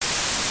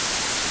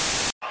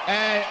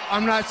Hey,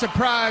 I'm not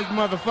surprised,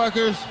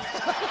 motherfuckers.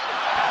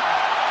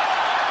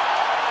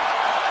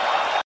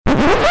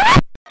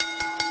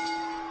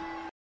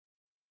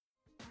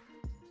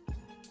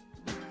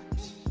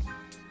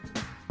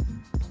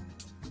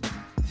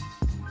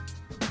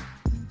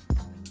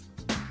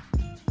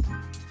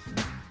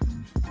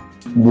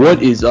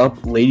 What is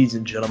up, ladies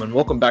and gentlemen?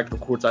 Welcome back to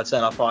the Courtside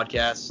Sign-Off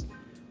Podcast.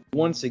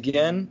 Once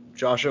again,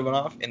 Josh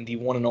Ivanoff and the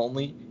one and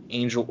only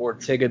Angel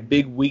Ortega.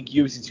 Big week,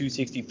 UFC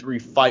 263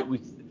 fight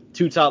week,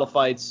 2 title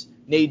fights.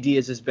 Nate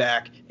Diaz is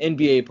back.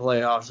 NBA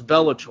playoffs,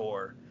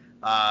 Bellator,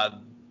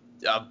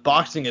 a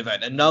boxing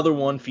event, another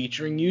one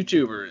featuring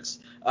YouTubers.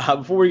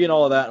 Before we get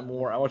all of that and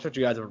more, I want to talk to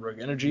you guys about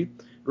Rubic Energy.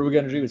 Rubic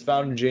Energy was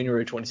founded in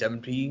January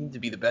 2017 to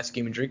be the best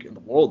gaming drink in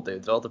the world. They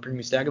developed a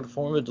premium stack in the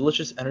form of a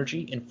delicious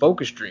energy and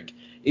focus drink.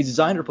 It's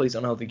designed to replace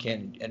unhealthy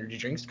canned energy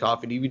drinks,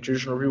 coffee, and even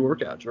traditional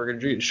pre-workouts. Rubic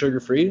Energy is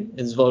sugar-free and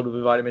is developed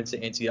with vitamins,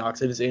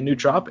 antioxidants, and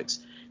nootropics.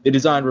 They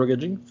designed Rubic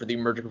Energy for the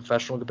emerging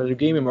professional and competitive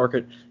gaming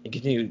market and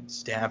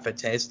continues to have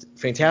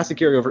fantastic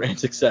carryover and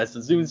success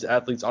as students,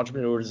 athletes,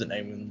 entrepreneurs, and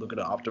anyone looking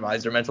to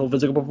optimize their mental and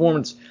physical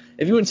performance.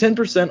 If you want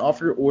 10% off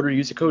your order,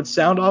 use the code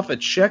SOUNDOFF at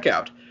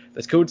checkout.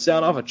 That's code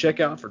SOUNDOFF at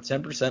checkout for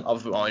 10%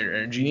 off of all your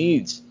energy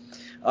needs.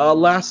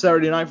 Last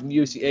Saturday night from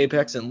UFC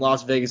Apex in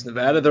Las Vegas,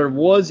 Nevada, there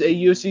was a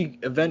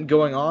UFC event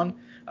going on.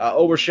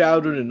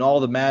 Overshadowed in all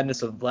the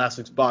madness of last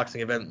week's boxing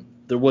event,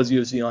 there was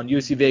UFC on.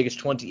 UFC Vegas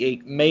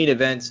 28 main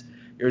event.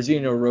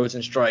 Jairzinho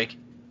Rozenstruik.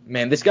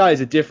 Man, this guy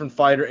is a different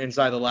fighter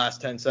inside the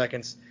last 10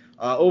 seconds.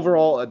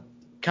 Overall, a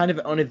kind of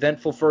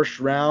uneventful first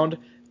round.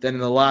 Then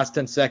in the last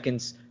 10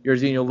 seconds,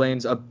 Jairzinho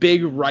lands a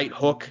big right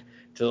hook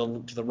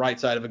to the right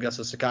side of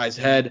Augusto Sakai's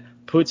head,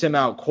 puts him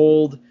out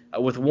cold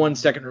with 1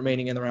 second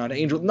remaining in the round.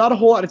 Angel, not a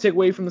whole lot to take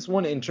away from this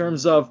one in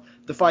terms of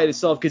the fight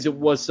itself because it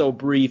was so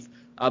brief.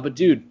 But,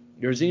 dude,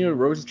 Jairzinho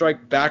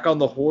Rozenstruik back on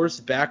the horse,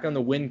 back on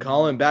the win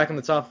column, back in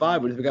the top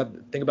 5. What do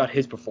you think about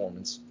his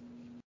performance?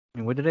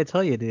 What did I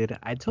tell you, dude?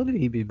 I told you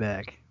he'd be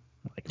back.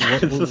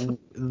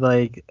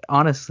 Like,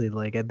 honestly,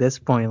 like, at this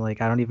point,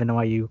 like, I don't even know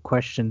why you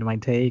questioned my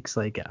takes.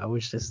 Like, I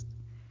was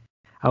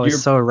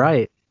so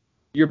right.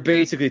 You're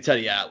basically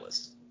Teddy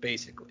Atlas,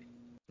 basically.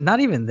 Not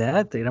even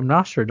that, dude. I'm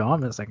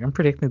Nostradamus. Like, I'm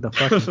predicting the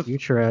fucking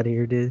future out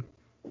here, dude.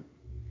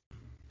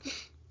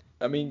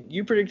 I mean,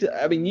 you predicted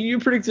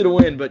a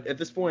win, but at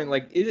this point,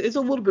 like, it's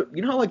a little bit.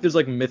 You know how like there's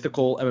like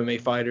mythical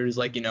MMA fighters,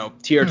 like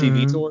TRT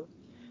Vitor.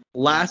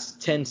 Last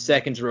 10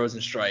 seconds,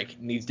 Rozenstruik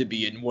needs to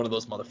be in one of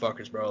those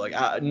motherfuckers, bro. Like,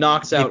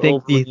 knocks out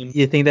Overeem.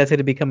 You think that's going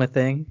to become a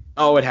thing?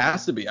 Oh, it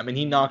has to be. I mean,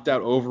 he knocked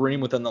out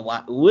Overeem within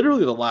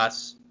literally the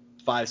last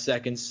 5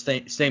 seconds.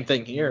 Same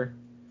thing here.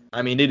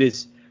 I mean, it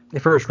is. The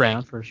first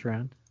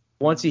round.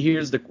 Once he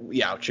hears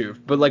true.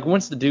 But, like,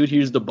 once the dude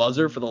hears the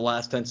buzzer for the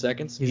last 10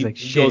 seconds, he like,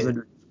 he goes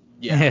into,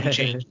 he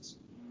changes.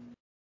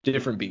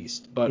 Different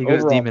beast. But he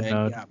goes overall, demon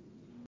mode. Yeah.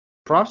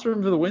 Props to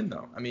him for the win,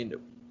 though. I mean,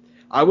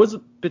 I was a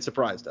bit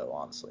surprised, though,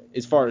 honestly,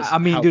 as far as. I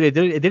mean, dude, it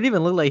didn't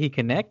even look like he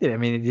connected. I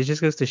mean, it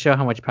just goes to show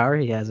how much power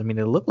he has. I mean,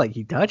 it looked like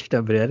he touched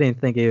him, but I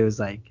didn't think it was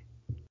like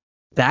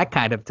that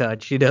kind of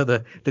touch,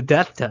 the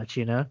death touch,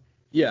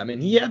 Yeah, I mean,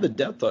 he had the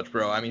death touch,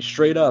 bro. I mean,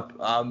 straight up.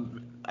 I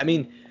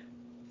mean,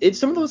 it's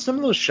some of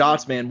those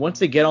shots, man. Once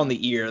they get on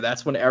the ear,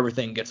 that's when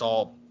everything gets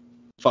all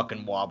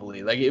fucking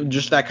wobbly. Like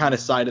just that kind of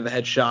side of the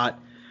head shot.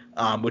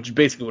 Which is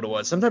basically what it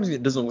was. Sometimes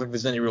it doesn't look like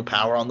there's any real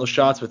power on those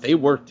shots, but they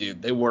work,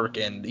 dude. They work,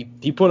 and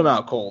he put him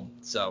out cold.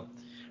 So,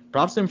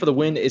 props to him for the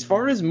win. As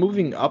far as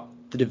moving up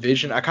the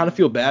division, I kind of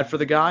feel bad for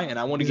the guy, and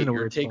I want to get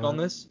your take on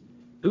this.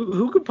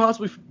 Who could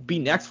possibly be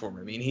next for him?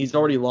 I mean, he's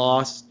already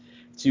lost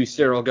to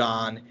Cyril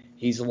Gane.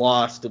 He's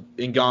lost to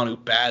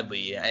Ngannou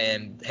badly,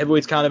 and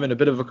heavyweight's kind of in a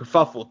bit of a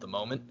kerfuffle at the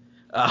moment.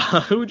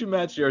 Who would you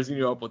match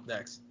Jairzinho up with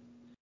next?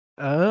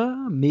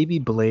 Maybe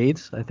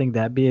Blades. I think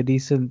that'd be a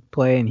decent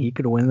play, and he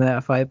could win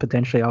that fight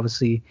potentially.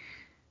 Obviously,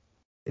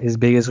 his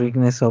biggest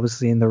weakness,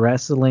 obviously, in the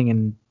wrestling,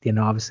 and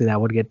obviously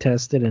that would get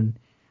tested. And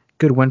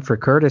good win for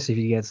Curtis if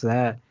he gets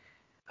that.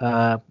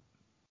 I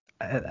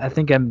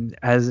think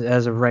as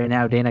of right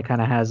now, Dana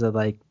kind of has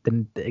I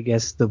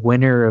guess the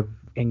winner of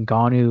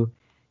Ngannou,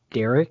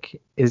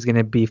 Derek, is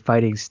gonna be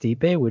fighting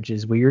Stipe, which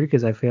is weird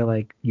because I feel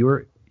like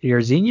your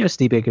Jairzinho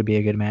Stipe could be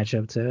a good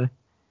matchup too.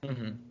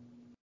 Mm-hmm.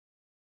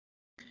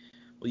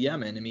 Well, yeah,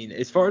 man. I mean,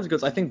 as far as it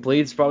goes, I think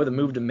Blade's probably the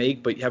move to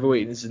make, but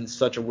heavyweight is in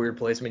such a weird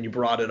place. I mean, you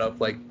brought it up,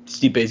 like,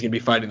 Stipe's going to be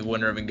fighting the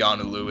winner of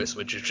Ngannou Lewis,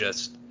 which is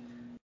just...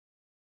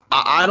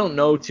 I don't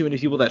know too many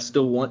people that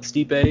still want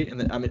Stipe,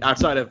 and I mean,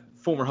 outside of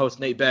former host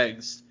Nate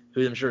Beggs,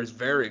 who I'm sure is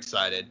very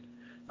excited.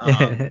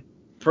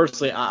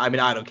 Personally, I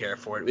mean, I don't care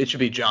for it. It should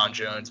be John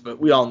Jones,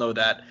 but we all know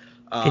that.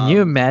 Can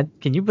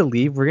you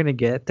believe we're going to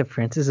get the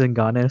Francis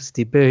Ngannou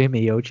Stipe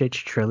Miocic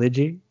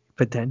trilogy,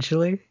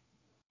 potentially?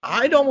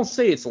 I'd almost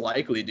say it's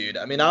likely, dude.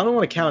 I mean, I don't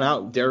want to count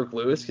out Derek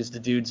Lewis because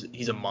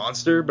he's a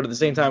monster, but at the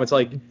same time, it's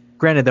like.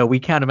 Granted, though,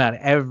 we count him out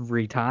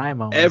every time.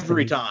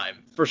 Every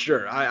time, for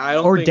sure. I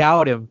don't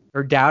doubt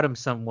him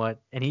somewhat,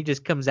 and he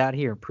just comes out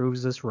here and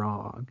proves us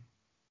wrong.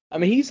 I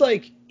mean, he's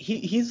like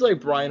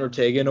Brian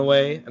Ortega in a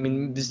way. I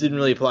mean, this didn't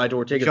really apply to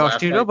Ortega's Josh, last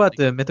do you know fight. about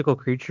the mythical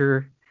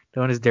creature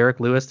known as Derek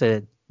Lewis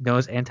that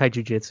knows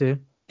anti-jiu-jitsu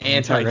and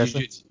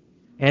anti-wrestling?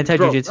 Anti-jiu-jitsu. Bro,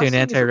 Anti-jiu-jitsu and wrestling isn't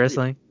real.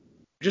 anti-wrestling.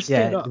 Just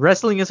stand Yeah, up.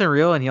 wrestling isn't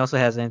real, and he also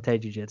has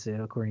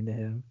anti-jiu-jitsu, according to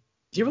him.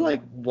 Do you ever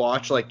like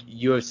watch like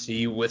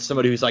UFC with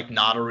somebody who's like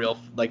not a real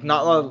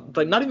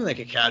not even like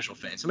a casual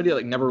fan, somebody that,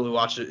 like never really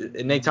watched it,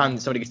 and anytime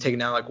somebody gets taken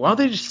down, like why don't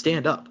they just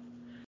stand up?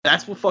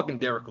 That's what fucking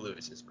Derek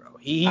Lewis is, bro.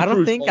 He I don't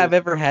proves think all- I've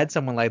ever had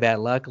someone like that,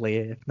 luckily.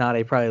 If not,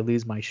 I'd probably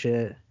lose my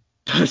shit.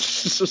 I've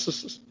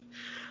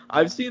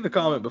seen the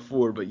comment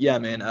before, but yeah,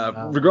 man.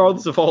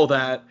 Regardless of all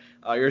that,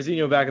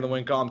 Jairzinho back in the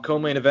win column,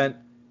 co-main event.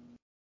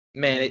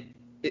 Man,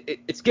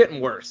 it's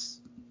getting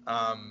worse.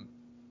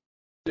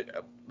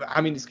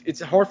 I mean,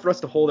 it's hard for us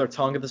to hold our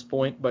tongue at this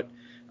point, but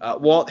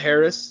Walt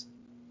Harris,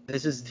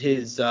 this is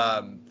his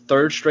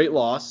third straight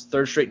loss,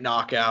 third straight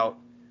knockout.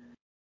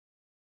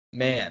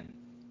 Man,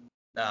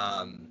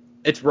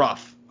 it's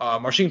rough.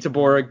 Marcin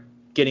Tybura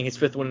getting his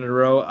fifth win in a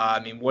row. I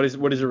mean, what is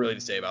there really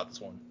to say about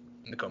this one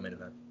in the co-main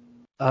event?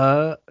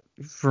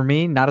 For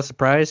me, not a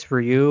surprise.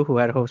 For you, who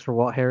had hopes for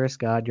Walt Harris,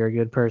 God, you're a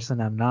good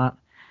person. I'm not.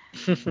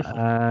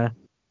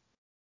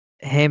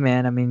 Hey,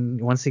 man, I mean,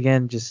 once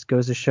again, just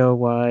goes to show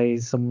why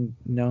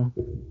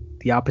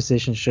the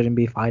opposition shouldn't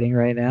be fighting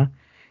right now.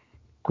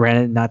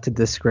 Granted, not to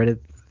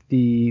discredit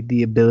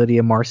the ability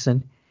of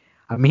Marcin.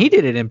 I mean, he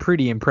did it in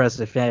pretty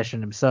impressive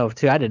fashion himself,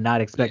 too. I did not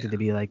expect it to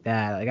be like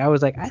that. Like, I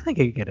was like, I think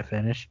he could get a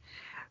finish,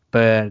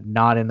 but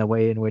not in the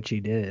way in which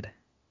he did.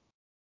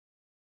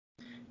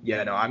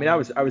 Yeah, no, I mean, I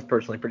was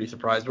personally pretty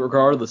surprised, but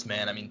regardless,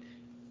 man, I mean,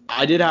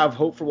 I did have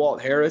hope for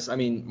Walt Harris. I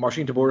mean,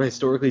 Marcin Tybura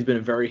historically has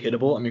been very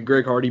hittable. I mean,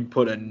 Greg Hardy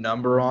put a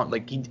number on,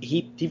 like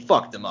he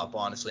fucked him up,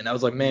 honestly, and I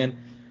was like, man,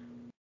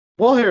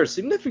 Walt Harris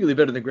significantly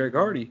better than Greg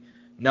Hardy.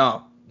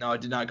 No, it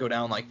did not go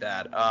down like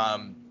that.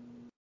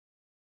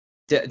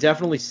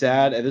 Definitely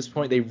sad at this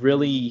point. They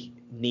really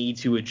need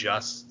to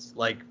adjust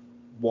like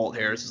Walt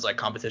Harris's like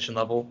competition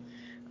level.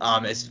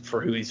 As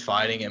for who he's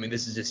fighting. I mean,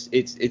 this is just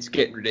it's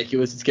getting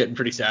ridiculous. It's getting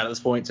pretty sad at this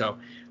point. So,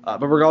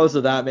 but regardless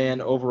of that,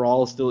 man,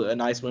 overall, still a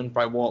nice win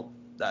by Walt.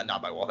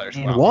 Not by Walt Harris.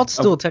 And Walt's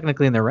still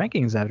technically in the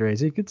rankings after this.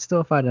 He could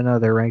still fight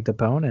another ranked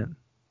opponent.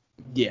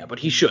 Yeah, but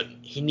he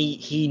shouldn't. He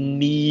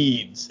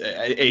needs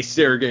a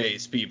Sergey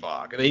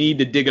Spivak. They need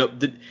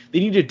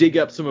to dig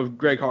up some of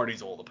Greg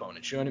Hardy's old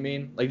opponents. You know what I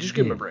mean? Like, just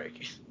give him a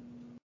break.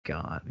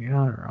 God, you're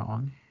not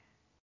wrong.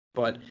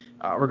 But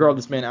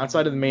regardless, man,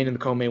 outside of the main and the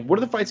co-main, what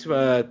are the fights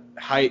let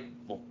me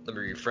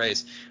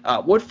rephrase.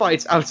 What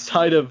fights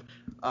outside of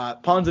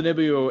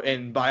Ponzinibbio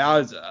and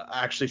Bayaza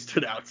actually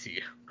stood out to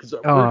you? Because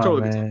we're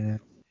totally man.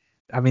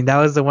 I mean, that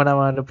was the one I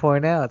wanted to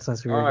point out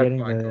since we were getting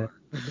the...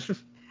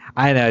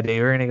 I know,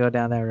 dude. We're going to go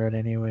down that road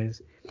anyways.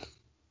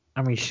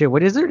 I mean, shit,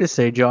 what is there to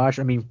say, Josh?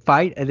 I mean,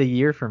 fight of the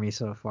year for me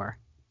so far.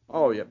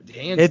 Oh, yeah,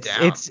 hands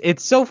down.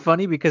 It's so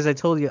funny because I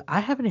told you, I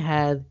haven't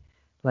had,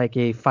 like,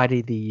 a fight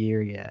of the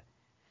year yet.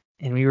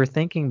 And we were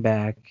thinking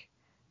back,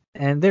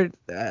 and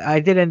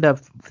I did end up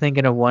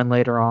thinking of one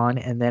later on,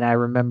 and then I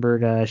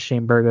remembered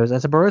Shane Burgos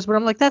as a Burgos, but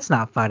I'm like, that's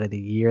not fight of the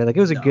year. Like, it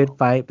was a good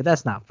fight, but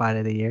that's not fight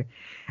of the year.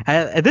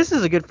 This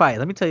is a good fight.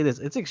 Let me tell you this.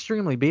 It's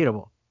extremely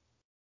beatable.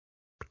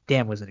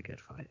 Damn, was it a good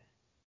fight.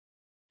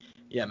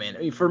 Yeah, man. I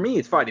mean, for me,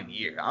 it's fight of the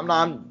year. I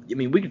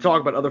mean, we could talk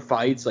about other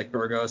fights, like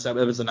Burgos. That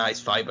was a nice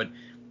fight, but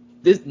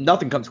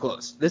nothing comes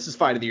close. This is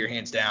fight of the year,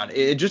 hands down.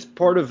 It just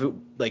part of it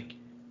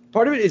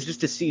is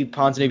just to see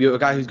Ponzinibbio, a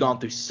guy who's gone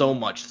through so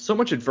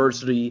much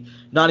adversity,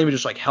 not even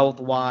just like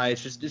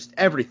health-wise, just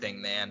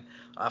everything, man.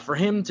 For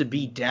him to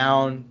be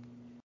down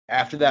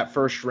after that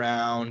first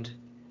round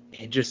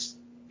and just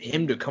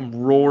him to come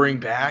roaring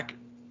back,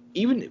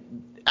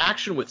 even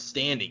action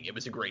withstanding, it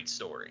was a great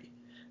story.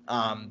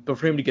 But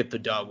for him to get the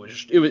dub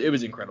it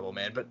was incredible,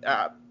 man. But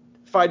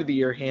fight of the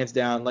year, hands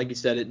down. Like you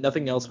said,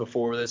 nothing else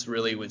before this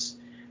really was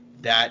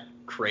that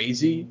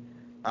crazy.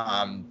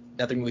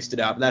 Nothing really stood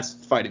out, but that's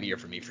fight of the year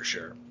for me for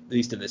sure, at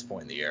least at this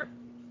point in the year.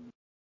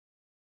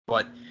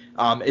 But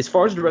as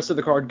far as the rest of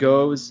the card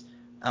goes,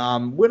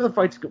 what other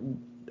fights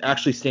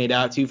actually stand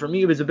out to you? For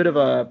me, it was a bit of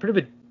a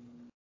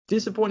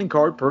disappointing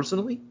card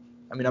personally.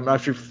 I mean, I'm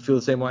not sure if you feel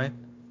the same way.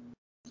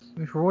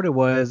 For what it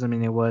was, I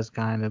mean, it was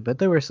kind of, but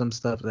there were some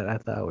stuff that I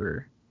thought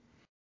were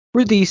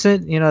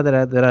decent,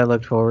 that I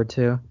looked forward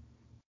to.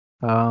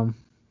 We're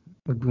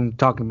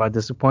talking about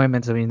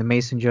disappointments. I mean, the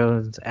Mason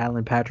Jones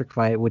Alan Patrick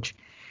fight, which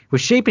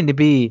was shaping to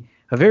be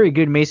a very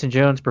good Mason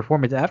Jones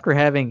performance after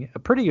having a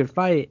pretty good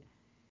fight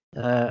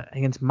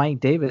against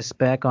Mike Davis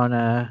back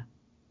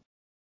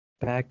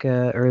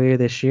earlier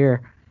this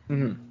year.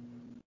 Mm-hmm.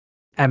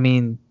 I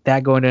mean,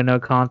 that going to no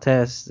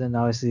contest, and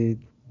obviously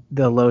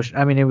the low.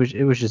 I mean, it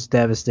was just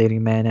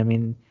devastating, man. I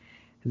mean,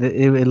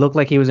 it looked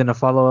like he was going to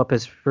follow up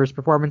his first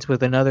performance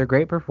with another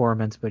great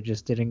performance, but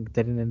just didn't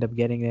end up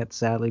getting it,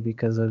 sadly,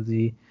 because of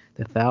the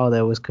foul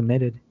that was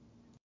committed.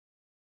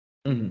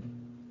 Mm-hmm.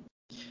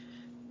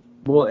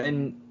 Well,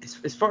 and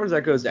as far as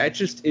that goes,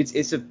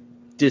 it's a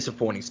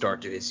disappointing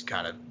start to his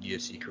kind of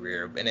UFC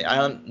career, and I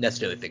don't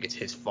necessarily think it's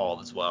his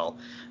fault as well.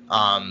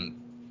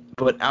 But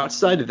But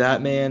outside of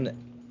that, man,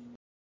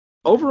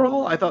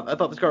 overall, I thought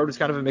this card was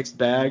kind of a mixed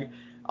bag.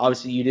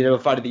 Obviously, you did have a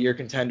fight of the year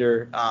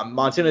contender.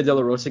 Montana De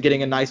La Rosa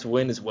getting a nice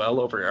win as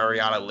well over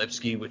Ariana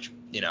Lipsky, which,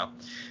 Ilir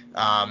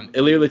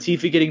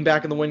Latifi getting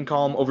back in the win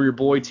column over your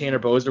boy Tanner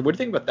Boser. What do you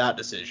think about that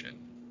decision?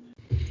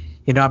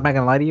 I'm not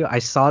gonna lie to you. I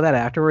saw that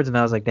afterwards and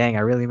I was like, dang, I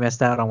really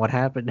missed out on what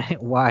happened.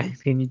 Why?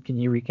 Can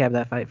you recap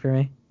that fight for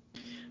me?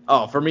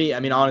 Oh, for me, I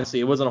mean,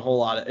 honestly, it wasn't a whole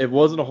lot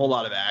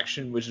of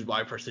action, which is why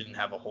I personally didn't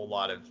have a whole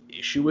lot of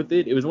issue with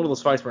it. It was one of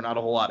those fights where not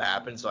a whole lot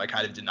happened, so I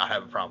kind of did not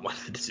have a problem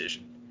with the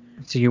decision.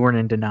 So you weren't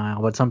in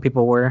denial, but some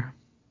people were.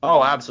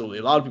 Oh, absolutely.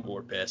 A lot of people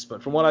were pissed,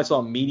 but from what I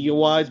saw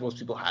media-wise, most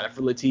people had it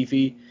for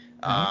Latifi.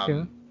 Okay.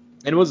 And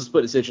it was a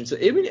split decision, so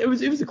it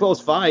was a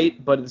close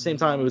fight, but at the same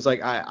time, it was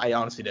like I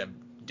honestly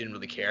didn't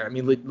really care. I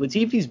mean,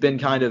 Latifi's been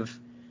kind of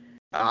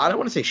I don't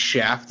want to say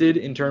shafted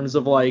in terms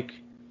of like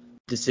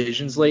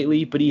decisions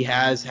lately, but he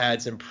has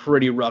had some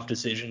pretty rough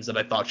decisions that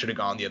I thought should have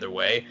gone the other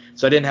way.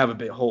 So I didn't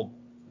have a whole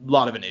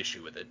lot of an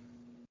issue with it.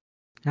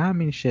 I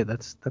mean, shit,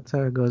 that's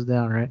how it goes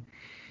down, right?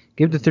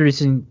 Give the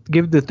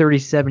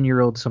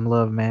 37-year-old some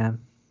love, man.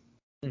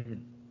 Mm-hmm.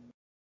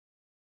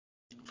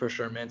 For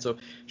sure, man. So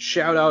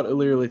shout out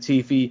Ilir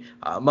Latifi,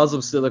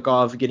 Muslim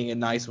Silikov getting a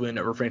nice win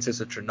over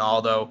Francisco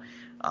Trinaldo.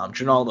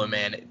 Trinaldo,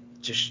 man, it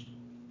just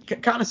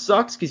kind of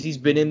sucks because he's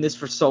been in this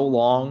for so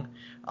long,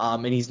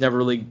 and he's never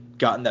really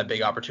gotten that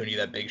big opportunity,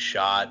 that big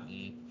shot.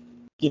 And,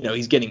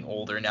 he's getting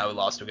older now. He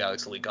lost to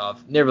Alex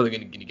Silikov. Never really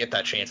going to get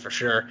that chance for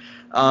sure.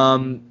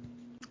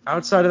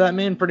 Outside of that,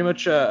 man, pretty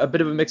much a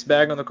bit of a mixed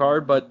bag on the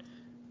card. But,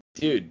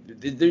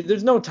 dude,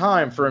 there's no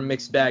time for a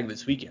mixed bag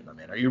this weekend, my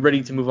man. Are you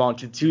ready to move on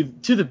to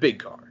the big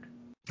card?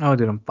 Oh,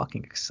 dude, I'm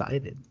fucking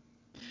excited.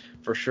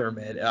 For sure,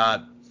 man.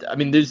 I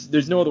mean,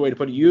 there's no other way to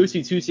put it.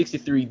 UFC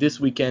 263 this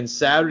weekend,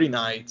 Saturday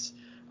night,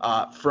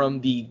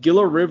 from the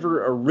Gila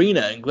River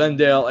Arena in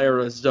Glendale,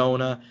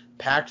 Arizona.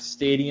 Packed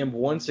stadium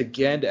once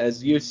again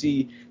as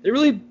UFC.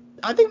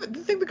 I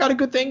think they got a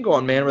good thing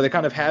going, man, where they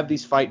kind of have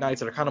these fight nights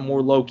that are kind of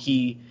more low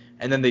key,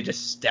 and then they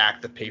just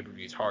stack the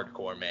pay-per-views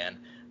hardcore, man.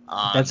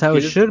 That's how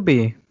it should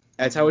be.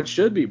 That's how it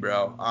should be,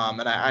 bro.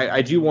 And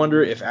I do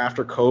wonder if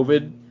after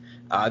COVID,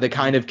 they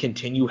kind of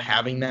continue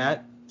having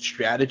that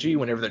strategy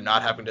whenever they're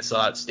not having to sell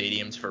out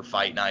stadiums for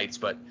fight nights.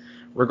 But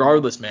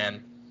regardless,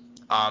 man,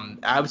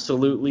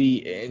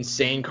 absolutely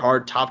insane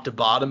card top to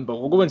bottom.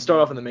 But we'll go ahead and start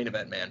off in the main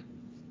event, man.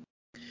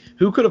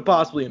 Who could have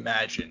possibly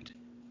imagined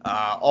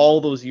all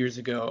those years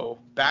ago,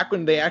 back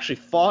when they actually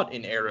fought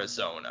in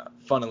Arizona,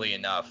 funnily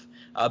enough,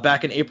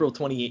 back in April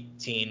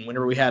 2018,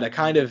 whenever we had a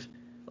kind of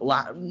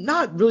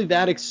not really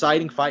that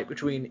exciting fight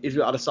between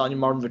Israel Adesanya and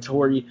Marvin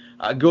Vettori.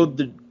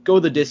 Go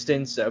the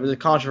distance. It was a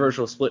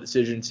controversial split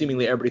decision.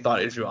 Seemingly everybody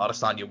thought Israel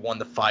Adesanya won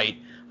the fight.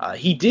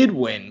 He did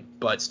win,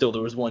 but still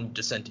there was one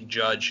dissenting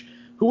judge.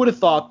 Who would have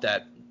thought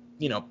that,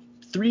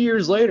 3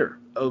 years later,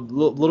 a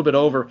little bit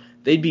over,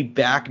 they'd be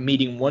back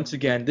meeting once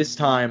again, this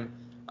time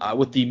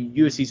with the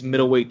UFC's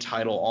middleweight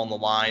title on the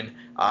line.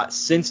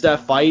 Since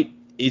that fight,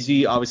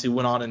 Izzy obviously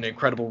went on an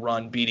incredible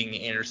run, beating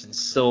Anderson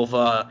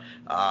Silva,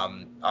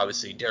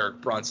 obviously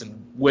Derek Brunson,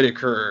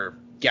 Whitaker,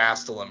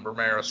 Gastelum,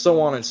 Romero,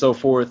 so on and so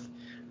forth.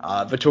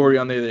 Vettori,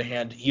 on the other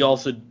hand, he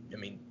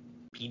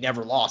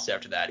never lost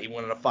after that. He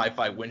went on a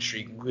 5-5 win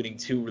streak, including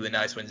 2 really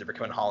nice wins over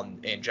Kevin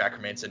Holland and Jack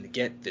Hermanson to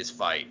get this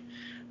fight.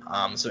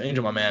 So,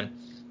 Angel, my man,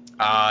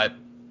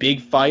 big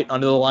fight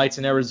under the lights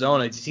in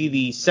Arizona. Do you see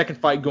the second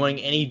fight going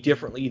any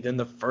differently than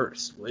the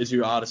first? Will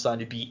Israel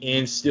Adesanya be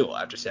in still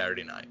after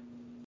Saturday night?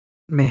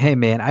 Hey,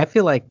 man, I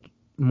feel like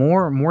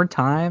more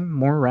time,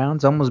 more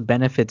rounds almost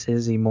benefits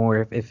Izzy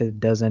more if it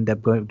does end up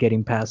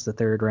getting past the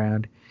third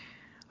round.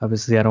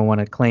 Obviously, I don't want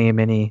to claim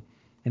any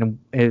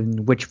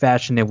in which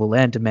fashion it will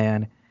end,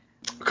 man.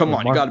 Come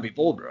on, you got to be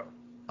bold, bro.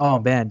 Oh,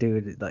 man,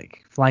 dude,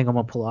 like flying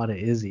omoplata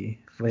Izzy,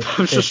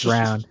 fifth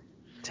round,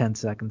 10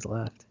 seconds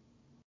left.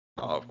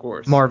 Oh, of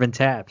course. Marvin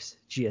Taps,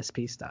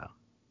 GSP style.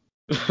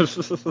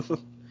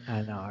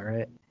 I know,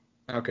 right?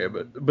 Okay,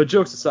 but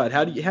jokes aside,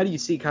 how do you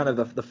see kind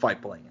of the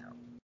fight playing out?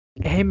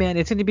 Hey, man,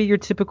 it's going to be your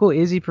typical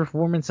Izzy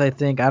performance, I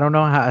think. I don't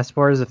know how, as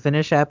far as the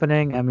finish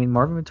happening. I mean,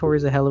 Marvin Vettori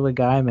is a hell of a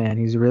guy, man.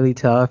 He's really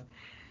tough.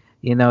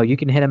 You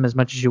can hit him as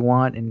much as you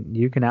want, and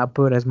you can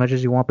output as much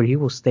as you want, but he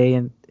will stay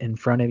in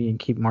front of you and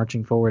keep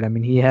marching forward. I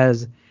mean, he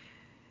has,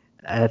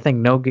 I think,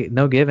 no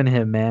giving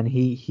him, man.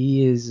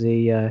 He is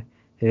a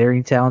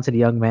very talented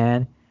young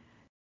man.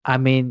 I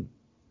mean,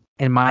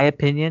 in my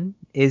opinion,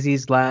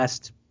 Izzy's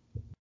last,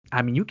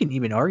 I mean, you can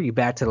even argue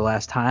back to the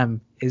last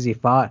time Izzy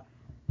fought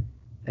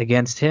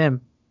against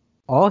him.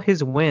 All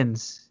his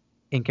wins,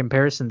 in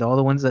comparison to all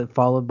the wins that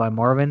followed by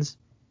Marvin's,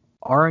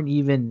 aren't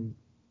even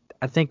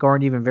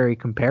very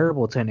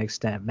comparable to an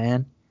extent,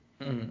 man.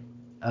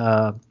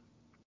 Mm-hmm.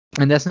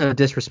 And that's no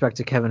disrespect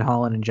to Kevin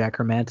Holland and Jack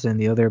Hermanson and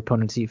the other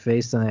opponents he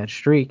faced on that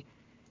streak.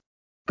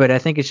 But I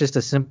think it's just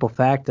a simple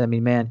fact. I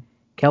mean, man,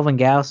 Kelvin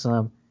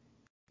Gastelum,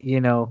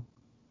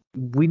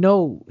 we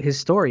know his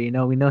story.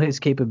 We know his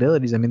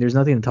capabilities. I mean, there's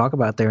nothing to talk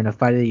about there. In a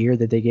fight of the year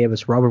that they gave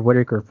us, Robert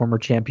Whitaker, former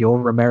champ,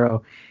 Yoel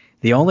Romero,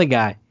 the only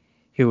guy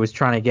who was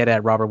trying to get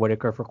at Robert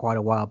Whitaker for quite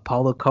a while.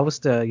 Paulo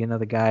Costa,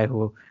 the guy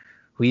who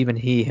even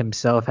he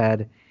himself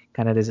had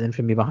kind of this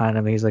infamy behind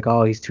him. He's like,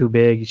 oh, he's too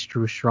big, he's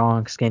too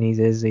strong, skinny's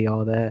Izzy,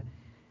 all that.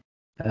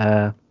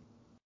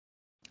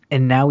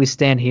 And now we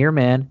stand here,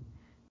 man,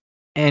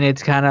 and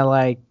it's kind of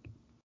like,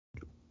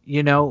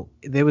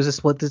 there was a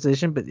split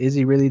decision, but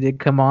Izzy really did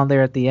come on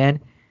there at the end.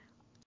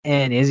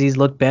 And Izzy's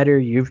looked better.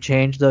 You've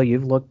changed, though.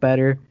 You've looked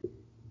better.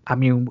 I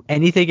mean,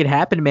 anything can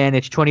happen, man.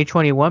 It's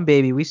 2021,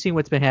 baby. We've seen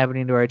what's been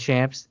happening to our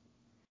champs.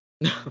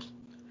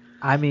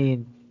 I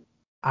mean,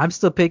 I'm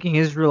still picking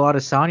Israel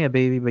Adesanya,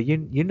 baby, but you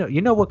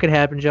know what could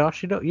happen,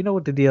 Josh. You know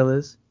what the deal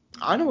is.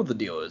 I know what the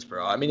deal is,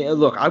 bro. I mean,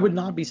 look, I would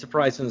not be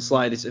surprised in the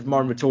slightest if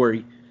Marvin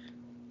Vettori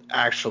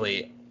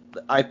actually.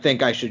 I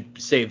think I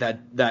should save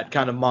that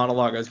kind of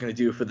monologue I was going to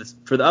do for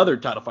the other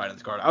title fight on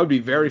this card. I would be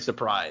very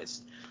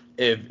surprised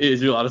if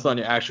Israel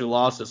Adesanya actually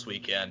lost this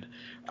weekend.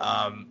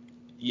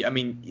 Yeah, I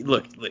mean,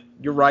 look,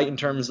 you're right in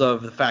terms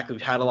of the fact that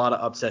we've had a lot of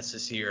upsets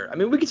this year. I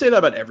mean, we can say that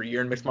about every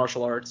year in mixed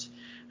martial arts.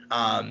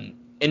 And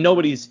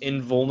nobody's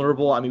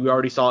invulnerable. I mean, we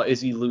already saw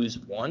Izzy lose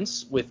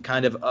once with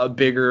kind of a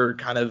bigger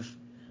kind of.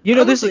 Wait.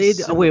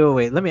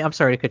 I'm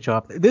sorry to cut you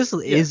off. This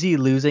Izzy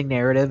losing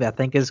narrative, I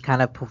think, is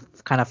kind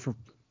of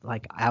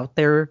like out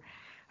there.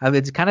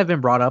 It's kind of been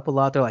brought up a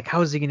lot. They're like,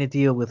 how is he going to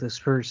deal with his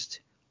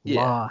first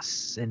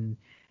loss? And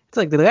it's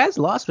like the guy's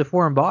lost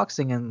before in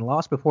boxing and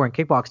lost before in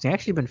kickboxing. He's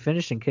actually been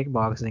finished in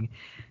kickboxing.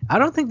 I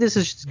don't think this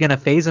is going to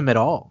phase him at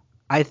all.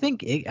 I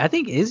think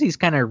Izzy's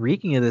kind of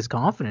reeking of this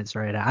confidence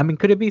right now. I mean,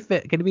 could it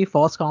be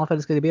false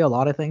confidence? Could it be a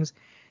lot of things?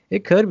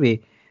 It could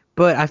be.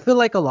 But I feel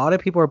like a lot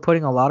of people are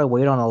putting a lot of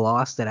weight on a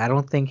loss that I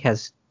don't think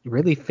has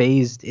really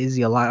phased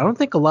Izzy a lot. I don't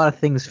think a lot of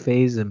things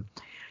phase him.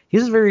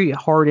 He's a very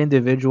hard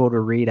individual to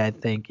read, I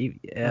think,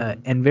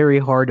 and very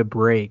hard to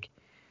break.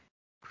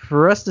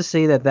 For us to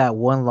say that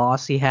one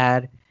loss he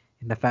had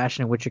in the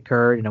fashion in which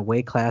occurred in a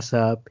weight class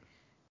up,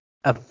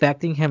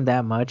 affecting him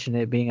that much and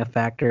it being a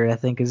factor, I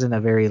think isn't a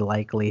very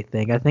likely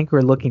thing. I think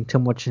we're looking too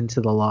much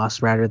into the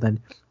loss rather than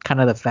kind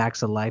of the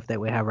facts of life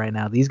that we have right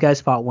now. These guys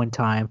fought one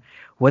time.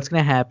 What's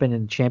going to happen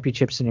in a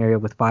championship scenario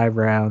with 5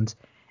 rounds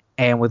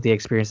and with the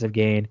experience they've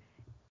gained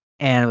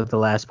and with their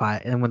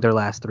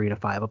last 3 to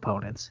 5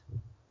 opponents?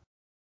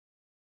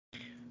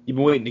 You've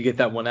been waiting to get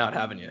that one out,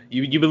 haven't you?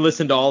 You've been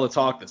listening to all the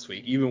talk this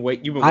week. You've been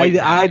waiting.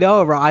 I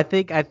know, bro. I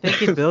think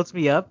it builds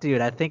me up,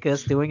 dude. I think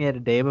us doing it a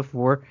day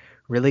before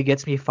really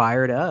gets me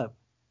fired up.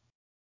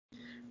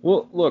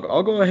 Well, look,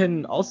 I'll go ahead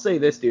and I'll say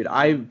this, dude.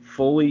 I'm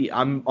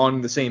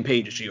on the same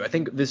page as you. I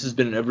think this has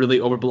been a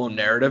really overblown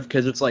narrative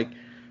because it's like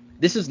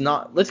this is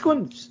not. Let's go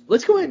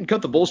ahead and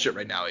cut the bullshit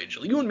right now,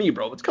 Angel. You and me,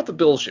 bro. Let's cut the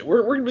bullshit.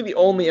 We're gonna be the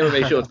only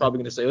MMA show that's probably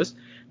gonna say this.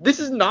 This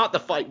is not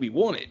the fight we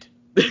wanted.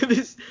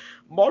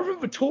 Marvin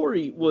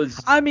Vettori was.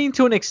 I mean,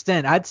 to an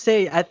extent, I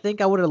think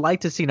I would have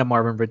liked to seen a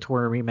Marvin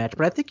Vettori rematch,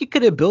 but I think you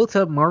could have built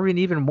up Marvin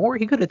even more.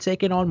 He could have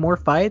taken on more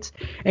fights.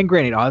 And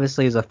granted,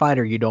 obviously, as a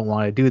fighter, you don't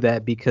want to do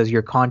that because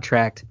your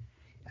contract,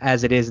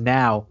 as it is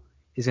now,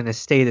 is going to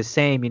stay the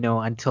same,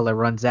 until it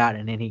runs out,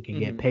 and then he can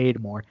get paid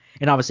more.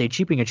 And obviously,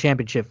 cheaping a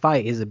championship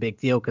fight is a big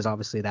deal because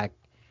obviously that's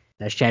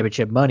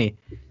championship money.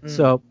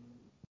 So,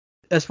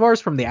 as far as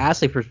from the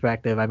athlete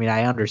perspective, I mean,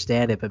 I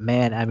understand it, but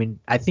man, I mean,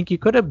 I think you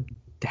could have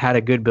had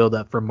a good build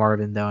up for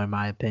Marvin, though, in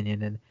my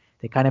opinion, and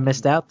they kind of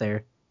missed out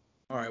there.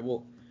 All right,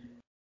 well,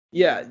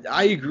 yeah,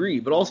 I agree,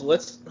 but also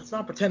let's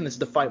not pretend this is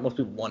the fight most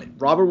people wanted.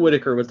 Robert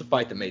Whitaker was the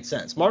fight that made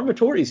sense. Marvin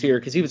Vettori's here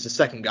because he was the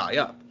second guy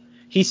up.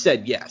 He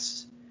said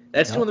yes.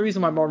 That's one of the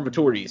reasons why Marvin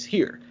Vettori is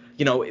here.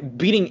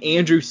 Beating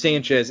Andrew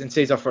Sanchez and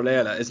Cesar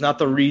Ferreira is not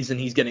the reason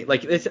he's getting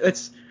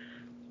it's.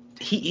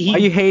 Why are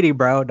you hating,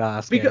 bro?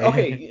 Nah,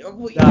 okay.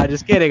 Nah,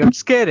 just kidding. I'm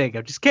just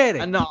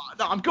kidding. No,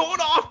 I'm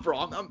going off,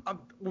 bro.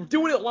 We're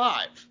doing it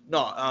live. No,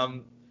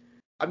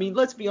 I mean,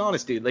 let's be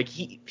honest, dude. Like,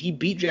 he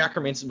beat Jack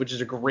Hermanson, which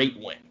is a great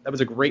win. That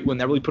was a great win.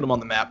 That really put him on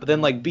the map. But then,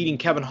 like, beating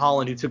Kevin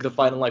Holland, who took the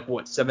fight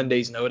in, 7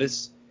 days'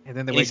 notice. And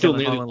then he still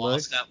nearly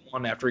lost that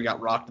one after he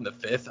got rocked in the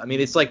 5th. I mean,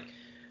 it's like,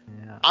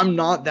 I'm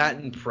not that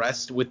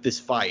impressed with this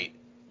fight,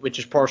 which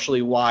is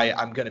partially why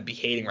I'm going to be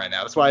hating right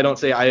now. That's why I don't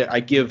say I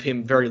give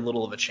him very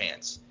little of a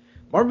chance.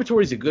 Marvin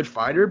Vettori's a good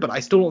fighter, but I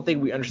still don't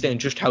think we understand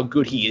just how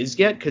good he is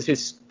yet because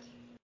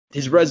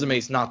his resume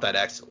is not that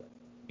excellent.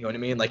 You know what I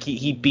mean? Like,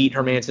 he beat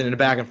Hermanson in a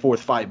back-and-forth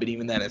fight, but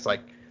even then it's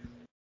like,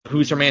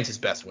 who's Hermanson's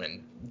best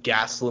win?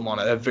 Gastelum on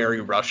a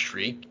very rough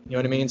streak. You know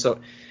what I mean? So,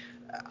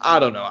 I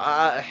don't know.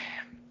 I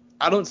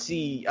don't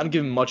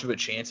give him much of a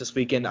chance this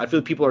weekend. I feel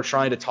like people are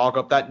trying to talk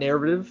up that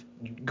narrative,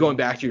 going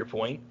back to your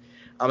point.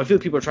 I feel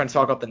like people are trying to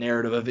talk up the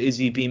narrative of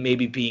Izzy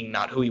being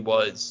not who he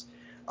was.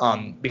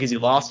 Because he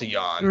lost to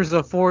Jan. There's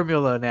a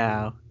formula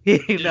now.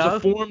 There's a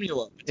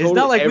formula. Totally. It's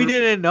not like we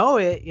didn't know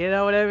it. You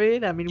know what I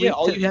mean?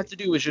 All you have to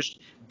do is just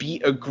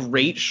be a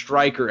great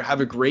striker, have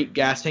a great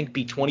gas tank,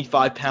 be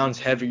 25 pounds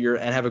heavier,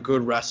 and have a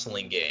good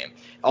wrestling game.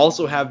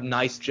 Also have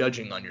nice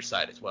judging on your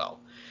side as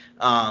well.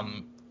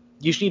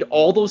 You just need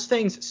all those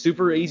things.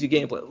 Super easy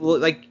gameplay.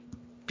 Like,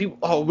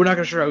 people, we're not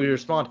gonna sure how we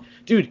respond.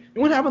 Dude, you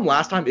know what happened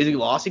last time Izzy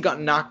lost? He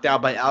got knocked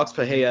out by Alex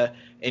Pereira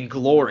in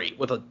Glory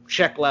with a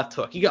check left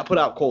hook. He got put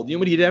out cold. You know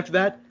what he did after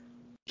that?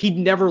 He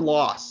never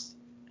lost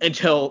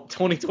until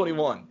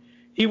 2021.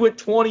 He went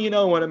 20-0 in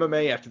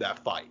MMA after that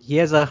fight. He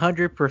has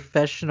 100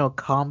 professional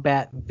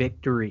combat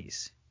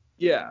victories.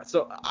 Yeah,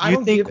 so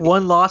You think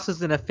one loss is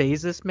gonna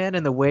phase this man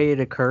in the way it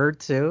occurred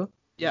too?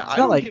 Yeah, It's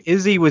not like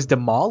Izzy was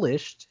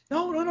demolished.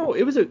 No.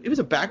 It was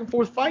a back and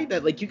forth fight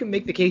that like you can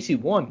make the case he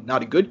won.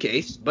 Not a good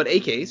case, but a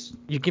case.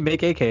 You can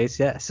make a case,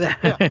 yes.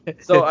 Yeah.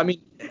 So I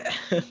mean,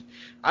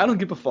 I don't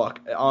give a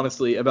fuck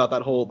honestly about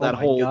that whole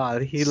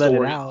God, he let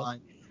it out.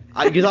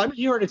 Because I'm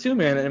hearing it too,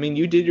 man. I mean,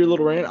 you did your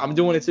little rant. I'm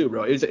doing it too,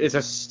 bro. It's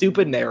a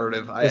stupid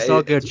narrative. It's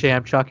all good,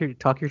 champ. Talk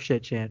your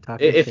shit, champ.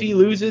 If he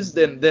loses,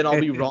 then I'll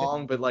be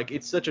wrong. But like,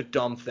 it's such a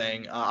dumb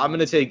thing. I'm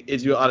gonna take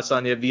Israel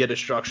Adesanya via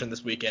destruction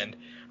this weekend.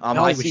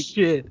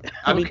 Shit.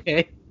 I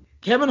mean,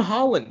 Kevin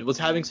Holland was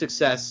having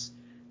success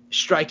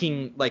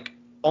striking like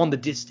on the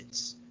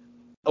distance,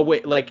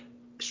 away, like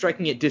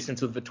striking at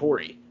distance with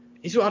Vettori.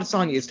 Israel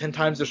Adesanya is 10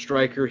 times a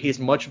striker. He has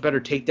much better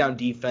takedown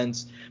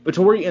defense.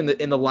 Vettori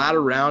in the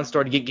latter rounds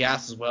started to get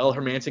gas as well.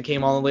 Hermanson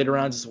came on in the later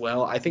rounds as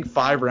well. I think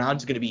 5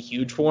 rounds is going to be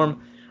huge for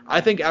him. I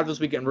think after this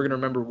weekend we're going to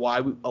remember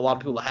why a lot of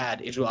people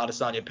had Israel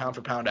Adesanya pound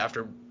for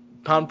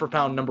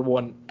pound number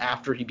 1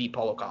 after he beat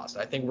Paulo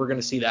Costa. I think we're going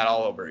to see that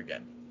all over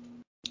again.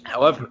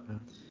 However,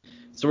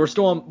 so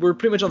we're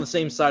pretty much on the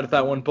same side of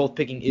that one, both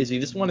picking Izzy.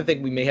 This one I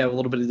think we may have a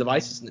little bit of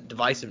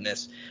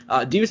divisiveness.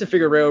 Deiveson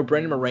Figueiredo,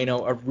 Brandon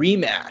Moreno, a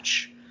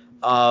rematch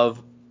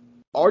of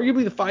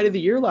arguably the fight of the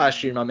year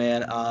last year, my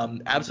man.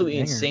 Absolutely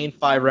insane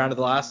 5-rounder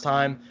the last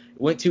time.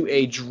 Went to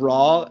a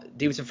draw.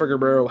 Deiveson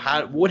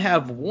Figueiredo would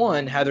have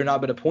won had there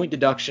not been a point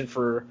deduction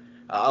for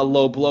a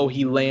low blow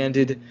he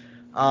landed.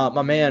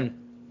 My man,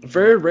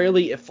 very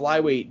rarely at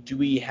flyweight do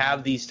we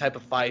have these type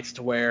of fights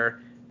to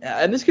where,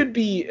 and this could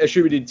be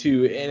attributed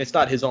to, and it's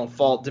not his own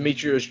fault,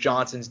 Demetrius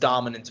Johnson's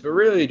dominance, but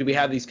rarely do we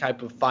have these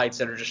type of fights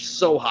that are just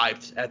so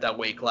hyped at that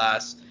weight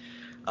class.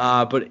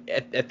 But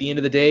at the end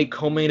of the day,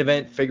 co-main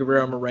event,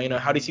 Figueiredo Moreno.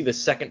 How do you see the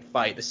second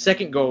fight, the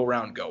second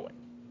go-around going?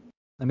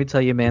 Let me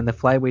tell you, man, the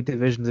flyweight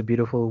division is a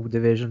beautiful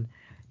division.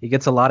 It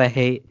gets a lot of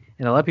hate,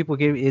 and a lot of people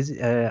give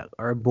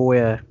our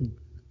boy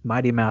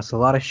Mighty Mouse a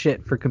lot of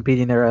shit for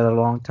competing there at a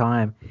long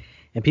time.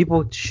 And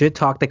people should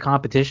talk the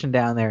competition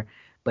down there,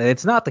 but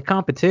it's not the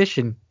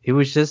competition. It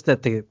was just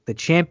that the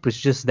champ was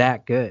just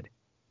that good.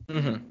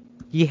 Mm-hmm.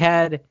 He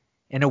had,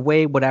 in a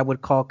way, what I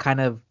would call kind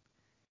of,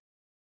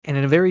 and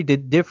in a very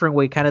different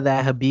way, kind of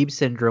that Habib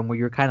syndrome where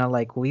you're kind of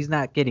like, well, he's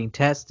not getting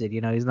tested,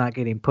 he's not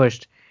getting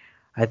pushed.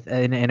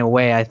 In a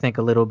way, I think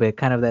a little bit,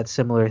 kind of that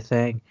similar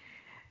thing.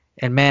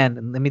 And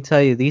man, let me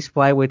tell you, these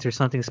flyweights are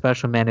something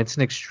special, man. It's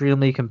an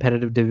extremely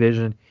competitive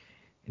division.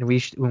 And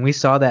when we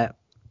saw that,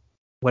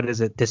 what is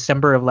it,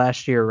 December of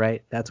last year,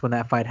 right? That's when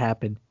that fight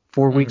happened.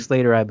 4 weeks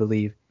later, I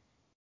believe.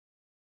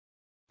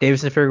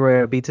 Deiveson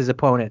Figueiredo beats his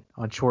opponent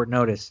on short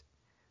notice,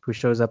 who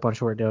shows up on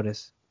short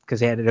notice. Because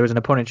there was an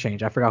opponent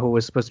change. I forgot who it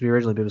was supposed to be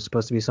originally, but it was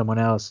supposed to be someone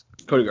else.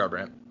 Cody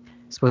Garbrandt.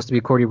 Supposed to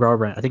be Cody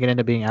Garbrandt. I think it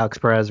ended up being Alex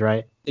Perez,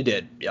 right? It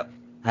did, yep.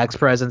 Alex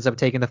Perez ends up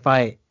taking the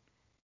fight.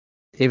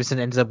 Deiveson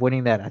ends up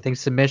winning that. I think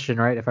submission,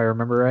 right? If I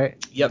remember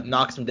right. Yep,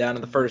 knocks him down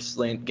in the first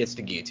lane, gets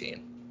to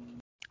guillotine.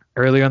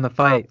 Earlier in the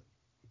fight,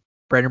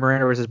 Brandon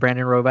Moreno versus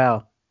Brandon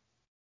Royval.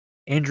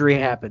 Injury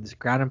happens.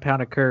 Ground and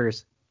pound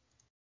occurs.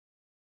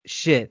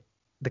 Shit.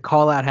 The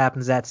call out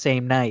happens that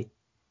same night.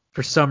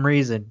 For some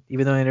reason,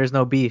 even though there's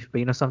no beef, but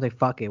you know something,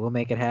 fuck it, we'll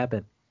make it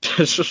happen.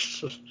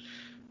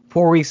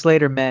 4 weeks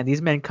later, man, these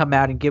men come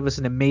out and give us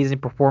an amazing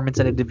performance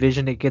at a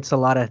division that gets a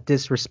lot of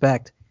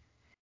disrespect.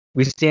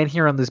 We stand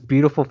here on this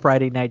beautiful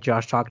Friday night,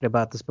 Josh, talking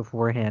about this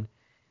beforehand,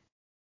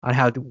 on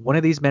how one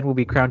of these men will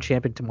be crowned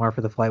champion tomorrow for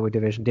the flyweight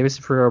division.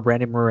 Deiveson Figueiredo,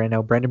 Brandon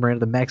Moreno,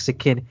 the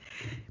Mexican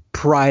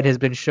pride has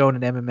been shown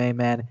in MMA,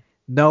 man.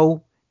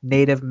 No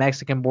native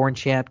Mexican-born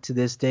champ to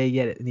this day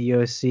yet in the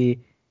UFC.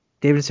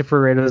 Deiveson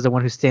Figueiredo is the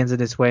one who stands in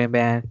this way,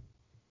 man.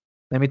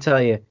 Let me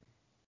tell you,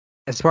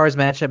 as far as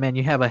matchup, man,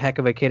 you have a heck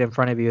of a kid in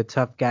front of you, a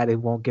tough guy who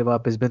won't give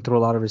up, has been through a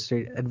lot of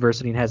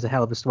adversity and has a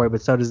hell of a story,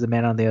 but so does the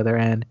man on the other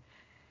end.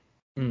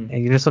 And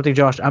you know something,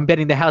 Josh? I'm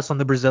betting the house on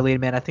the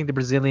Brazilian, man. I think the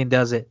Brazilian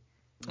does it.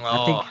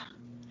 Oh.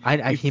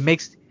 I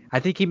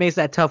think he makes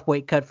that tough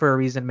weight cut for a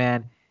reason,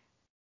 man.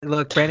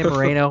 Look, Brandon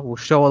Moreno will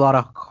show a lot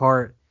of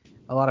heart,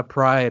 a lot of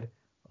pride,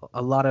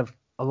 a lot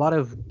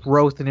of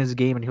growth in his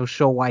game, and he'll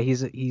show why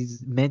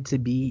he's meant to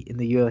be in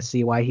the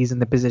UFC, why he's in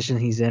the position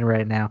he's in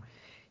right now.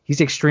 He's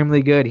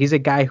extremely good. He's a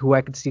guy who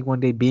I could see one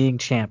day being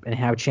champ and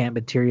have champ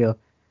material.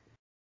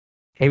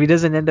 If he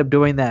doesn't end up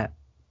doing that,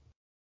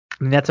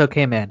 I mean, that's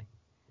okay, man.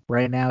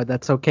 Right now,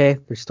 that's okay.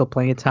 There's still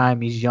plenty of time.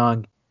 He's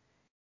young.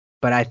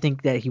 But I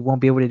think that he won't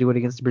be able to do it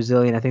against the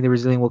Brazilian. I think the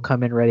Brazilian will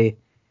come in ready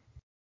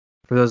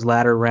for those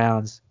latter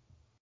rounds.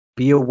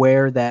 Be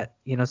aware that,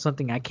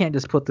 something, I can't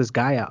just put this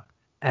guy out.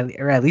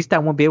 Or at least I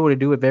won't be able to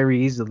do it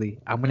very easily.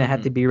 I'm going to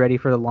have to be ready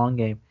for the long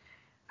game.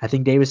 I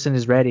think Deiveson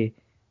is ready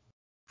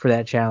for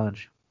that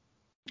challenge.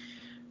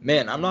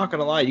 man, I'm not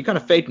gonna lie, you kind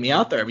of faked me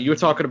out there. I mean, you were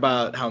talking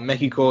about how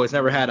Mexico has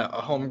never had a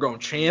homegrown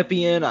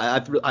champion.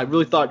 I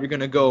really thought you're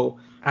gonna go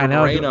I for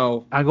know.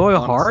 Moreno. I'm going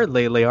Honestly. hard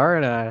lately,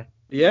 aren't I?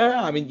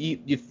 Yeah, I mean,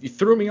 you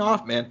threw me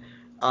off, man.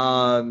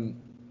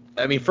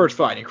 I mean, first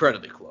fight,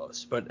 incredibly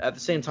close, but at the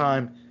same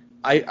time,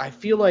 I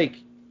feel like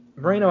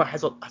Moreno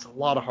has a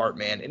lot of heart,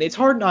 man, and it's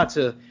hard not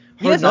to.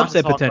 He has Hard not to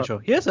upset talk potential.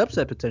 He has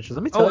upset potential.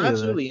 Let me Oh, tell you that.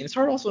 absolutely. And it's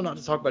hard also not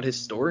to talk about his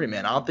story,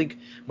 man. I don't think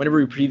whenever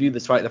we previewed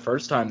this fight the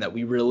first time that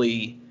we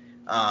really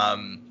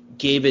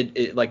gave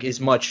it like as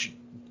much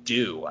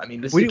due. I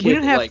mean, this We is a kid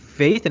didn't that, have like,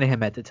 faith in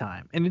him at the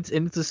time, and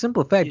it's a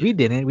simple fact. We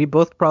didn't. We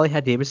both probably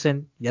had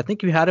Davison. Yeah, I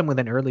think you had him with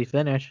an early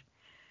finish.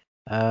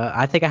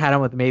 I think I had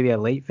him with maybe a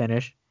late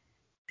finish.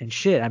 And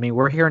shit, I mean,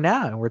 we're here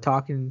now, and we're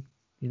talking.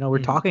 We're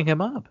talking him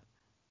up.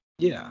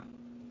 yeah.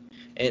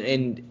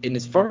 And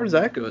as far as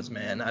that goes,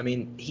 man, I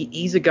mean,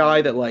 he's a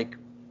guy that, like,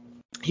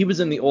 he was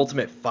in the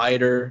Ultimate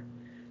Fighter.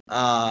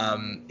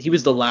 He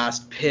was the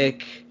last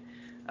pick.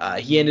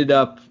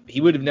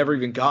 He would have never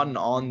even gotten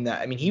on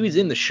that. I mean, he was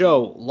in the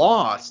show,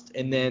 lost,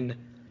 and then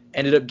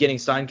ended up getting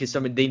signed because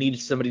they needed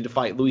somebody to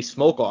fight Luis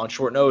Smolka on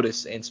short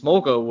notice. And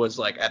Smolka was,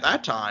 like, at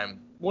that time,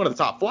 one of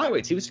the top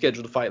flyweights. He was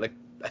scheduled to fight, like,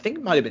 I think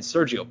it might have been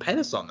Sergio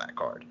Pettis on that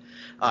card.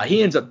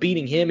 He ends up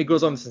beating him. He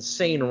goes on this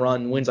insane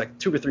run, wins like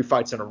 2 or 3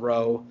 fights in a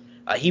row.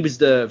 He was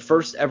the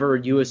first ever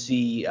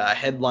UFC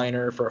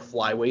headliner for a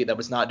flyweight. That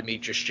was not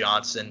Demetrius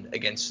Johnson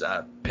against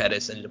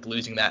Pettis. Ended up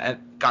losing that.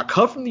 And got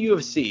cut from the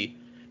UFC.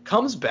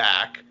 Comes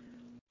back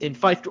and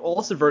fights through all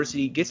this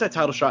adversity. Gets that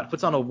title shot.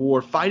 Puts on a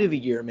war. Fight of the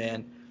year,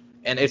 man.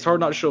 And it's hard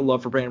not to show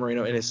love for Brandon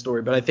Moreno in his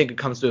story. But I think it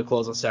comes to a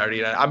close on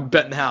Saturday night. I'm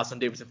betting the house on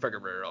Deiveson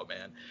Figueiredo,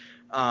 man.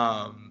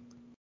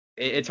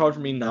 It's hard for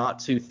me not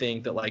to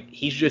think that, like,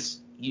 he's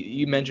just –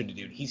 you mentioned it,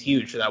 dude. He's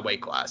huge for that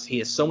weight class. He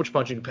has so much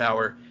punching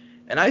power.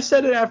 And I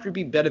said it after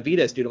he beat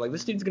Benavidez, dude. I'm like,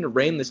 this dude's going to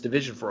reign this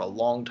division for a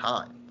long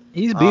time.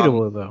 He's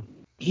beatable, though.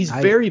 He's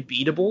very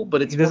beatable,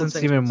 but it's he doesn't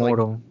seem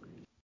immortal. Like,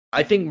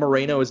 I think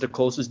Moreno is the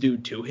closest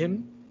dude to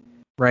him.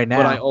 Right now.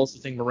 But I also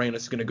think Moreno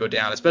is going to go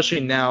down,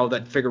 especially now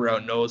that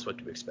Figueiredo knows what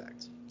to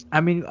expect.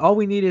 I mean, all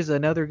we need is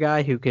another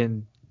guy who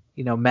can,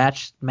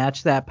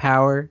 match that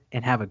power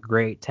and have a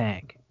great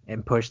tank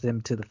and push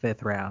them to the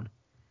 5th round.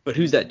 But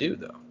who's that dude,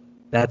 though?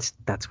 That's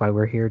why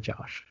we're here,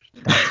 Josh.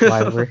 That's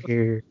why we're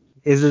here.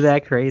 Isn't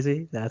that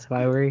crazy? That's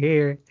why we're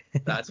here.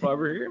 That's why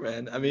we're here,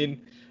 man. I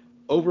mean,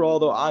 overall,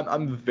 though,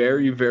 I'm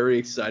very, very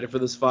excited for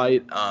this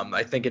fight.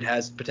 I think it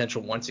has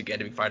potential once again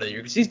to be fight of the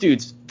year because these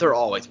dudes, they're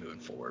always moving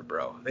forward,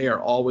 bro. They are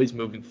always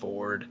moving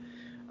forward.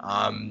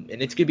 And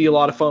it's going to be a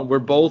lot of fun. We're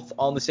both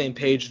on the same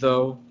page,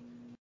 though.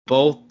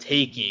 Both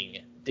taking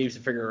Deiveson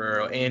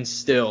Figueiredo and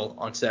still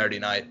on Saturday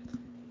night.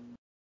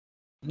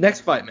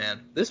 Next fight,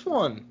 man. This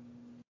one,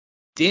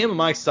 damn,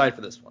 am I excited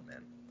for this one,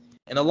 man.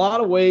 In a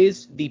lot of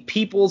ways, the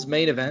people's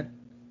main event.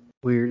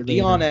 Weirdly,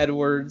 Leon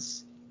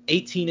Edwards,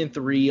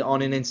 18-3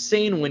 on an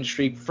insane win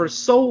streak for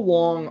so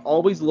long,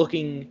 always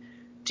looking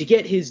to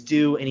get his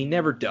due, and he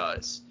never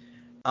does.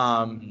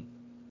 I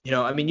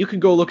mean, you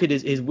can go look at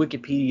his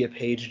Wikipedia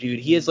page, dude.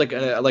 He has like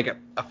a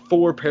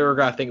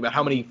 4-paragraph thing about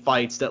how many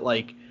fights that,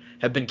 like,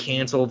 have been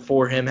canceled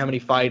for him, how many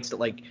fights that,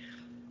 like,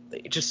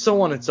 just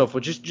so on and so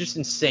forth. Just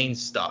insane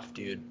stuff,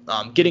 dude.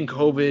 Getting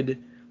COVID,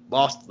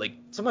 lost like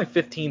something like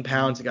 15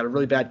 pounds. He got a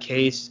really bad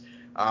case.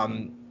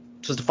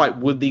 Supposed to fight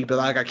Woodley, but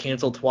that got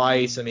canceled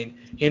twice. I mean,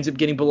 he ends up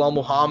getting Bilal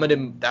Muhammad,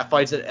 and that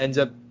fight ends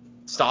up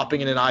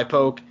stopping in an eye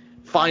poke.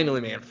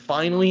 Finally, man.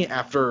 Finally,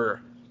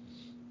 after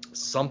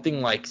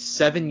something like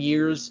 7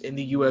 years in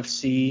the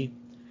UFC,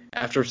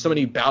 after so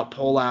many bout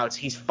pullouts,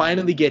 he's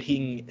finally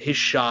getting his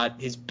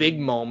shot, his big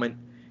moment,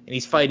 and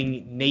he's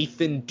fighting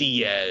Nathan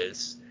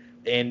Diaz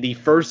in the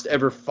first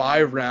ever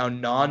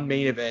 5-round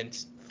non-main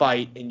event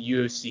fight in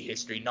UFC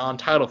history,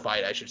 non-title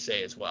fight, I should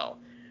say, as well.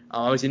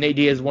 Obviously, Nate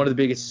Diaz is one of the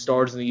biggest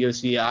stars in the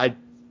UFC. I'd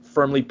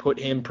firmly put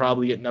him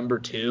probably at number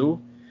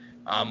 2,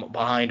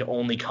 behind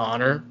only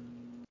Conor,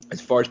 as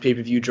far as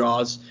pay-per-view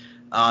draws.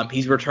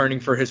 He's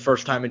returning for his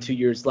first time in 2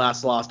 years.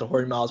 Last loss to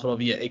Jorge Masvidal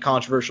via a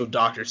controversial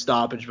doctor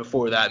stoppage.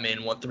 Before that,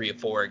 man won 3 of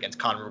 4 against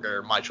Conor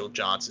McGregor, Michael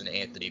Johnson,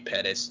 Anthony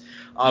Pettis.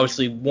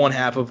 Obviously, one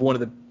half of one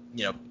of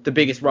the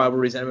biggest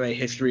rivalries in MMA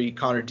history,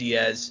 Conor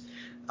Diaz.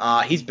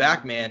 He's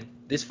back, man.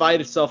 This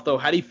fight itself, though,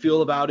 how do you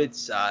feel about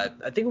it?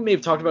 I think we may have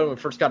talked about it when we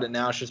first got it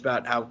now. It's just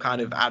about how kind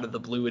of out of the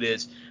blue it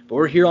is. But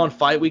we're here on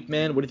Fight Week,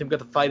 man. What do you think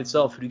about the fight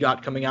itself? Who do you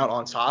got coming out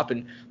on top?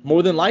 And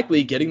more than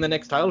likely getting the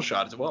next title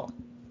shot as well.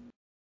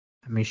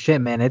 I mean,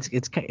 shit, man.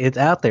 It's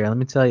out there. Let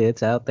me tell you,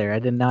 it's out there. I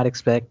did not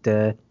expect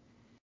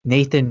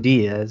Nathan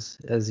Diaz,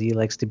 as he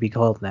likes to be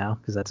called now,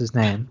 because that's his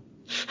name.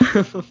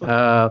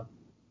 No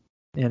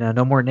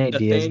more Nate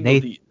Diaz.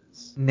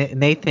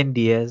 Nathan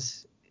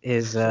Diaz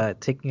is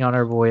taking on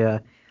our boy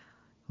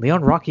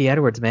Leon Rocky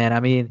Edwards, man. I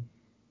mean,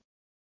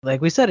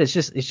 like we said, it's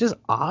just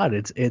odd.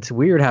 It's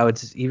weird how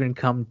it's even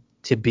come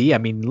to be. I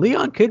mean,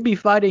 Leon could be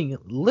fighting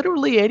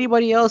literally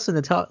anybody else in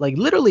the top, like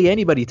literally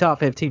anybody top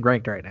 15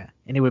 ranked right now,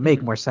 and it would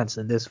make more sense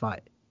than this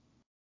fight.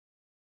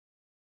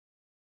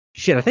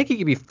 Shit, I think he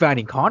could be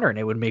fighting Conor, and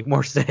it would make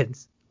more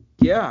sense.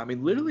 Yeah, I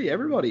mean, literally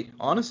everybody,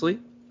 honestly.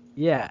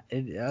 Yeah,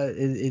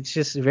 it's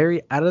just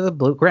very out of the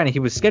blue. Granted, he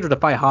was scheduled to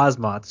fight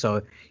Hazmat,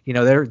 so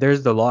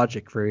there's the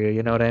logic for you.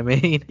 You know what I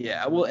mean?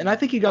 Yeah, well, and I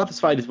think he got this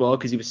fight as well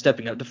because he was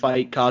stepping up to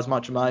fight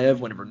Kazmat Chimaev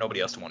whenever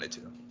nobody else wanted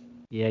to.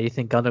 Yeah, you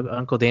think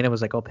Uncle Dana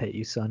was like, "I'll pay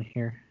you, son.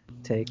 Here,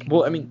 take."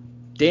 Well, I mean,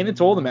 Dana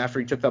told him after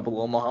he took that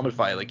Belal Muhammad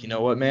fight, like, you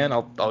know what, man,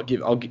 I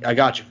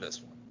got you for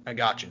this one. I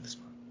got you this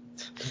one.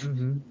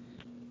 Mm-hmm.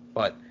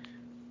 But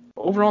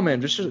overall,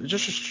 man, just a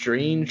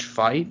strange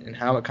fight and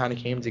how it kind of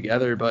came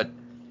together. But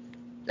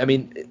I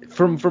mean,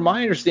 from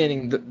my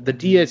understanding, the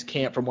Diaz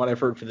camp, from what I've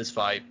heard for this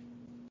fight,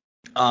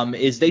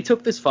 is they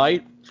took this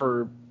fight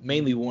for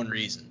mainly one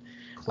reason.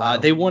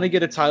 They want to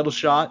get a title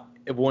shot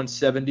at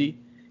 170,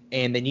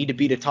 and they need to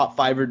beat a top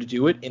fiver to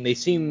do it. And they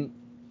seem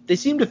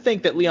to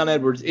think that Leon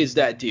Edwards is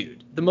that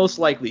dude, the most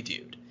likely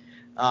dude.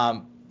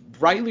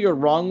 Rightly or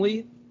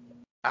wrongly,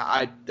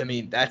 I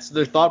mean, that's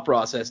their thought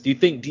process. Do you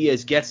think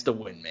Diaz gets the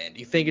win, man? Do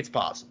you think it's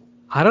possible?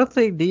 I don't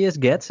think Diaz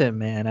gets him,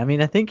 man. I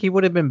mean, I think he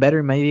would have been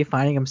better maybe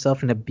finding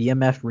himself in a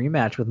BMF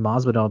rematch with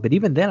Masvidal, but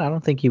even then, I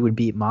don't think he would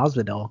beat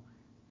Masvidal.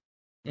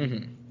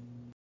 Mm-hmm.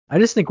 I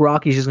just think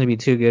Rocky's just going to be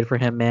too good for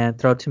him, man.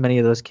 Throw too many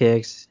of those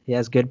kicks. He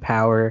has good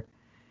power.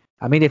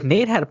 I mean, if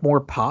Nate had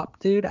more pop,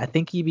 dude, I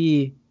think he'd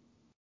be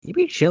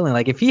chilling.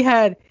 Like, if he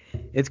had,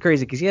 it's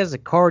crazy because he has the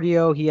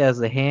cardio, he has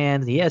the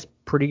hands, he has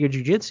pretty good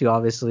jiu-jitsu,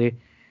 obviously.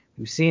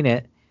 We've seen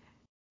it.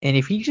 And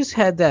if he just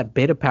had that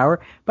bit of power,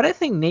 but I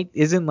think Nate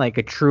isn't like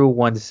a true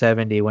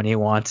 170 when he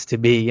wants to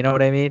be. You know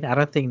what I mean? I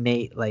don't think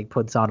Nate like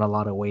puts on a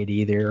lot of weight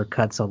either or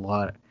cuts a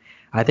lot.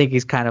 I think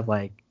he's kind of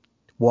like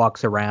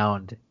walks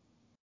around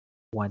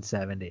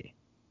 170.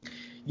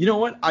 You know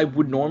what? I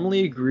would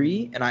normally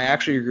agree, and I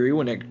actually agree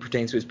when it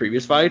pertains to his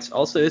previous fights.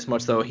 I'll say this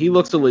much though: he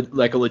looks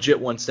like a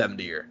legit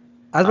 170er.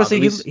 I was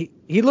gonna say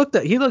he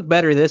looked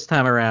better this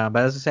time around,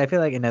 but as I say, I feel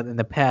like in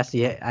the past,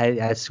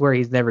 I swear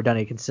he's never done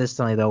it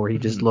consistently though, where he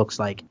just looks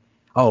like,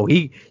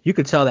 you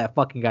could tell that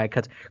fucking guy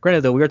cuts.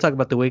 Granted though, we were talking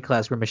about the weight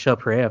class where Michelle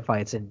Pereira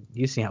fights, and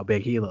you see how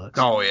big he looks.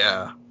 Oh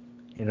yeah.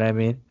 You know what I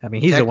mean? I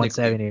mean, he's a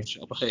 170.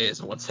 Michelle Pereira is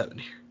a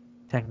 170.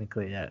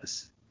 Technically,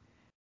 yes.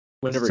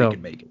 Whenever he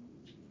can make it.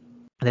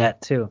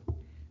 That too.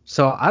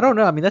 So I don't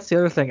know. I mean, that's the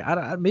other thing. I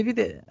don't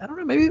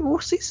know. Maybe we'll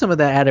see some of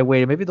that added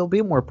weight. Maybe there'll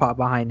be more pop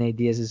behind Nate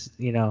Diaz's,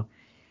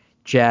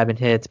 jab and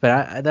hits.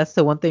 But that's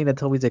the one thing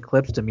that's always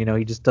eclipsed him.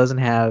 He just doesn't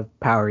have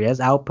power. He has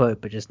output,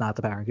 but just not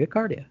the power. Good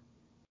cardio.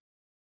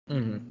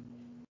 Mm-hmm.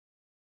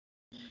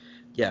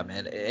 Yeah,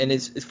 man. And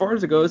as far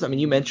as it goes, I mean,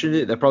 you mentioned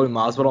it, that probably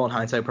Masvidal in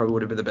hindsight probably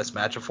would have been the best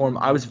matchup for him.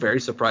 I was very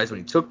surprised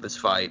when he took this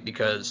fight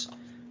because,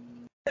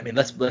 I mean,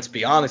 let's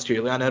be honest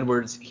here. Leon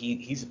Edwards,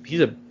 he's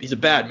a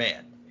bad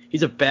man.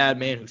 He's a bad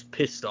man who's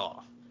pissed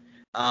off.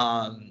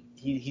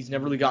 He's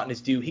never really gotten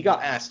his due. He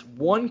got asked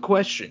one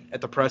question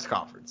at the press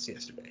conference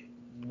yesterday.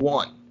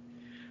 One.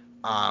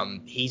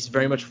 He's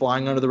very much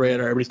flying under the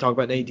radar. Everybody's talking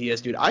about Nate Diaz,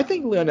 dude. I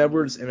think Leon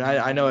Edwards, and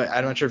I know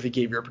I'm not sure if he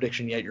gave your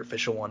prediction yet, your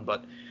official one,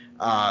 but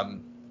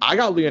I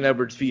got Leon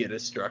Edwards via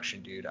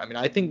destruction, dude. I mean,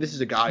 I think this is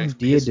a guy who's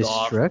via pissed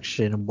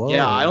destruction. off. Whoa.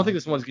 Yeah, I don't think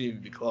this one's gonna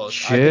even be close.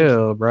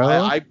 Chill,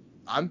 bro.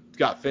 I'm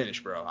got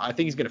finished, bro. I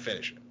think he's gonna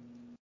finish it.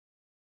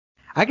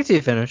 I can see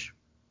a finish.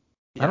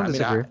 Yeah, I don't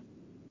disagree.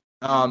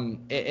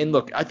 And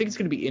look, I think it's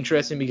gonna be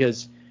interesting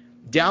because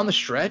down the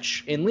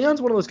stretch, and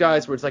Leon's one of those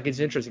guys where it's like it's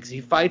interesting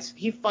because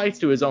he fights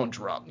to his own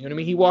drum. You know what I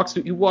mean? He walks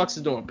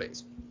his own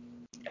pace.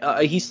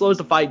 He slows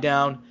the fight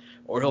down,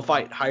 or he'll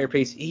fight higher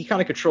pace. He kind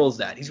of controls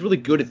that. He's really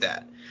good at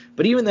that.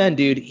 But even then,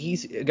 dude,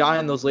 he's a guy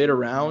in those later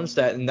rounds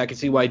and I can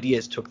see why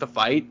Diaz took the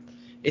fight.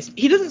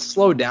 He doesn't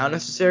slow down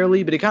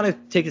necessarily, but he kind of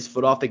takes his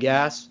foot off the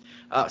gas.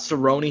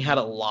 Cerrone had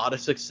a lot of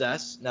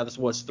success. Now, this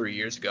was 3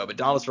 years ago, but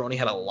Donald Cerrone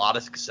had a lot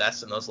of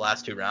success in those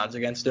last 2 rounds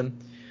against him.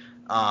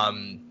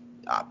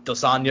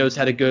 Dos Anjos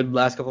had a good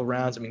last couple of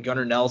rounds. I mean,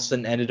 Gunnar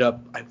Nelson ended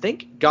up, I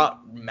think,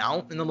 got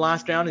mount in the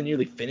last round and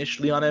nearly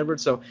finished Leon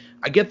Edwards. So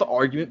I get the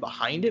argument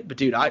behind it, but,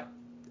 dude, I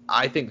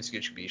think this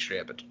should be straight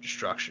up a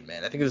destruction,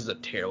 man. I think this is a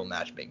terrible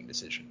matchmaking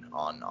decision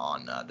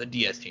on the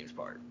Diaz team's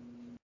part.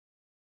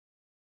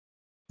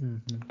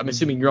 Mm-hmm. I'm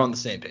assuming you're on the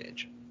same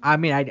page. I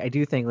mean, I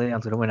do think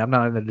Leon's going to win. I'm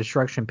not on the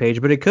destruction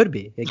page, but it could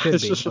be. It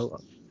could be.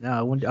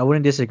 No, I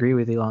wouldn't disagree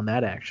with you on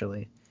that,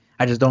 actually.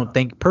 I just don't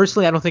think –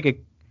 personally, I don't think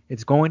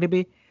it's going to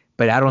be,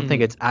 but I don't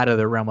think it's out of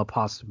the realm of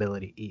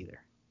possibility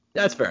either.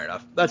 That's fair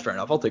enough.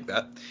 I'll take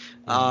that.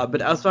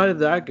 But outside of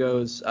that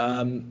goes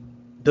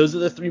those are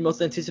the 3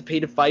 most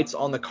anticipated fights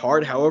on the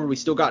card. However, we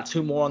still got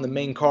 2 more on the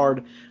main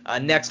card.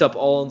 Next up,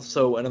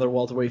 also another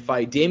welterweight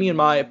fight. Damian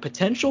Maia,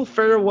 potential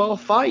farewell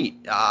fight.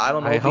 I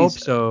don't know. I hope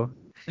so.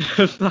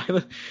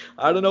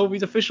 I don't know if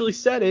he's officially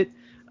said it,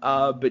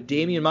 but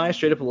Damian Maia,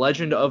 straight up a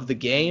legend of the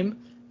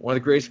game, one of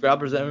the greatest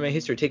grapplers in MMA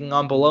history, taking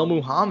on Belal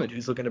Muhammad,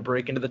 who's looking to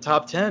break into the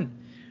top 10.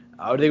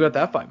 What do you think about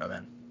that fight, my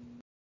man?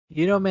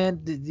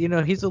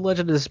 Man, he's a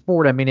legend of the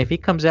sport. I mean, if he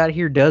comes out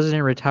here, doesn't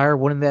and retire,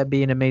 wouldn't that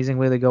be an amazing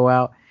way to go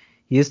out?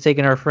 He is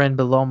taking our friend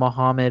Belal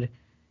Muhammad,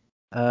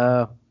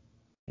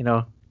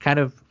 kind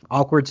of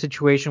awkward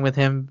situation with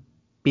him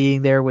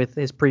being there with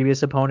his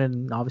previous opponent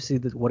and obviously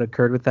what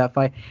occurred with that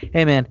fight.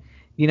 Hey man,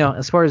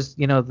 as far as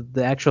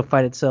the actual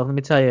fight itself, let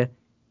me tell you,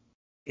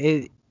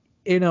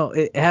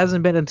 it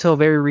hasn't been until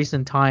very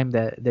recent time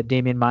that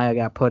Damian Maia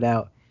got put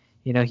out.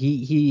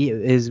 He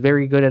is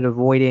very good at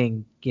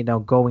avoiding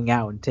going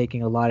out and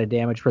taking a lot of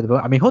damage for the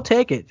boat. I mean, he'll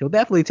take it. He'll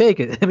definitely take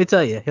it. Let me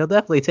tell you, he'll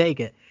definitely take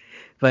it.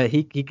 But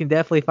he can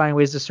definitely find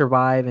ways to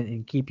survive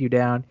and keep you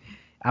down.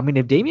 I mean,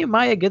 if Damian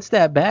Maia gets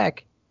that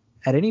back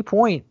at any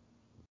point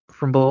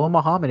from Belal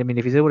Muhammad, I mean,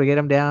 if he's able to get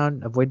him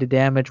down, avoid the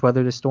damage,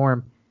 weather the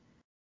storm,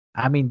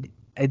 I mean,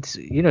 it's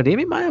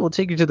Damian Maia will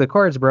take you to the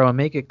cards, bro, and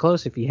make it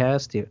close if he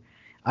has to.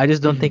 I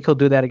just don't think he'll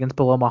do that against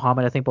Belal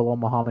Muhammad. I think Belal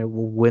Muhammad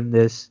will win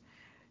this.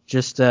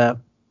 Just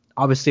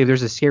obviously, if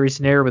there's a scary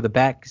scenario where the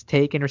back is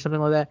taken or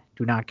something like that,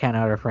 do not count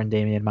out our friend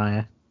Damian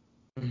Maia.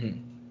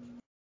 Mm-hmm.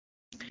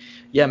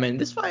 Yeah, man,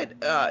 this fight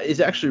is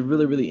actually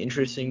really, really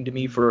interesting to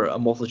me for a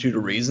multitude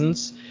of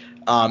reasons.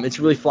 It's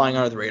really flying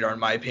under the radar, in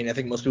my opinion. I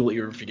think most people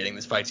are forgetting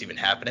this fight's even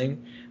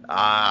happening.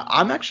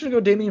 I'm actually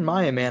going to go Damian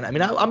Maia, man. I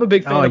mean, I'm a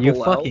big fan of Belal. Oh,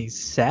 you fucking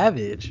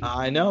savage.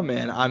 I know,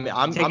 man.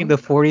 I'm taking the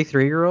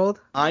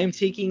 43-year-old? I'm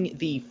taking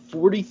the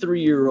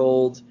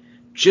 43-year-old,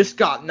 just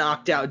got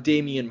knocked out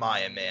Damian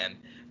Maia, man.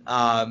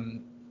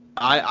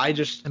 I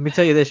just... Let me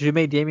tell you this. You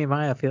made Damian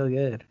Maia feel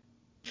good.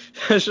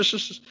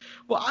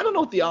 Well, I don't know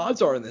what the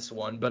odds are in this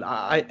one, but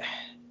I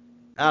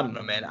don't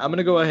know, man. I'm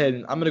gonna go ahead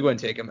and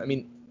take him. I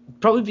mean,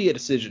 probably via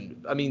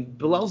decision. I mean,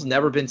 Belal's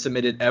never been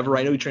submitted ever.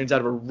 I know he trains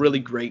out of a really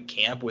great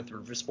camp with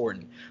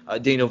Rizsport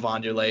and Daniel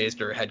Vanderlei is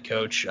their head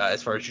coach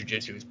as far as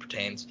jiu-jitsu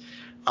pertains.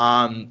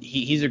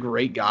 He's a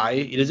great guy.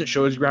 He doesn't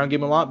show his ground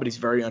game a lot, but he's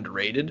very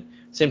underrated.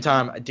 Same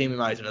time, Damian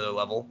Maia is another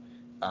level.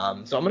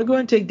 So I'm gonna go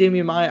ahead and take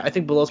Damian Maia. I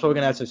think Belal's probably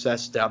gonna have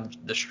success down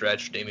the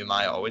stretch. Damian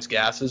Maia always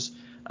gasses.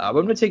 But I'm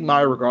going to take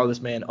Maia regardless,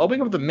 man.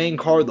 Opening up the main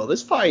card, though,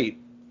 this fight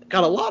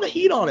got a lot of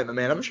heat on it,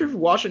 man. I'm not sure if you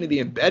watched any of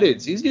the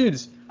embeddeds. These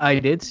dudes... I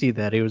did see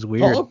that. It was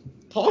weird.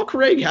 Paul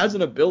Craig has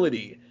an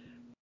ability,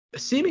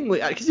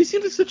 seemingly, because he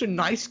seems like such a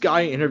nice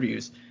guy in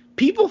interviews.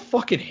 People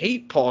fucking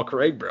hate Paul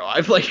Craig, bro.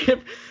 I've,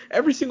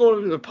 every single one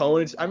of his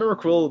opponents... I remember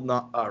Quill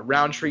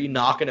Roundtree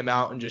knocking him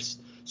out and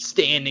just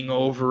standing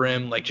over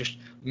him, just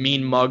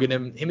mean mugging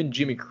him. Him and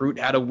Jimmy Crute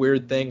had a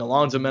weird thing.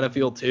 Alonzo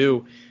Menafield,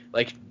 too.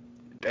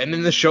 And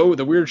then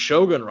the weird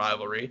Shogun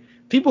rivalry.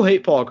 People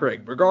hate Paul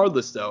Craig.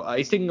 Regardless, though,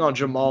 he's taking on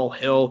Jamal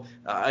Hill,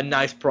 a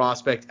nice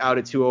prospect out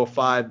at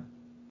 205.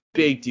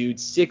 Big dude,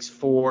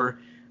 6'4",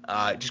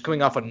 just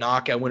coming off a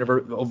knockout win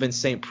over Vince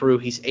St. Preux.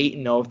 He's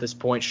 8-0 at this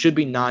point. Should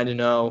be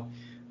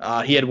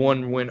 9-0. He had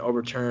one win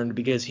overturned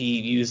because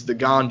he used the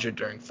ganja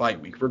during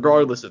fight week.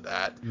 Regardless of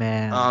that.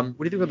 Man. What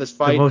do you think about this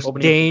fight? The most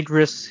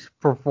dangerous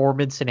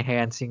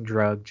performance-enhancing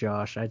drug,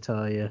 Josh, I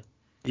tell you.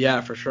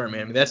 Yeah, for sure,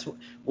 man. I mean,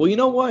 well, you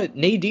know what?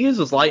 Nate Diaz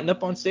was lighting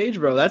up on stage,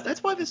 bro.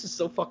 That's why this is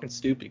so fucking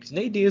stupid. Because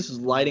Nate Diaz was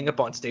lighting up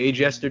on stage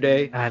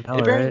yesterday. I know,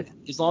 right?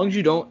 As long as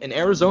you don't, in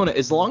Arizona,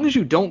 as long as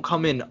you don't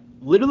come in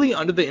literally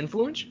under the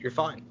influence, you're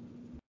fine.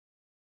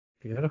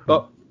 Beautiful.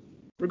 But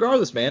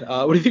regardless, man,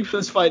 what do you think for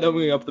this fight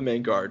opening up the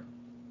main card?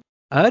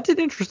 It's an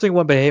interesting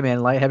one, but hey, man,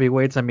 light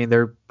heavyweights, I mean,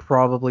 they're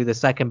probably the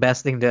second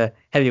best thing to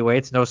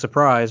heavyweights. No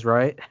surprise,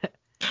 right?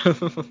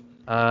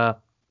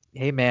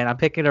 Hey, man, I'm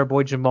picking our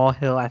boy Jamal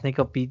Hill. I think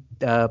he'll beat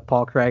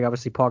Paul Craig.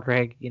 Obviously, Paul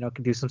Craig,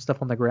 can do some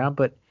stuff on the ground,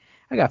 but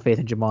I got faith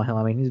in Jamal Hill.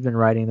 I mean, he's been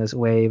riding this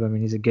wave. I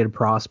mean, he's a good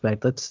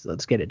prospect.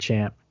 Let's get it,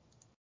 champ.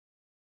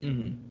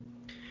 Mm-hmm.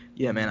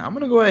 Yeah, man, I'm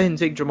going to go ahead and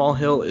take Jamal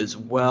Hill as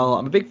well.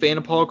 I'm a big fan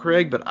of Paul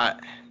Craig, but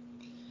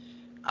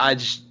I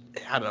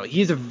don't know. He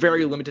has a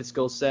very limited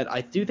skill set.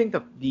 I do think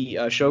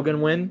the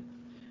Shogun win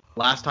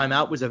last time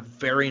out was a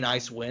very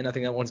nice win. I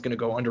think that one's going to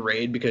go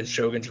underrated because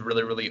Shogun's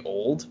really, really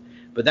old.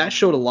 But that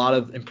showed a lot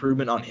of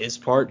improvement on his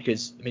part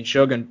because, I mean,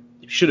 Shogun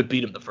should have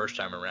beat him the first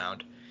time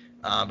around.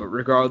 But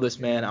regardless,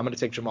 man, I'm going to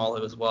take Jamal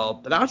Hill as well.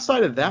 But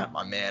outside of that,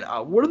 my man,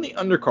 what on the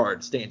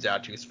undercard stands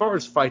out to you as far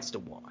as fights to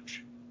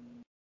watch?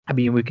 I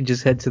mean, we can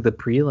just head to the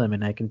prelim,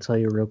 and I can tell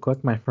you real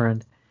quick, my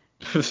friend.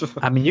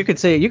 I mean, you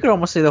could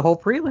almost say the whole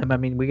prelim. I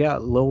mean, we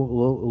got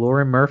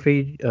Lauren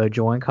Murphy,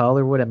 Joanne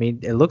Collarwood. I mean,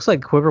 it looks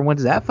like whoever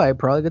wins that fight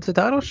probably gets a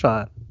title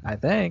shot. I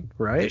think,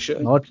 right? They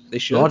should. They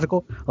should.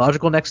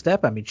 Logical next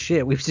step. I mean,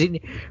 shit, we've seen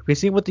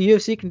what the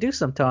UFC can do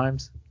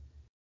sometimes.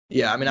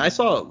 Yeah, I mean, I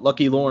saw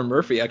Lucky Lauren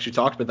Murphy actually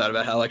talked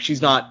about how she's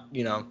not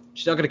going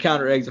to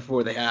count her eggs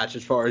before they hatch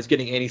as far as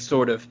getting any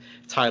sort of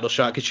title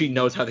shot because she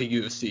knows how the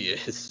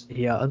UFC is.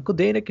 Yeah, Uncle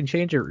Dana can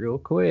change it real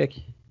quick.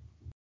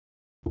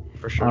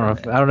 For sure. I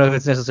don't know if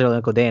it's necessarily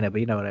Uncle Dana,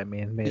 but you know what I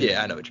mean. Maybe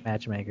yeah, I know what you mean.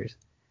 Matchmakers.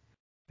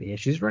 But yeah,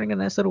 she's running a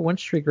nice little win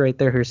streak right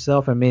there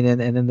herself. I mean,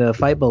 and in the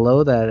fight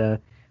below that,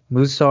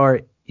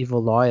 Musar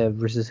Evloev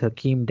versus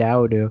Hakeem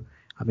Dawodu.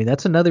 I mean,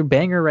 that's another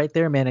banger right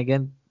there, man.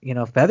 Again,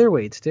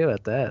 featherweights too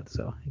at that,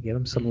 so give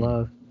them some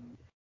love.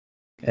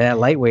 And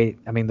lightweight,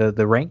 I mean,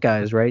 the rank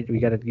guys, right? You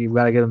gotta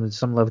give them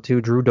some love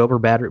too. Drew Dober,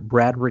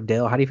 Brad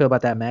Riddell. How do you feel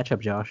about that matchup,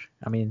 Josh?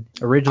 I mean,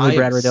 originally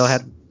Brad Riddell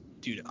had.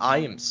 Dude, I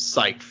am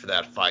psyched for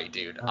that fight,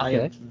 dude. Okay. I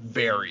am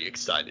very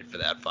excited for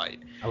that fight.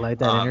 I like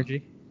that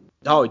energy.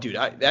 Oh, dude,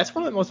 that's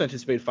one of the most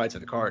anticipated fights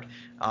of the card.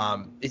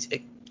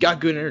 It got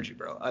good energy,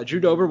 bro. Drew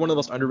Dober, one of the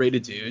most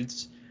underrated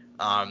dudes.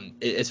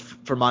 It's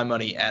for my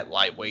money at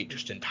lightweight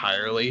just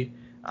entirely.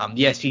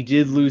 Yes, he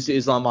did lose to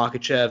Islam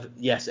Makhachev.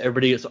 Yes,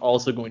 everybody is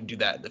also going to do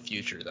that in the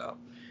future, though.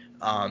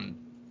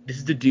 This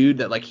is the dude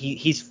that like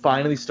he's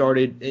finally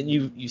started, and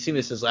you've seen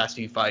this in his last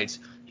few fights.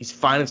 He's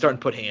finally starting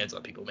to put hands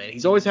on people, man.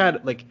 He's always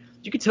had like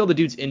you could tell the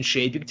dude's in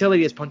shape. You could tell that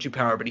he has punching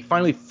power, but he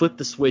finally flipped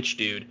the switch,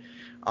 dude,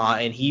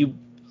 and he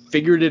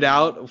figured it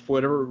out for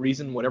whatever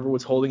reason, whatever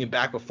was holding him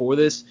back before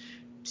this.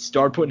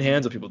 Started putting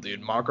hands on people,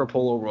 dude. Marco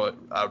Polo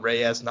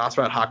Reyes,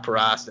 Nasrat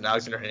Haqparast, and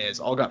Alexander Hernandez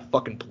all got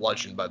fucking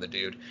bludgeoned by the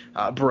dude.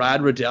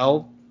 Brad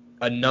Riddell,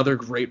 another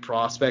great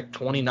prospect,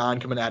 29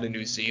 coming out of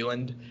New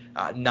Zealand,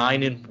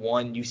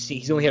 9-1. You see,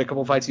 he's only had a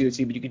couple fights in the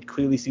UFC, but you could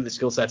clearly see the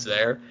skill sets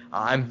there.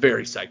 I'm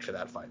very psyched for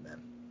that fight, man.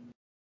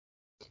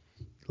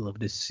 You love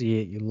to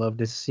see it. You love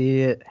to see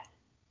it.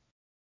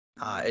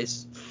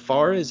 As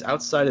far as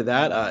outside of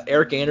that,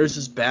 Eric Anders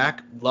is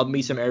back. Love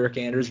me some Eric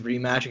Anders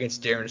rematch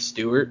against Darren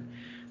Stewart.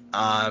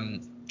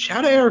 Shout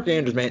out to Eric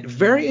Anders, man.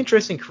 Very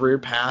interesting career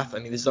path. I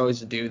mean, this is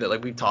always a dude that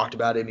like we've talked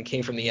about him. He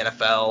came from the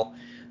NFL.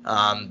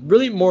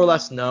 Really more or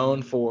less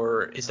known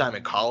for his time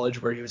in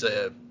college, where he was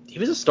a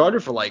starter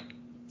for like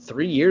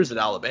 3 years at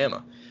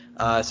Alabama.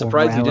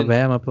 Surprised he didn't.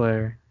 Alabama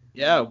player.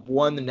 Yeah,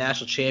 won the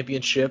national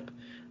championship.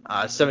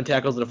 7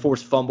 tackles and a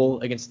forced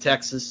fumble against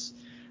Texas.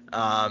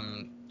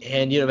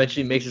 And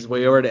eventually makes his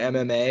way over to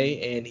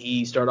MMA, and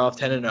he started off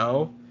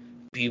 10-0.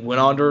 He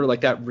went under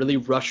like that really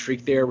rough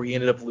streak there where he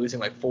ended up losing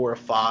like 4 or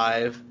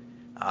 5.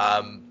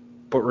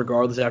 But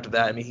regardless, after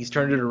that, I mean, he's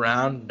turned it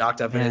around,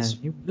 knocked out Vince.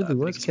 He really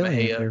was killing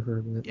it there for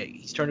a bit. Yeah,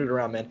 he's turned it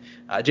around, man.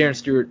 Darren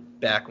Stewart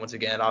back once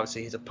again.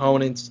 Obviously, his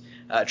opponents.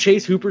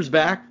 Chase Hooper's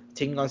back,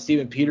 taking on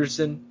Steven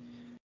Peterson.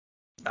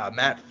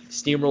 Matt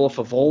Steamroller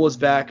Favola's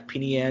back.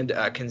 Pinian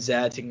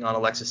Kenzad taking on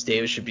Alexis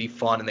Davis should be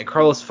fun. And then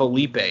Carlos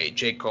Felipe,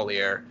 Jake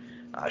Collier,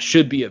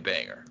 should be a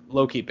banger.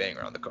 Low-key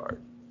banger on the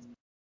card.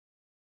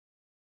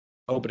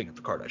 Opening of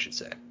the card, I should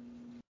say.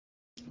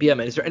 But yeah,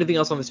 man, is there anything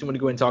else on this you want to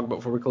go ahead and talk about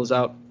before we close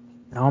out?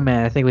 Oh,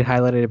 man, I think we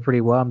highlighted it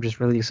pretty well. I'm just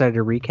really excited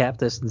to recap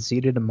this and see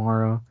it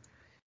tomorrow.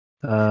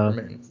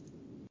 I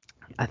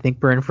think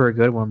we're in for a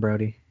good one,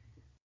 Brody.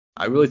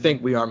 I really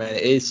think we are, man.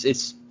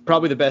 It's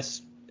probably the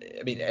best.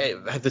 I mean,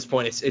 at this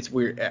point, it's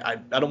weird. I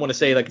don't want to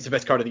say like it's the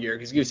best card of the year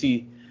because you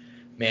see,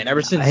 man,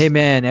 ever since. Hey,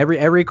 man,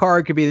 every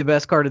card could be the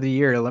best card of the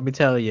year. Let me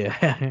tell you.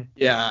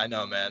 Yeah, I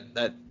know, man.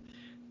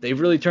 They've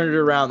really turned it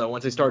around though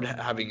once they started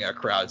having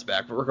crowds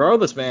back. But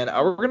regardless, man,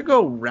 we're gonna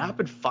go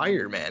rapid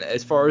fire, man,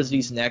 as far as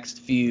these next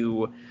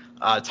few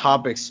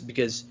topics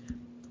because,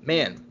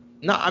 man,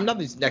 not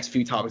these next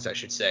few topics, I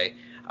should say.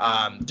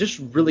 Just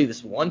really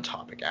this one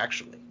topic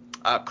actually.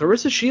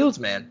 Claressa Shields,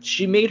 man,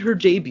 she made her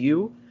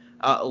debut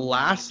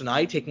last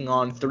night, taking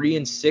on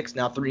 3-6,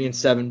 now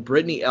 3-7,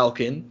 Brittany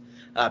Elkin.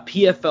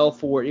 PFL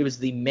 4. It was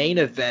the main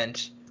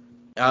event.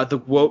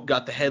 The Woke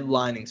got the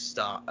headlining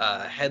spot,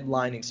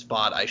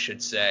 I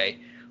should say.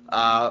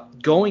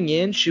 Going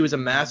in, she was a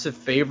massive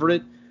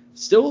favorite.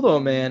 Still, though,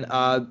 man,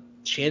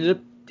 she ended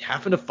up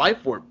having to fight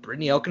for it.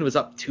 Brittany Elkin was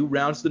up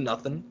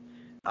 2-0.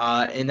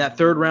 In that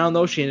third round,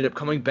 though, she ended up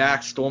coming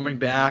back, storming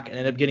back, and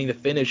ended up getting the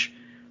finish.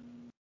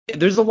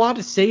 There's a lot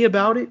to say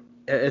about it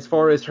as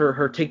far as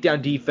her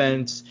takedown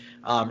defense,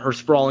 her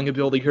sprawling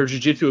ability, her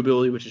jiu-jitsu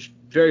ability, which is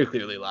very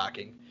clearly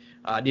lacking.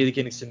 Nearly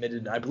getting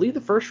submitted, I believe,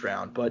 the first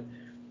round, but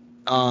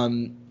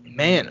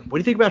man, what do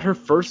you think about her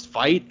first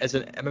fight as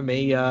an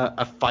MMA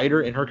a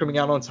fighter and her coming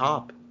out on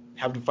top,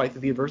 having to fight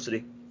through the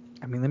adversity?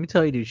 I mean, let me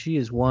tell you, dude, she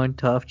is one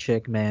tough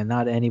chick, man.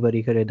 Not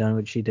anybody could have done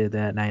what she did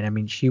that night. I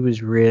mean, she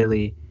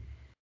really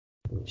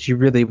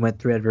went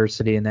through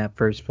adversity in that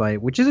first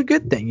fight, which is a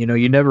good thing.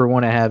 You never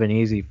want to have an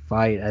easy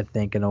fight, I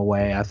think, in a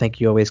way. I think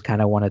you always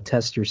kind of want to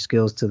test your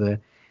skills to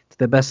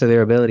the best of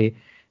their ability.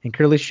 And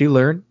clearly she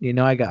learned,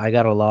 I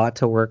got a lot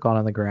to work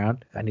on the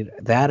ground. I need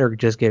that or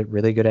just get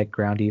really good at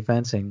ground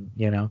defense and,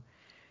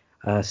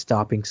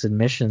 stopping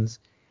submissions.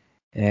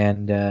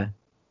 And,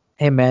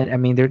 hey, man, I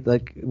mean, they're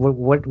like,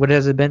 what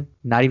has it been?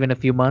 Not even a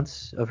few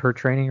months of her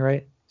training,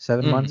 right?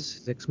 7 months,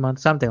 6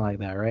 months, something like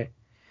that, right?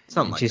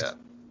 Something like that.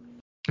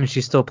 And she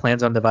still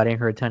plans on dividing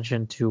her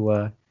attention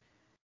to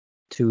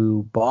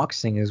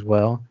boxing as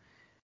well.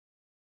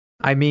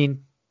 I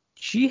mean,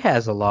 she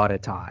has a lot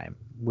of time,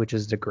 which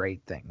is the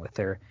great thing with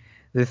her.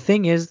 The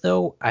thing is,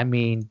 though, I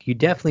mean, you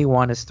definitely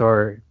want to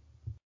start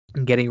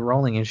getting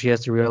rolling, and she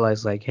has to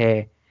realize, like,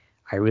 hey,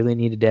 I really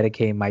need to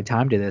dedicate my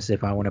time to this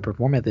if I want to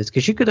perform at this,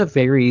 because she could have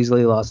very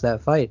easily lost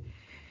that fight.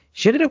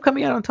 She ended up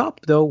coming out on top,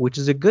 though, which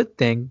is a good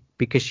thing,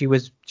 because she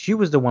was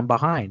the one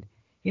behind.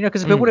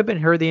 Because if it would have been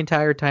her the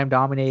entire time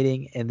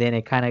dominating, and then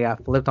it kind of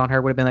got flipped on her,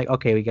 it would have been like,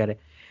 okay, we got it.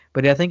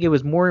 But I think it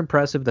was more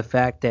impressive the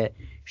fact that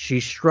she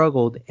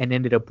struggled and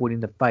ended up winning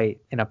the fight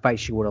in a fight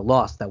she would have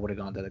lost that would have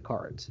gone to the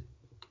cards.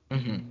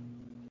 Mm-hmm.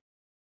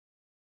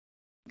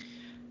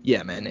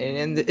 Yeah, man.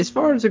 And as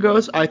far as it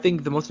goes, I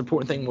think the most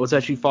important thing was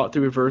that she fought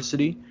through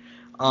adversity.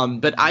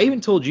 But I even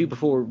told you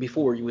before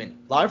you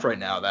went live right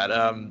now that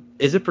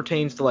as it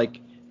pertains to like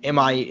am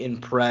I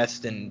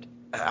impressed? And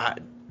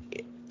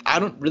I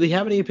don't really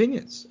have any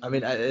opinions. I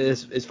mean,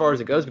 as far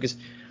as it goes, because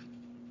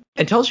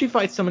until she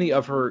fights somebody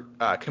of her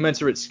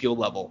commensurate skill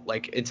level,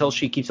 like until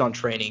she keeps on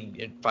training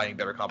and fighting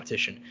better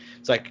competition,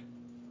 it's like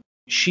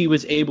she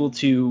was able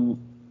to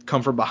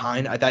come from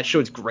behind. That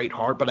shows great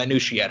heart, but I knew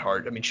she had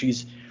heart. I mean,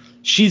 she's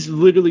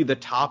literally the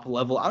top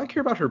level. I don't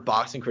care about her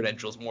boxing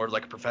credentials more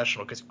like a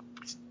professional, because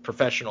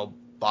professional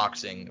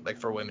boxing, like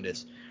for women,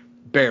 is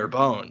bare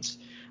bones.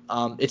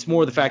 It's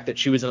more the fact that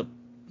she was a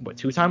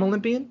two-time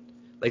Olympian.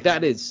 Like,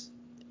 that is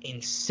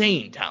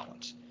insane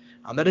talent.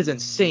 That is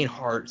insane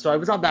heart. So I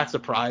was not that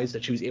surprised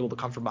that she was able to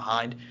come from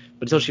behind.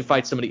 But until she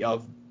fights somebody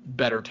of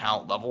better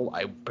talent level,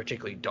 I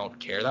particularly don't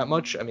care that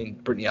much. I mean,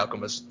 Brittany Elkin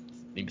was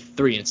maybe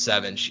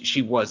 3-7.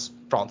 She was,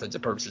 for all intents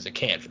and purposes, a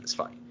can for this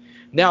fight.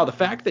 Now, the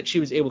fact that she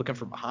was able to come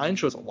from behind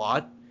shows a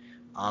lot.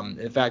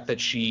 The fact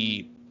that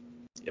she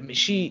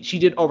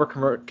did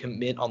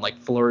overcommit on like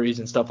flurries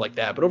and stuff like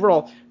that, but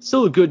overall,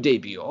 still a good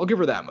debut. I'll give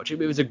her that much. It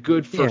was a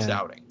good first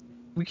outing.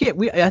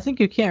 I think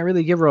you can't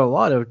really give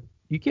her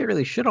you can't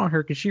really shit on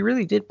her, because she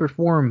really did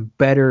perform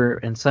better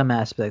in some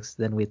aspects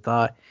than we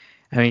thought.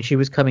 I mean, she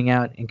was coming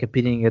out and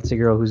competing against a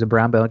girl who's a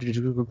brown belt.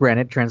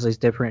 Granted, translates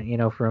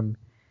different, from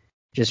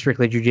just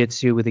strictly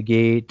jiu-jitsu with a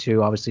gi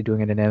to obviously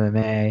doing it in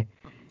MMA.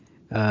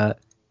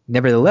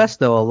 Nevertheless,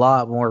 though, a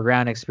lot more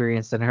ground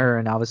experience than her,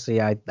 and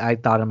obviously I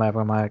thought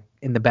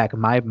in the back of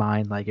my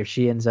mind, like, if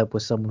she ends up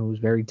with someone who's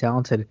very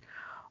talented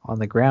on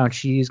the ground,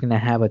 she's going to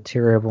have a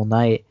terrible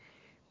night,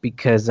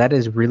 because that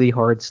is really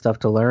hard stuff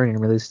to learn and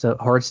really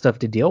hard stuff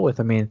to deal with.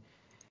 I mean,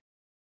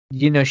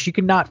 she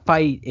could not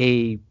fight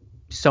a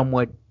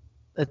somewhat,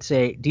 let's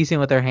say,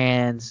 decent with her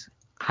hands,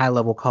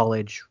 high-level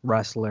college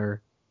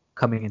wrestler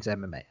coming into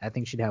MMA. I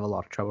think she'd have a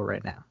lot of trouble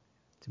right now,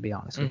 to be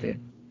honest with you.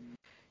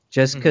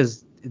 Just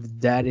because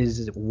that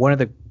is one of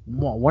the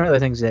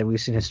things that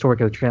we've seen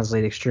historically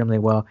translate extremely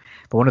well,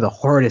 but one of the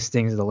hardest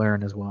things to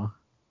learn as well.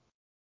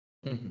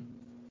 Mm-hmm.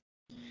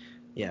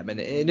 Yeah, I mean,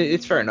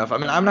 it's fair enough. I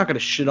mean, I'm not going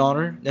to shit on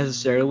her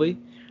necessarily.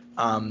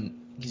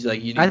 He's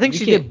like, I think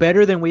she did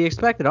better than we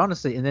expected,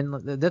 honestly, and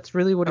then that's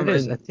really what it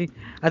is.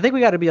 I think we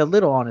got to be a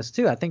little honest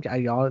too. I think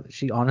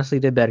she honestly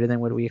did better than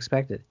what we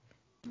expected.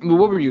 Well,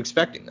 what were you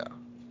expecting though?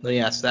 Let me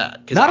ask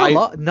that. Not a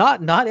lot.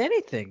 Not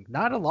anything.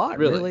 Not a lot.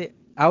 Really.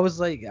 I was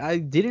like, I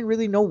didn't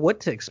really know what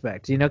to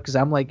expect, because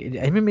I'm like,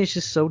 MMA is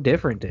just so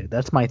different, dude.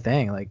 That's my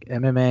thing. Like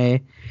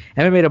MMA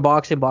to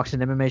boxing to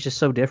MMA is just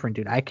so different,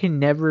 dude. I can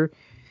never.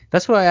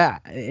 That's why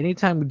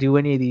anytime we do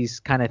any of these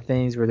kind of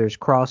things where there's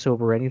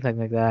crossover or anything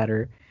like that,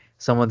 or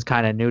someone's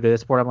kind of new to the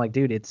sport, I'm like,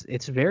 dude,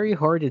 it's very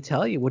hard to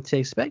tell you what to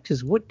expect.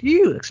 Because what do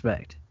you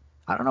expect?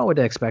 I don't know what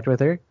to expect with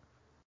her.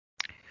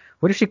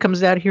 What if she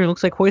comes out here and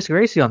looks like Royce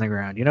Gracie on the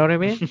ground? You know what I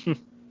mean?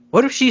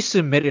 What if she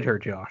submitted her,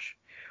 Josh?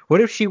 What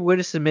if she would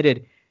have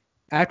submitted,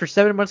 after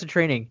 7 months of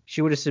training,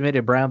 she would have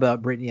submitted brown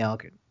belt Brittany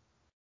Elkin?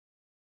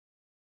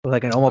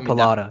 Like an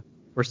omoplata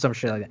or some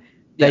shit like that.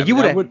 Yeah,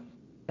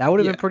 that would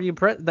have been pretty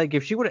impressive. Like,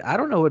 if she would have, I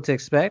don't know what to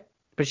expect,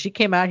 but she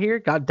came out here,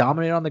 got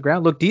dominated on the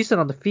ground, looked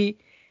decent on the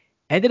feet,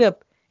 ended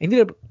up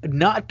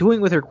not doing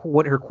what her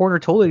corner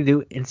told her to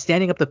do, and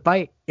standing up the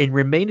fight and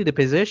remained in a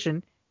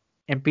position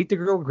and beat the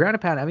girl ground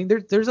and pound. I mean,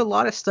 there's a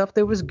lot of stuff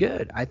that was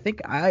good. I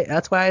think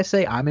that's why I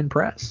say I'm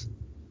impressed.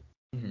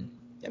 Mm-hmm.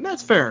 And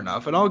that's fair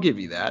enough, and I'll give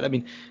you that. I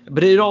mean,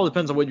 but it all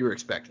depends on what you were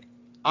expecting.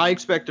 I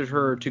expected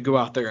her to go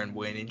out there and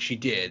win, and she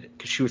did,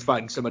 because she was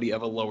fighting somebody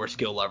of a lower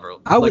skill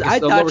level. I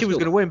thought she was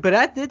going to win, but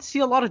I did see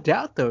a lot of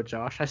doubt, though,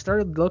 Josh. I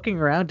started looking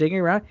around, digging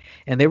around,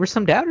 and there were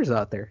some doubters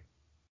out there.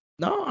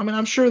 No, I mean,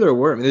 I'm sure there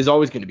were. I mean, there's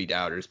always going to be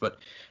doubters, but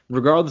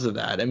regardless of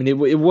that, I mean,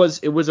 it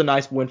was a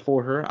nice win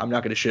for her. I'm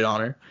not going to shit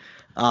on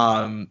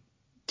her.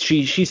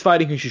 She's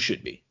fighting who she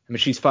should be. I mean,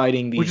 she's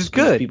fighting these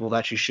people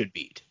that she should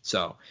beat.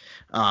 So,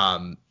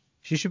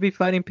 she should be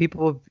fighting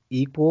people of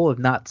equal, if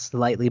not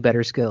slightly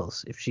better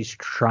skills, if she's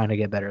trying to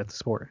get better at the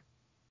sport.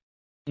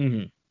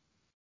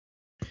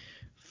 Mm-hmm.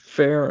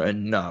 Fair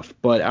enough.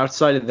 But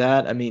outside of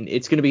that, I mean,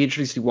 it's going to be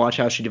interesting to watch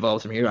how she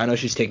develops from here. I know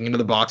she's taking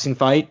another boxing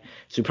fight,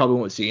 so we probably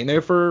won't see her in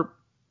there for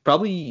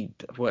probably,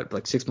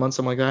 6 months,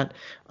 something like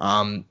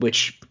that.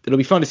 Which it'll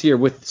be fun to see her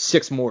with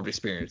 6 more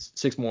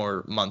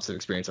months of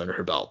experience under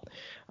her belt.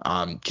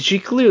 Because she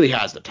clearly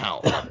has the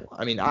talent level.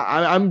 I mean,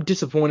 I'm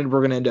disappointed we're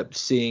going to end up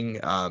seeing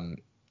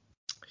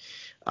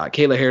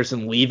Kayla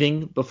Harrison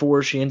leaving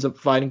before she ends up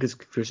fighting, because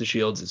Claressa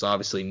Shields is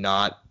obviously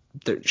not –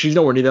 she's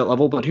nowhere near that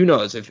level, but who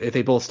knows if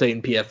they both stay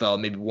in PFL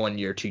maybe 1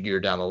 year, 2 year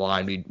down the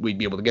line, we'd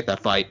be able to get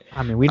that fight.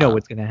 I mean, we know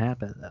what's going to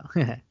happen,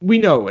 though. We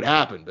know what would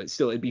happen, but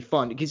still it'd be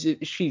fun because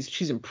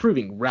she's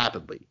improving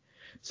rapidly,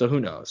 so who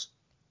knows.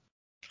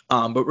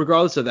 But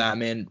regardless of that,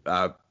 man,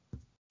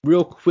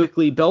 real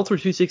quickly, Bellator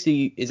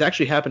 260 is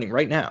actually happening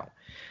right now.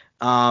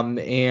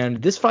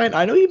 And this fight,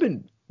 I know you've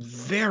been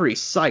very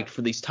psyched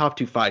for these top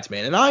 2 fights,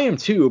 man, and I am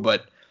too,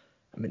 but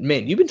I mean,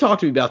 man, you've been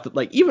talking to me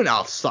about even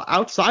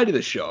outside of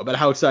the show about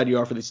how excited you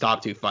are for these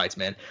top 2 fights,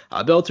 man.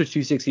 Bellator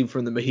 260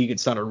 from the Mohegan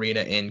Sun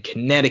Arena in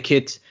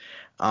Connecticut.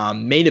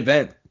 Main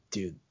event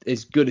dude,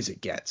 as good as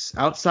it gets.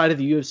 Outside of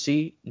the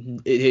UFC,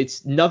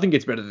 it's nothing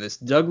gets better than this.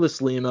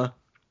 Douglas Lima,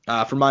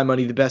 for my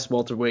money, the best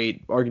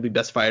welterweight, arguably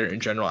best fighter in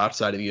general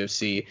outside of the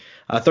UFC.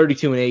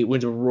 32-8,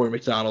 wins over Rory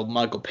McDonald,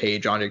 Michael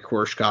Page, Andre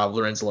Koreshkov,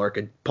 Lorenz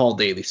Larkin, Paul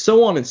Daly,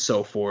 so on and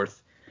so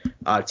forth.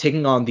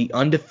 Taking on the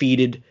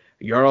undefeated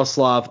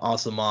Yaroslav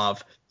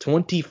Asimov,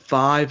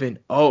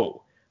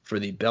 25-0 for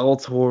the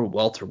Bellator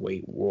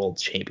Welterweight World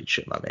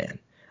Championship, my man.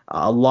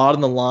 A lot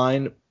on the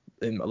line,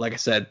 and like I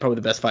said, probably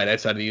the best fight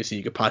outside of the UFC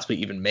you could possibly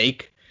even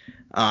make.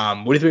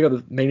 What do you think of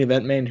the main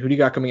event, man? Who do you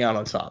got coming out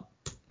on top?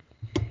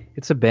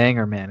 It's a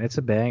banger, man. It's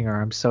a banger.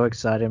 I'm so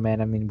excited,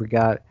 man. I mean, we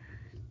got,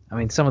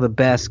 some of the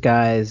best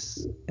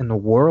guys in the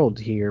world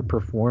here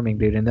performing,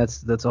 dude, and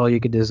that's all you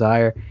could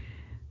desire.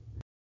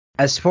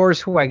 As far as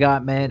who I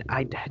got, man,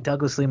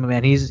 Douglas Lima,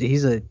 man, he's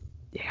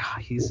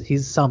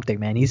something,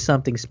 man. He's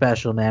something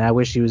special, man. I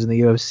wish he was in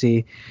the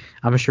UFC.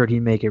 I'm sure he'd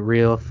make it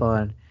real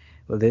fun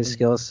with his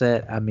skill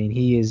set. I mean,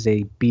 he is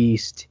a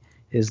beast.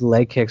 His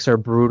leg kicks are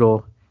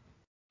brutal.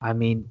 I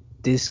mean,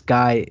 this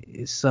guy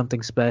is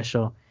something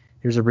special.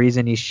 There's a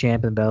reason he's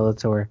champ in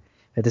Bellator.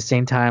 At the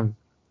same time,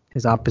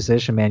 his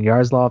opposition, man,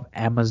 Yaroslav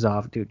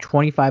Amosov, dude,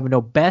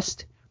 25-0,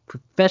 best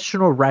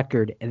professional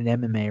record in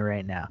MMA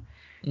right now.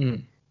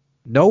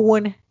 No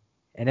one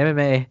in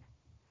MMA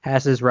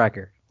has his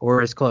record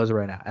or is close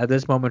right now. At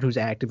this moment, who's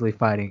actively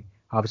fighting?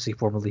 Obviously,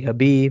 formerly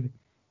Khabib,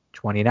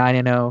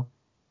 29-0,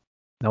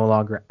 no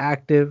longer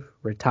active,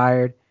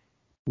 retired.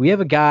 We have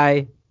a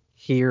guy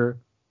here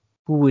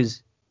who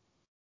is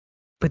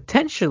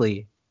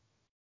potentially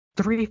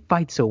 3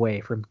 fights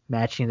away from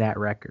matching that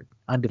record,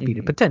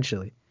 undefeated,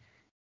 potentially,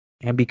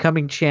 and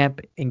becoming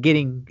champ and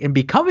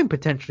becoming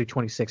potentially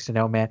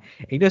 26-0, man.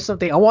 And you know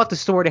something? I want the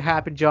story to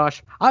happen,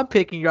 Josh. I'm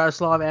picking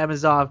Yaroslav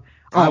Amosov.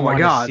 I want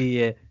to see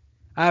it.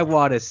 I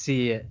want to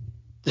see it.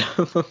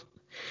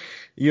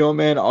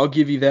 Man, I'll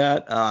give you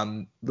that.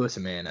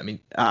 Listen, man, I mean,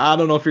 I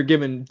don't know if you're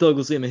giving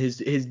Douglas Lima his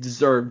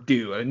deserved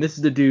due. I mean, this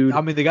is the dude.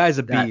 I mean, the guy's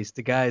a beast.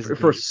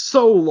 For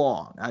so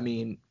long. I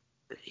mean,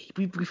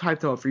 we've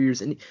hyped him up for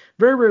years, and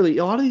very rarely,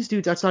 a lot of these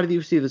dudes outside of the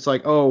UFC, that's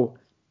like,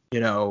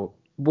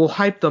 we'll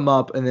hype them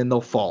up and then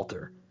they'll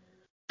falter.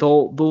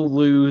 They'll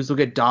lose, they'll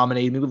get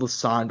dominated, maybe they'll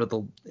sign, but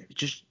they'll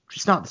just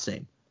not the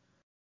same.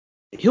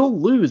 He'll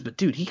lose, but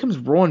dude, he comes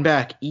roaring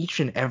back each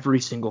and every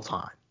single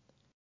time.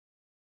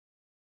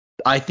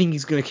 I think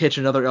he's gonna catch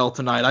another L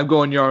tonight. I'm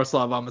going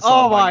Yaroslav Amosov.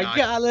 Oh my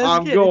God,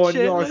 I'm going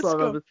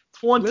Yaroslav Amosov.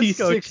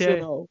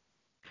 26-0.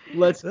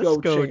 Let's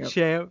go,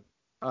 champ.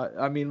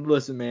 I mean,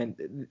 listen, man.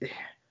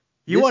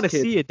 You want to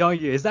see it, don't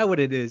you? Is that what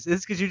it is?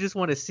 It's because you just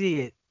want to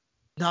see it.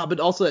 Nah, but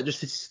also that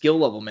just his skill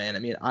level, man. I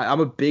mean, I'm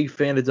a big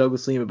fan of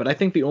Douglas Lima, but I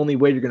think the only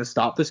way you're going to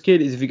stop this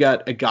kid is if you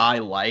got a guy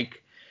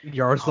like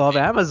Yaroslav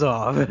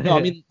Amosov. No,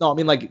 I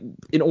mean, like,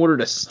 in order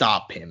to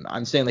stop him,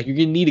 I'm saying, like, you're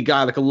going to need a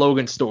guy like a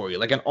Logan Story,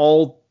 like an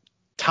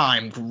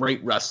all-time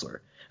great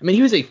wrestler. I mean,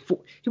 he was a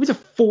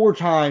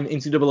 4-time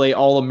NCAA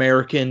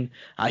All-American.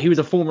 He was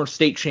a former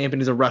state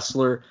champion as a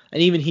wrestler,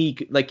 and even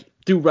he, like,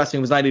 through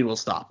wrestling, was not able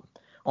to stop him.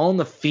 On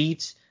the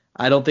feet,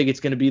 I don't think it's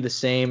going to be the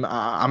same.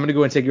 I'm going to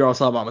go and take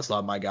Yaroslav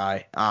Amosov, my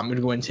guy. I'm going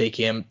to go and take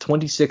him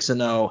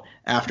 26-0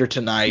 after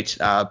tonight.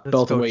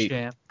 Bellator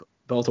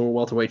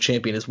welterweight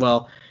champion as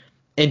well.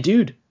 And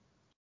dude,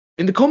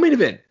 in the co-main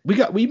event,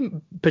 we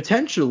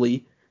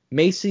potentially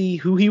may see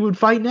who he would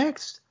fight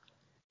next.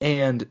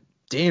 And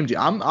damn, dude,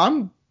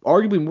 I'm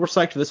arguably more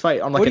psyched for this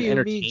fight on like an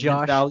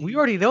entertainment value. We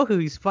already know who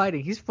he's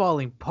fighting. He's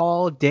fighting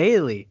Paul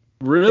Daly.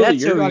 Really?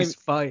 That's who he's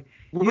fighting.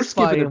 You're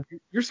skipping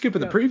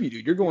the preview,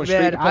 dude. You're going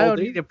straight to Paul Daly. I don't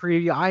need a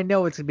preview. I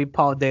know it's going to be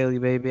Paul Daly,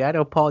 baby. I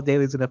know Paul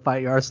Daly's going to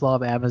fight Yaroslav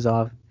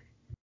Amosov.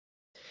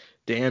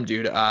 Damn,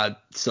 dude.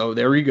 So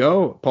there we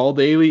go. Paul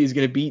Daly is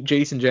going to beat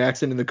Jason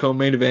Jackson in the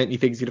co-main event. He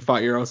thinks he's going to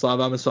fight Yaroslav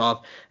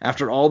Amosov.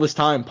 After all this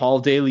time, Paul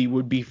Daly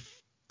would be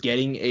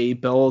getting a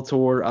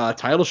Bellator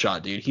title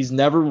shot, dude. He's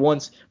never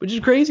once, which is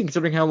crazy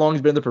considering how long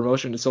he's been in the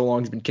promotion and so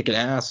long he's been kicking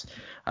ass.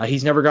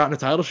 He's never gotten a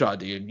title shot,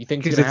 dude. You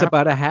think it's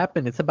about to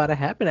happen? It's about to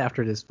happen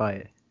after this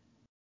fight.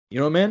 You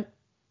know what, man?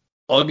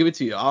 I'll give it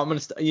to you. I'm gonna.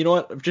 You know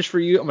what? Just for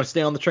you, I'm gonna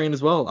stay on the train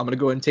as well. I'm gonna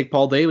go ahead and take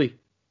Paul Daly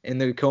in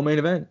the co-main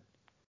event.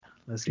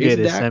 Let's get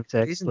it,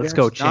 Semtex. Let's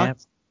go, champ.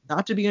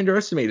 Not to be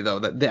underestimated, though.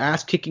 The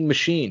ass-kicking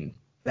machine.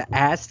 The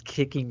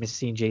ass-kicking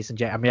machine, Jason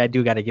Jackson. I mean, I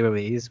do got to give it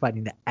away. He's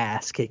fighting the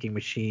ass-kicking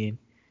machine.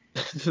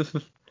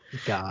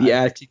 God. The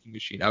ass-kicking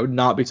machine. I would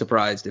not be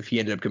surprised if he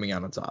ended up coming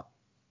out on top.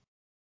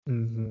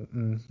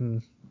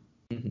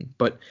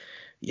 But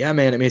yeah,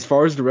 man. I mean, as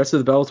far as the rest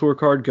of the Bellator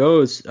card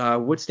goes,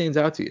 what stands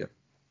out to you?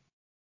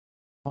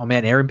 Oh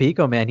man, Aaron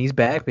Pico, man, he's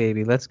back,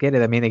 baby. Let's get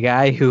it. I mean, the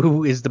guy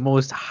who is the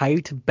most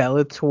hyped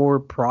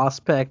Bellator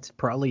prospect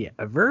probably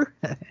ever.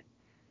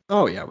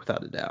 Oh yeah,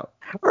 without a doubt.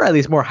 Or at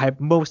least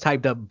most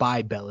hyped up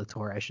by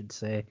Bellator, I should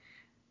say.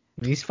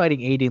 I mean, he's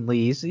fighting Aiden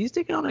Lee. He's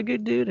taking on a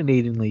good dude in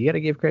Aiden Lee. You got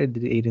to give credit to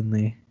Aiden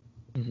Lee.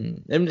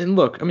 And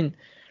look, I mean,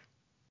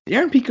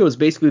 Aaron Pico is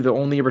basically the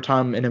only ever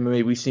time in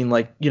MMA we've seen,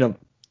 like, you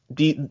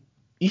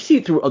see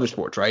it through other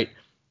sports, right?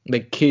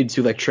 Like kids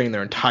who like train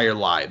their entire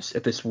lives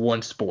at this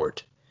one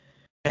sport.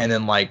 and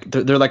then like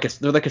they're like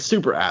a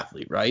super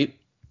athlete, right?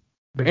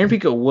 But Aaron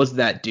Pico was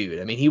that dude.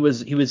 I mean, he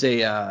was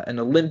a an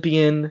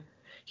Olympian.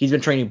 He's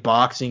been training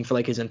boxing for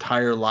like his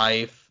entire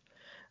life,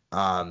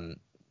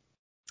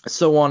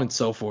 so on and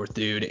so forth,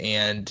 dude.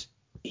 And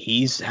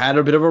he's had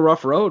a bit of a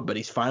rough road, but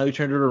he's finally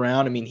turned it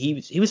around. I mean,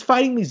 he was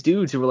fighting these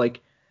dudes who were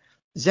like,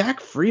 Zach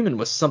Freeman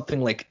was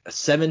something like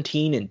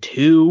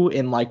 17-2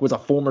 and like was a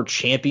former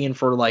champion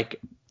for like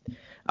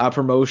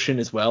promotion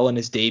as well in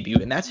his debut,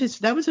 and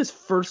that was his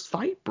first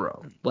fight,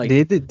 bro. Like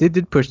they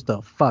did push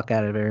the fuck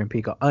out of Aaron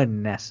Pico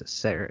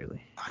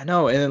unnecessarily. I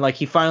know, and then like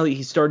he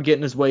started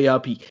getting his way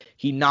up.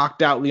 He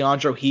knocked out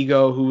Leandro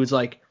Higo, who was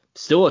like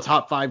still a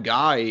top 5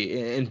 guy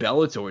in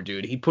Bellator,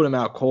 dude. He put him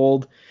out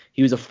cold.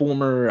 He was a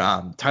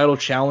former title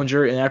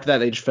challenger, and after that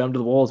they just fell him to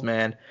the walls,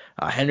 man.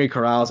 Henry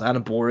Corrales,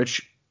 Adam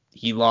Boric,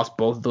 he lost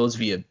both of those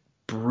via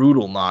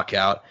brutal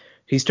knockout.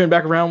 He's turned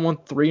back around, won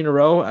 3 in a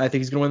row. I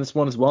think he's going to win this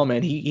one as well,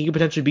 man. He could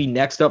potentially be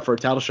next up for a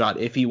title shot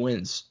if he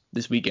wins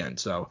this weekend.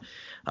 So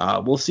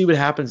we'll see what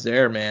happens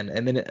there, man.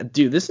 And then,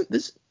 dude,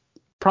 this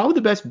probably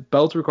the best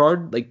Bellator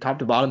card, like top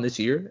to bottom this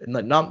year, and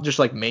like, not just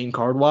like main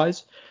card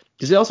wise,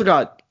 because they also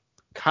got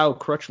Kyle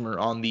Crutchmer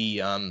on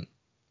the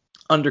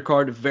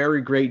undercard.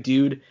 Very great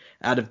dude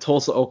out of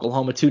Tulsa,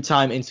 Oklahoma,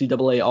 2-time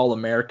NCAA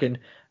All-American,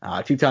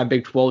 2-time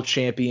Big 12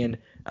 champion,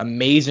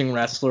 amazing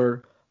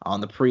wrestler. On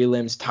the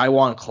prelims,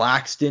 Taiwan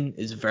Claxton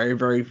is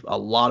a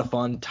lot of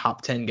fun.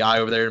 Top 10 guy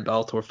over there in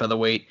Bellator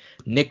featherweight.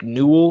 Nick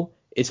Newell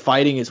is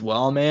fighting as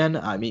well, man.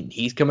 I mean,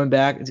 he's coming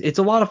back. It's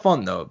a lot of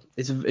fun though.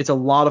 It's a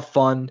lot of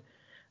fun.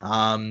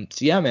 So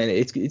yeah, man,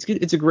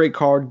 it's a great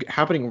card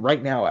happening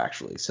right now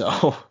actually.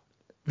 So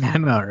I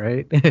know,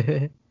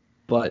 right?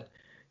 But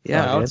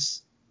yeah,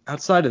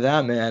 outside of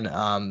that,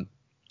 man,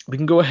 we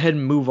can go ahead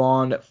and move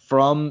on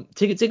from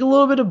take a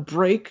little bit of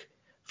break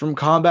from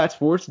combat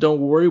sports.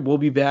 Don't worry, we'll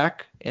be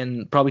back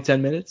in probably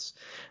 10 minutes.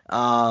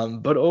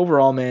 But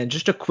overall, man,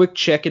 just a quick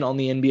check-in on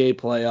the NBA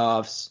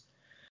playoffs.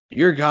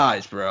 Your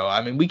guys, bro.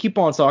 I mean, we keep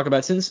on talking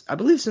about since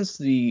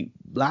the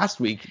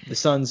last week, the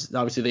Suns,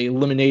 obviously, they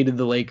eliminated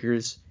the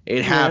Lakers.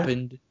 It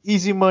happened.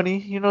 Easy money.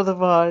 You know the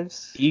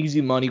vibes.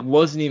 Easy money.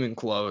 Wasn't even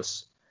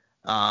close.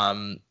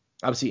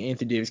 Obviously,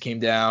 Anthony Davis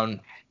came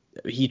down.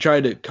 He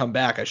tried to come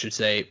back, I should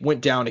say. Went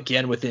down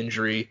again with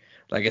injury.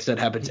 Like I said,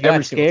 happens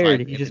every single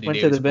time. He just went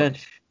to the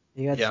bench.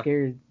 He got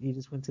scared. He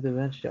just went to the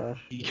bench, Josh.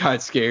 He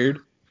got scared.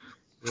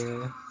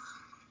 Yeah.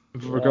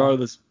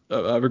 Regardless,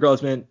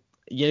 man,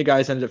 you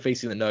guys ended up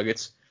facing the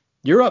Nuggets.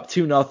 You're up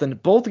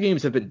 2-0. Both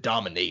games have been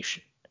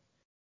domination.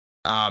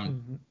 I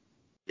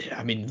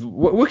mean,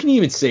 what can you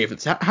even say if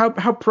it's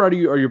how proud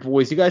are your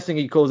boys? Do you guys think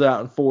he close it out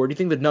in 4? Do you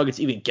think the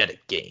Nuggets even get a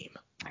game?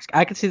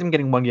 I could see them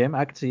getting one game.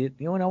 I could see it.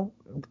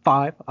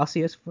 5. I'll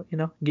see us.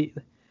 Get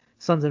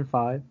Suns in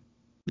 5.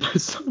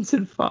 Suns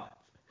in 5.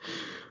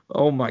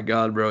 Oh my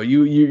God, bro!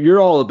 You're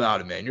all about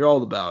it, man. You're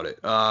all about it.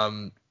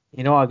 I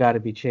gotta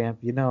be champ.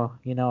 I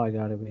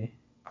gotta be.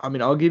 I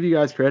mean, I'll give you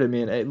guys credit,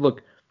 man. Hey,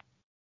 look,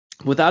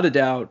 without a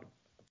doubt.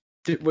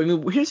 I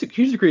mean, here's the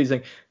crazy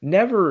thing.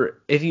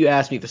 Never, if you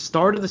asked me at the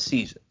start of the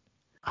season,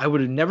 I would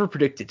have never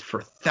predicted for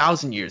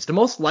 1,000 years. The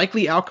most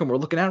likely outcome we're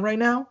looking at right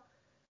now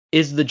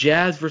is the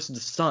Jazz versus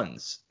the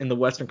Suns in the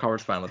Western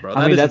Conference Finals, bro.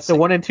 I mean, that's insane.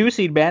 The 1 and 2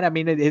 seed, man. I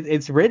mean,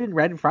 it's written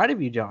right in front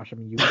of you, Josh. I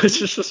mean,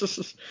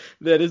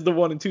 that is the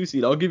 1 and 2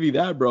 seed. I'll give you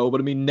that, bro. But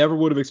I mean, never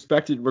would have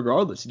expected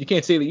regardless. You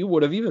can't say that you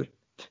would have either.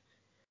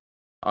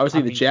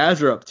 Obviously, the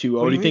Jazz are up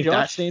 2-0. Do you think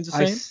that stays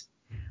the same?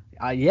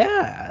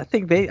 Yeah, I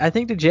think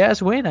the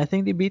Jazz win. I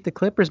think they beat the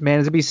Clippers, man.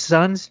 It's gonna be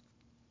Suns,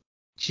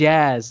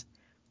 Jazz,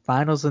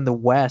 finals in the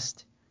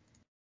West.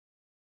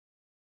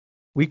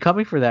 We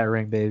coming for that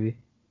ring, baby.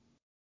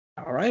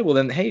 All right, well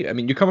then, hey, I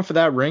mean, you're coming for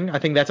that ring. I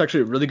think that's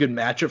actually a really good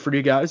matchup for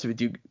you guys if you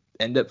do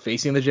end up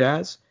facing the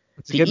Jazz.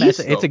 It's a good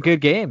matchup. It's a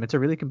good game. It's a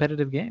really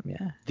competitive game,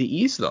 yeah. The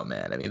East, though,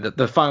 man. I mean,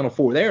 the Final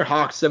Four there,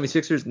 Hawks,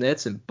 76ers,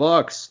 Nets, and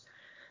Bucks.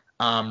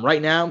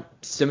 Right now,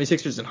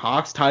 76ers and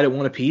Hawks tied at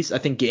 1 apiece. I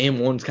think game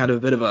 1's kind of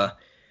a bit of a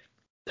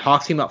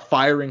Hawks came out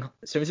firing.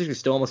 76ers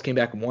still almost came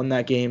back and won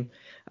that game.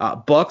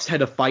 Bucks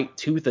had to fight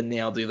tooth and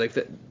nail, dude. Like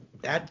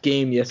that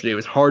game yesterday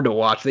was hard to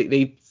watch.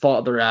 They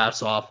fought their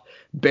ass off.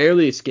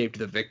 Barely escaped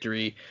the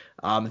victory.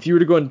 If you were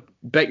to go and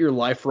bet your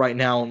life right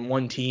now on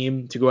one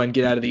team to go ahead and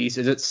get out of the East,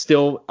 is it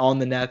still on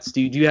the Nets? Do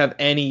you have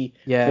any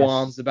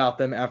qualms about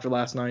them after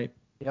last night?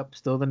 Yep,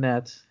 still the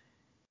Nets.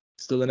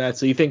 Still the Nets.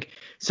 So you think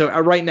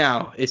right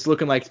now it's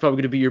looking like it's probably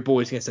going to be your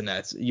boys against the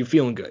Nets. You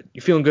feeling good?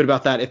 You feeling good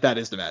about that if that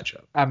is the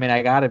matchup? I mean,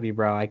 I gotta be,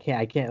 bro. I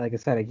can't. Like I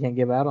said, I can't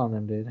give out on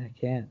them, dude. I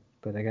can't.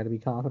 But I gotta be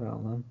confident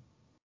on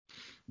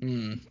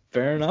them.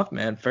 Fair enough,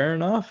 man. Fair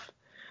enough.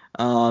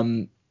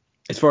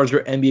 As far as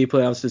your NBA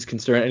playoffs is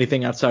concerned,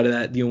 anything outside of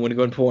that you want to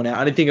go and pull out?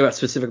 I didn't think about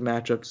specific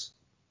matchups.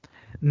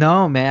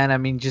 No, man. I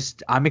mean,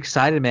 I'm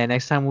excited, man.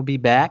 Next time we'll be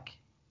back.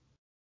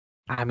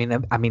 I mean,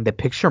 the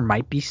picture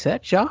might be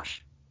set,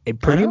 Josh. It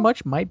pretty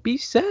much might be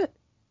set.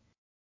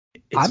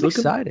 I'm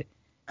excited.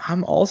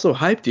 I'm also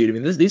hyped, dude. I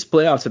mean, these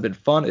playoffs have been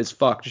fun as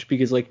fuck, just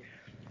because, like,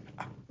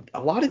 a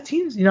lot of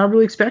teams you're not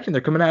really expecting.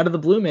 They're coming out of the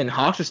blue, man.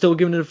 Hawks are still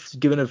giving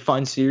it a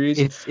fine series.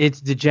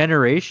 It's the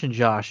generation,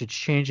 Josh. It's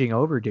changing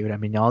over, dude. I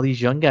mean, all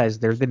these young guys,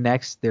 they're the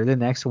next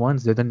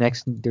ones. They're the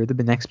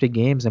next big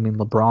games. I mean,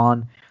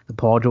 LeBron, the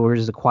Paul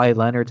Georges, the Kawhi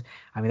Leonards.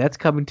 I mean, that's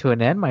coming to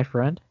an end, my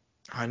friend.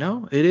 I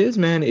know it is,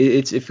 man.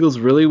 It feels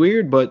really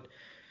weird, but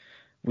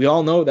we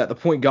all know that the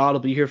point guard will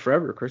be here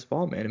forever, Chris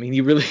Paul, man. I mean,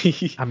 he really.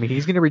 I mean,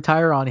 he's gonna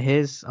retire on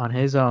his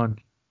own.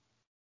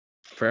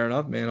 Fair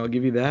enough, man. I'll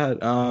give you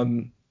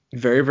that.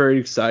 Very, very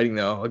exciting,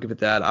 though. I'll give it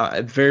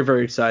that. Very,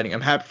 very exciting.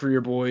 I'm happy for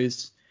your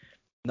boys.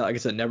 Like I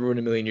said, never in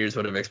a million years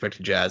would have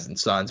expected Jazz and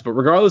Suns. But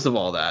regardless of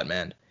all that,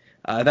 man,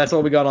 that's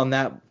all we got on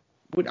that.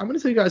 I'm going to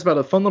tell you guys about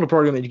a fun little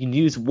program that you can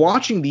use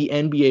watching the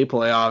NBA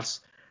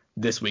playoffs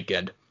this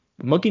weekend.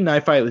 Monkey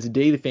Knife Fight is a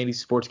daily fantasy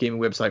sports gaming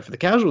website for the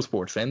casual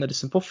sports fan that is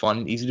simple, fun,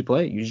 and easy to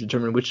play. You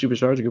determine which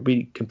superstars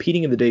are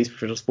competing in the day's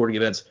professional sporting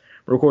events.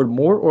 Record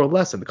more or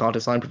less than the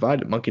contest line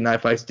provided. Monkey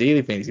Knife Fight's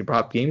daily fantasy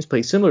prop games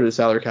play similar to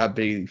salary cap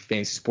daily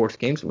fantasy sports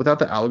games without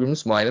the algorithm,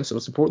 small items, and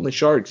most importantly,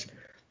 sharks.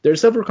 There are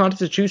several contests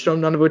to choose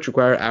from, none of which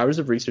require hours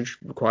of research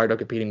required on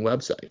competing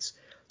websites.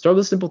 Start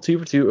with a simple 2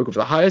 for 2 or go for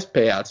the highest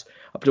payouts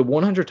up to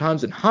 100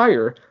 times and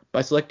higher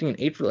by selecting an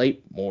 8 for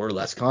 8 more or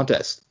less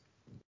contest.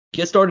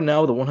 Get started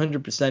now with a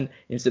 100%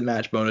 instant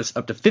match bonus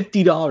up to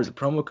 $50 at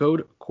promo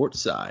code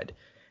Courtside.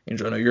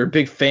 Andrew, I know you're a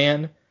big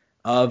fan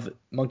of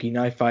Monkey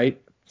Knife Fight.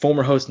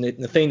 Former host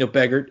Nathaniel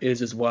Beggart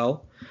is as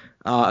well.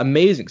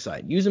 Amazing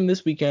site. Use them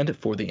this weekend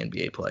for the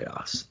NBA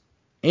playoffs.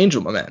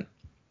 Angel, my man.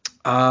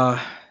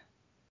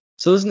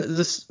 So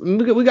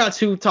we got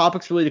two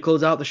topics really to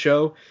close out the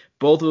show.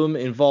 Both of them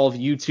involve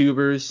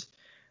YouTubers.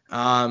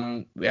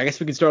 I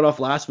guess we can start off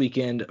last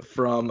weekend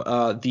from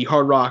the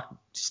Hard Rock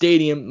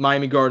Stadium,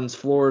 Miami Gardens,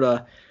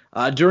 Florida.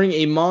 During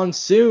a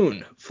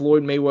monsoon,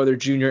 Floyd Mayweather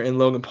Jr. and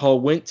Logan Paul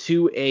went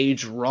to a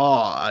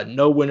draw.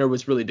 No winner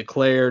was really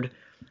declared.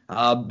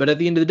 But at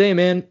the end of the day,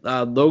 man,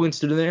 Logan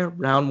stood in there,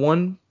 round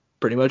one,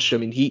 pretty much. I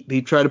mean,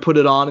 he tried to put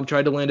it on and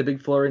tried to land a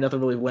big flurry. Nothing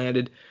really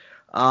landed.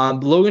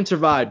 Logan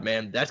survived,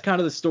 man. That's kind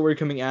of the story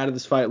coming out of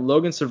this fight.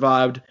 Logan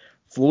survived.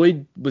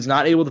 Floyd was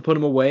not able to put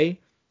him away.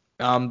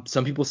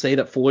 Some people say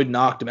that Floyd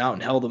knocked him out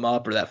and held him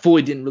up, or that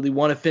Floyd didn't really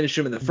want to finish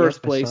him in the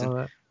first place,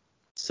 and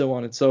so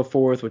on and so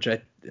forth, which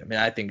I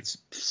think it's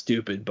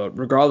stupid. But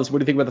regardless, what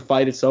do you think about the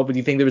fight itself? Do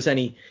you think there was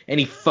any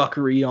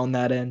fuckery on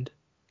that end?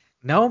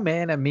 No,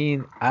 man. I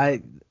mean,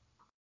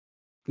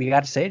 we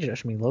got to say,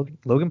 Josh. I mean,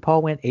 Logan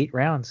Paul went 8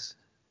 rounds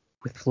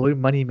with Floyd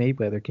Money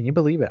Mayweather. Can you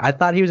believe it? I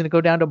thought he was going to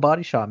go down to a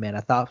body shot, man.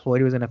 I thought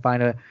Floyd was going to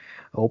find a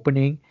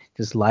opening,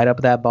 just light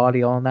up that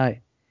body all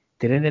night.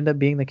 Didn't end up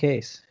being the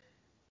case.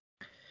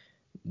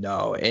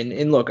 No,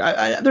 and look,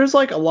 there's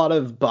like a lot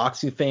of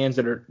boxing fans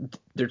that are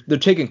they're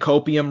taking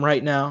copium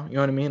right now. You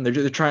know what I mean?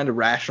 They're trying to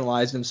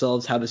rationalize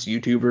themselves how this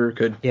YouTuber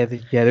could. Yeah,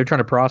 they're trying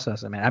to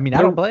process it, man. I mean,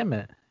 I don't blame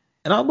it.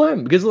 And I don't blame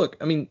him because look,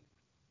 I mean,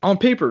 on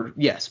paper,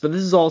 yes, but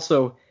this is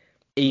also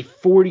a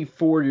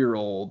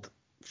 44-year-old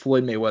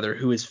Floyd Mayweather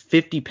who is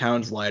 50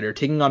 pounds lighter,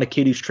 taking on a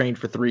kid who's trained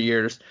for 3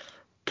 years,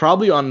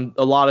 probably on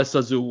a lot of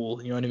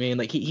Sazul. You know what I mean?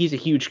 Like he's a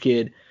huge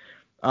kid.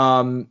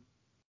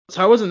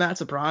 So I wasn't that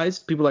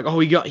surprised. People are like, oh,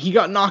 he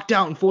got knocked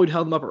out and Floyd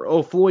held him up, or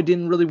oh, Floyd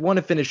didn't really want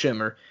to finish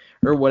him, or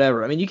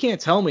whatever. I mean, you can't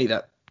tell me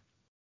that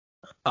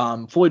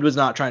Floyd was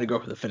not trying to go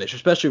for the finish,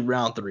 especially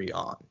round 3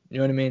 on. You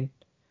know what I mean?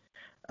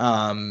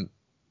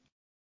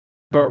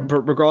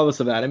 But regardless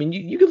of that, I mean,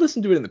 you could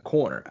listen to it in the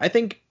corner. I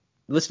think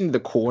listening to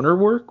the corner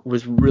work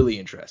was really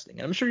interesting,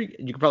 and I'm sure you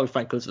could probably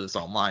find clips of this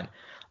online.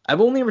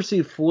 I've only ever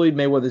seen Floyd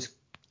Mayweather's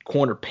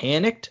corner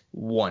panicked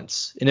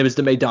once, and it was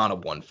the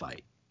Maidana 1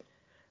 fight.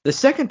 The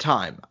second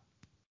time,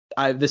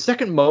 the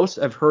second most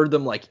I've heard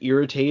them like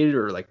irritated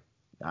or like,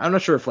 I'm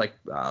not sure if like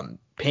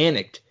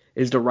panicked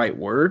is the right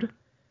word,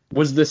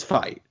 was this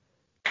fight.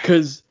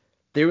 Because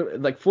they were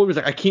like, Floyd was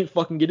like, I can't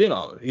fucking get in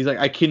on him. He's like,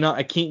 I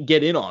can't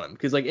get in on him.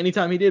 Because like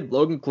anytime he did,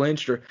 Logan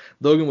clinched or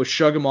Logan would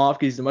shug him off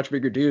because he's a much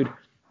bigger dude.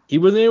 He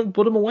wasn't able to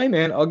put him away,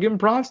 man. I'll give him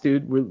props,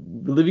 dude. We're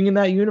living in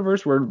that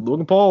universe where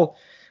Logan Paul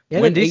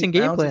had a decent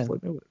game plan.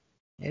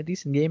 Yeah,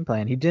 decent game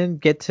plan. He didn't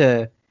get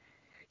to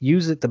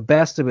use it the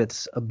best of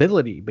its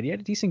ability, but he had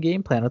a decent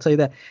game plan. I'll tell you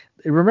that.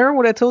 Remember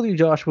what I told you,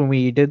 Josh, when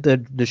we did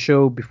the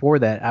show before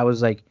that? I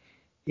was like,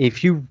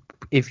 if you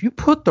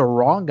put the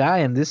wrong guy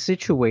in this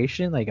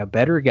situation, like a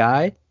better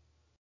guy,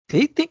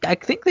 I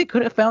think they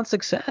could have found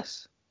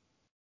success.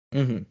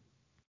 Mm-hmm.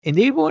 And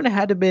they wouldn't have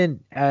had to been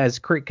as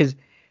great, because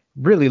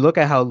really look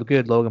at how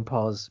good Logan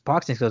Paul's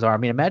boxing skills are. I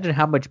mean, imagine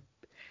how much,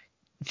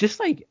 just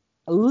like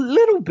a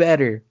little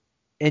better,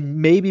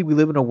 and maybe we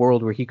live in a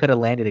world where he could have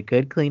landed a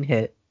good clean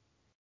hit.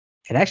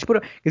 And actually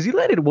because he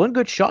landed one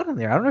good shot in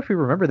there. I don't know if you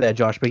remember that,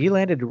 Josh, but he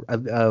landed a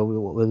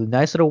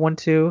nice little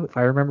 1-2, if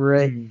I remember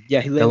right.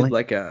 Yeah, he landed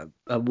like a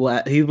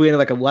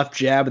left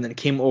jab, and then it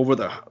came over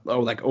the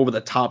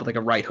top with like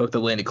a right hook that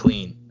landed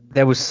clean.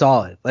 That was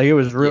solid. Like it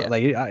was real.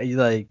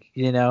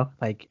 Yeah.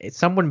 Like it's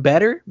someone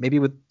better, maybe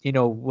with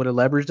would have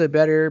leveraged it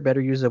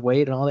better use of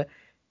weight and all that.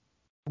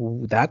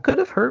 That could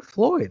have hurt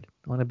Floyd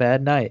on a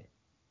bad night.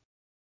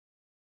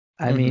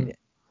 I mean,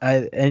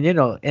 And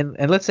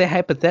and let's say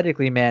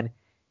hypothetically, man,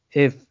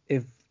 if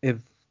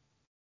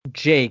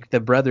Jake,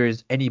 the brother,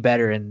 is any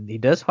better and he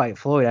does fight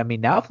Floyd, I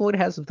mean, now Floyd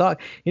has some thought,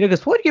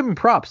 because Floyd gave him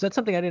props. That's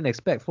something I didn't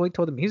expect. Floyd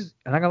told him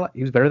I'm not gonna lie,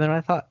 he was better than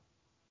I thought.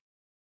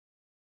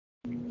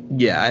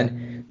 Yeah,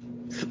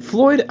 and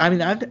Floyd, I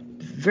mean, I've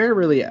very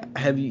rarely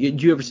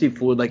did you ever see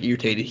Floyd like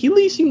irritated? He at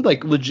least seemed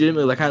like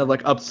legitimately like kind of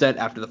like upset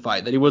after the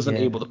fight that he wasn't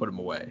able to put him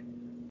away.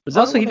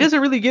 Also, he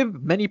doesn't really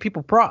give many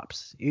people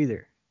props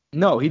either.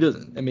 No, he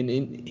doesn't. I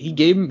mean, he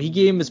gave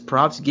him his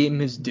props, he gave him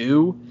his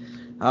due.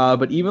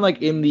 But even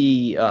like in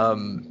the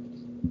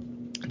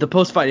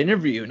post-fight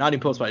interview, not even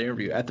post-fight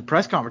interview, at the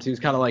press conference, he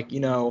was kind of like,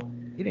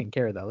 he didn't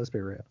care though. Let's be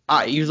real.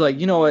 He was like,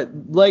 what,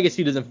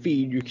 legacy doesn't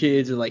feed your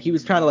kids, or like he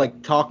was kind of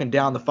like talking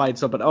down the fight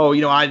stuff, but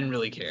I didn't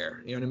really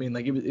care. You know what I mean?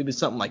 Like it was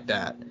something like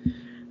that,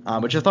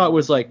 which I thought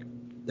was like,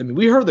 I mean,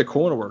 we heard the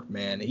corner work,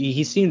 man.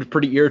 He seemed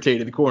pretty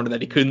irritated in the corner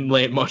that he couldn't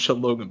land much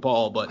on Logan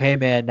Paul, but hey,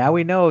 man, now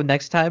we know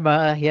next time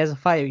he has a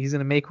fight, he's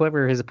gonna make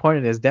whoever his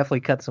opponent is definitely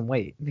cut some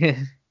weight.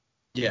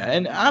 Yeah,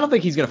 and I don't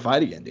think he's going to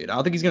fight again, dude. I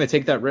don't think he's going to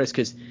take that risk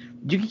because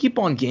you can keep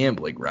on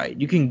gambling, right?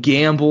 You can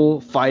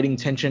gamble fighting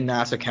Tenshin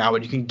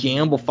Nasukawa. You can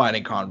gamble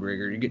fighting Conor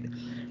McGregor.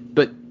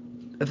 But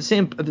at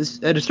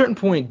a certain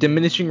point,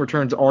 diminishing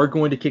returns are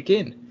going to kick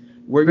in.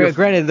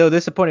 Granted, though,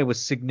 this opponent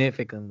was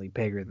significantly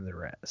bigger than the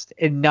rest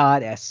and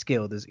not as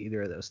skilled as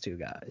either of those two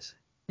guys.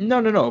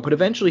 No. But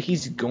eventually,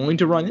 he's going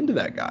to run into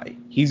that guy.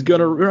 He's going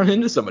to run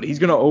into somebody. He's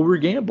going to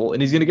over-gamble,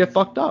 and he's going to get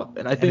fucked up.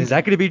 And I think. Is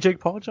that going to be Jake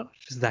Paul, Josh?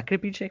 Is that going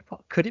to be Jake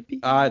Paul? Could it be?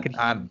 I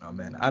don't know,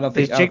 man. I don't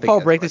think. Does Jake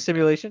Paul break the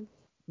simulation?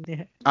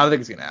 Yeah. I don't think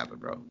it's going to happen,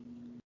 bro.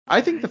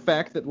 I think the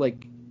fact that,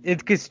 like.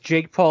 It's because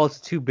Jake Paul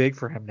is too big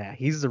for him now.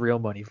 He's the real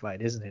money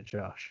fight, isn't it,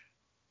 Josh?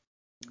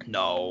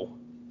 No.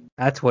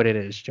 That's what it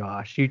is,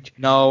 Josh.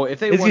 No, if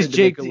they wanted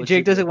to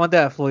Jake doesn't want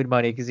that Floyd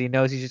money because he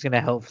knows he's just going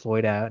to help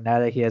Floyd out now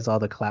that he has all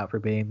the clout for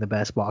being the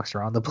best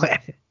boxer on the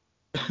planet.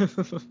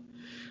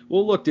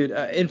 Well, look, dude,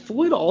 and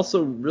Floyd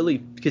also really,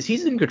 because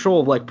he's in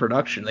control of like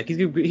production, like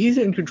he's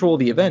in control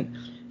of the event.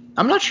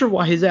 I'm not sure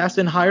why his ass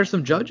didn't hire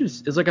some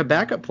judges as like a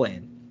backup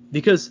plan,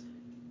 because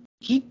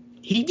he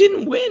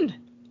didn't win.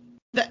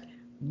 That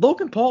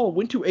Logan Paul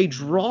went to a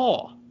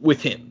draw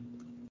with him.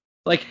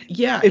 Like,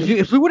 yeah.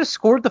 If we would have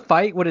scored the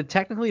fight, would it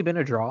technically been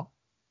a draw?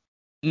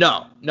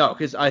 No,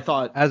 because I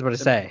thought. I was about to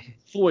say.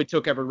 Floyd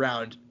took every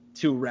round,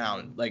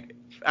 like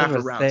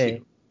after round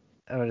 2.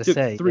 I was took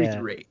say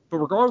 3-8. But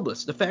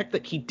regardless, the fact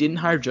that he didn't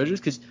hire judges,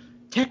 because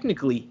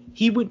technically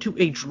he went to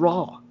a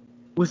draw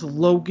with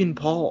Logan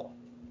Paul.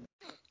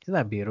 Isn't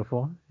that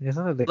beautiful?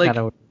 Isn't that like, kind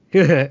of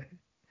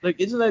like,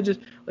 isn't that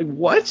just like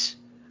what?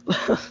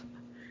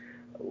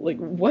 Like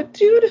what,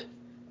 dude?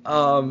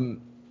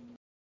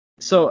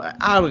 So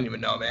I don't even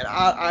know, man.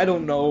 I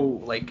don't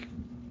know, like,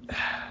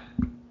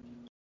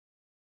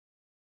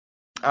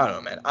 I don't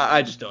know, man.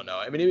 I just don't know.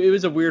 I mean, it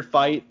was a weird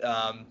fight.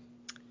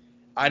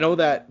 I know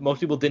that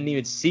most people didn't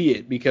even see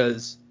it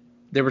because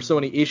there were so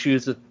many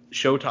issues with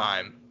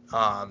Showtime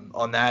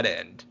on that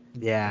end.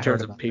 Yeah, in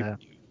terms of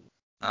pay-per-view.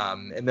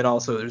 And then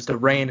also there's the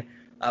rain.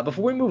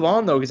 Before we move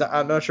on, though, because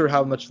I'm not sure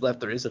how much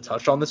left there is to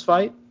touch on this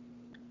fight.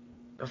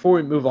 Before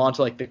we move on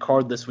to like the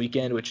card this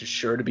weekend, which is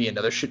sure to be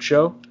another shit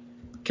show.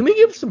 Can we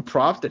give some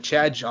props to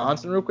Chad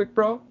Johnson real quick,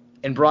 bro?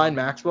 And Brian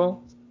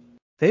Maxwell?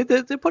 They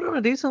put on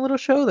a decent little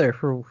show there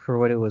for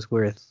what it was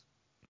worth.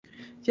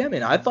 Yeah,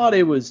 man, I thought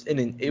it was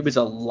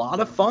a lot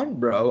of fun,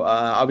 bro.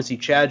 Obviously,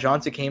 Chad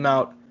Johnson came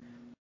out,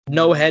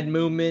 no head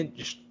movement,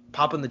 just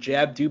popping the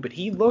jab, dude. But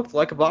he looked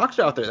like a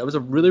boxer out there. That was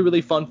a really,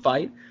 really fun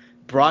fight.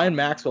 Brian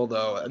Maxwell,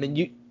 though, I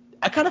mean,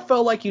 I kind of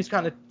felt like he was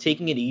kind of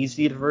taking it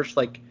easy at first.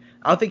 Like,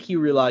 I don't think he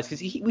realized,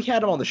 because we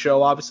had him on the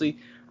show, obviously.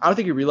 I don't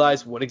think he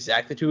realized what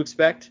exactly to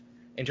expect.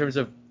 In terms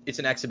of it's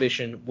an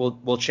exhibition,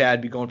 will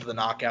Chad be going for the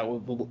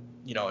knockout? Will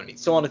you know what I mean?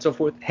 So on and so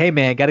forth. Hey,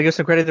 man, got to give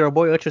some credit to our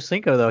boy Ocho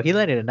Cinco, though. He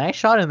landed a nice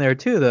shot in there,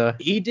 too, though.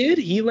 He did.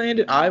 He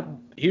landed.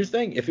 Here's the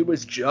thing. If it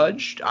was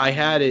judged, I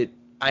had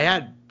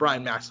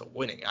Brian Maxwell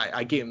winning.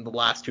 I gave him the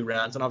last 2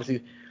 rounds, and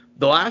obviously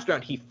the last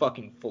round he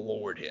fucking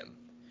floored him.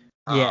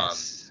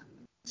 Yes.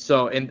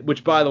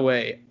 Which, by the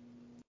way,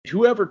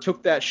 whoever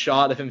took that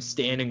shot of him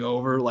standing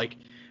over, like,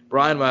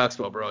 Brian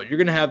Maxwell, bro, you're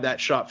gonna have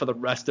that shot for the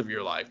rest of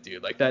your life,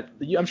 dude. Like that,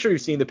 I'm sure you've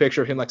seen the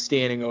picture of him like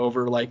standing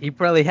over, like he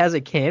probably has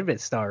it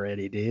canvassed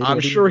already, dude. I'm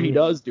sure he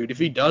does, dude. If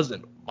he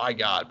doesn't, my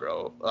God,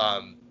 bro.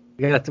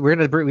 We gotta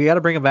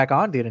bring him back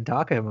on, dude, and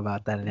talk to him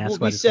about that and ask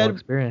about his whole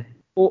experience.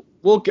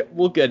 We'll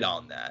get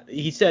on that.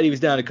 He said he was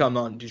down to come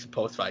on and do some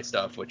post fight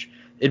stuff, which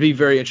it'd be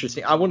very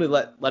interesting. I wanted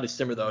to let it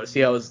simmer though to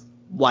see how his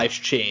life's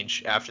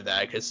changed after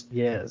that, because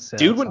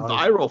dude went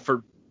viral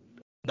for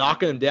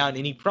knocking him down,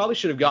 and he probably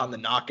should have gotten the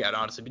knockout,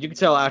 honestly. But you can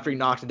tell after he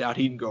knocked him down,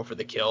 he didn't go for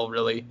the kill,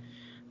 really. He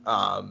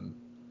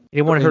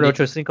didn't want to hurt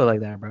Ocho Cinco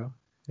like that, bro.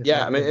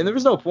 Yeah, I mean, and there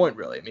was no point,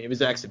 really. I mean, it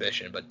was an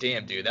exhibition, but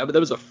damn, dude, that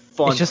was a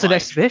fun It's just an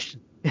exhibition.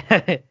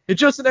 It's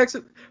just an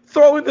exhibition.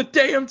 Throw in the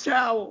damn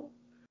towel.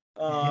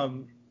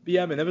 But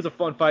yeah, man, that was a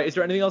fun fight. Is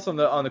there anything else on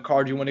the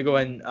card you want to go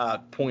ahead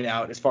and point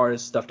out as far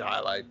as stuff to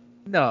highlight?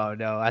 No.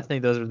 I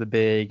think those are the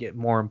big,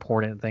 more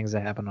important things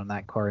that happen on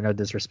that card. No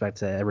disrespect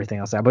to everything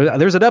else. But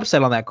there's an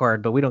upset on that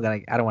card, but I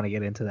don't want to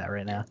get into that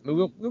right now. We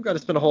don't got to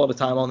spend a whole lot of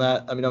time on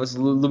that. I mean, that was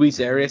Luis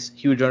Arias,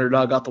 huge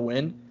underdog, got the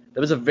win. That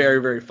was a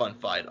very, very fun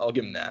fight. I'll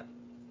give him that.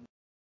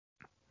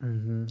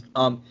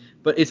 Mm-hmm.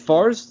 But as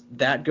far as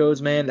that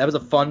goes, man, that was a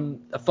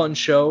fun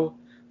show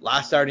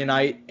last Saturday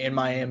night in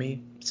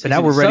Miami. But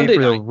now we're ready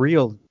for the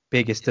real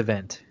biggest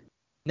event.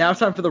 Now it's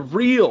time for the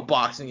real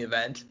boxing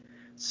event.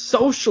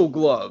 Social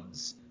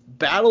Gloves,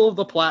 Battle of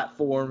the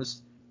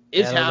Platforms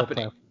is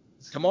happening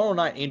tomorrow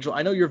night, Angel.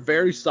 I know you're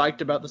very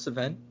psyched about this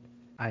event.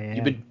 I am.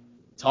 You've been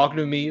talking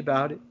to me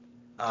about it.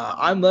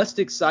 I'm less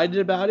excited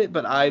about it,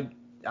 but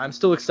I'm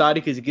still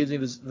excited because it gives me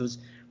those.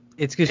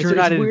 It's because you're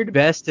not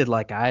invested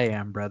like I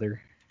am,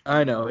 brother.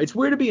 I know. It's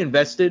weird to be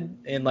invested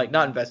and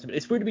not invested, but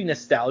it's weird to be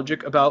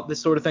nostalgic about this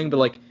sort of thing,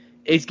 but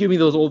it's giving me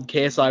those old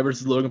KSI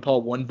versus Logan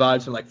Paul 1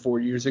 vibes from 4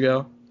 years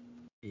ago.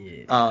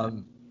 Yeah.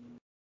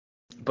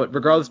 But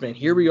regardless, man,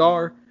 here we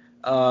are.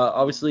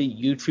 Obviously,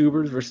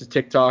 YouTubers versus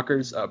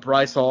TikTokers.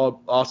 Bryce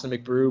Hall, Austin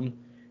McBroom,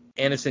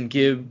 Anderson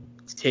Gibb,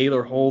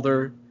 Taylor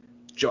Holder,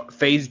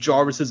 FaZe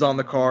Jarvis is on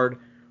the card.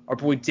 Our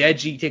boy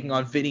Deji taking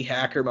on Vinny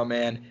Hacker, my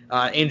man.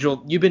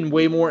 Angel, you've been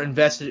way more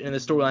invested in the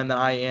storyline than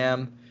I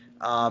am.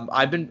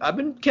 I've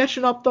been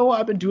catching up though.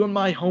 I've been doing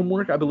my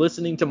homework. I've been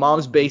listening to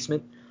Mom's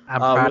Basement. I'm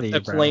proud of you,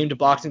 acclaimed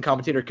boxing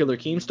commentator Killer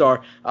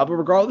Keemstar. But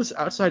regardless,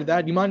 outside of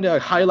that, do you mind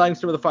highlighting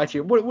some of the fights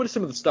here? What is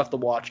some of the stuff to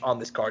watch on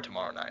this card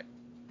tomorrow night?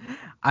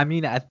 I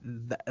mean,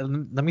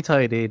 let me tell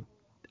you, dude.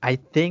 I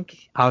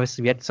think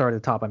obviously we have to start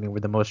at the top. I mean,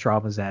 where the most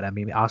drama is at. I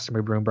mean, Austin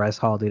McBroom, Bryce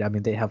Hall, dude. I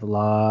mean, they have a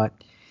lot.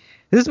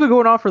 This has been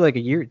going on for a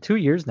year, 2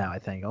 years now. I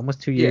think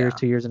almost 2 years,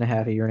 2 years and a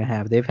half, a year and a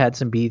half. They've had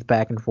some beef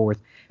back and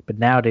forth, but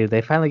now, dude,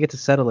 they finally get to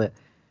settle it.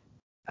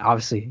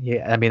 Obviously,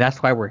 yeah. I mean,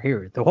 that's why we're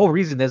here. The whole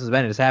reason this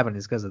event is happening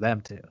is because of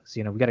them too.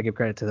 So we got to give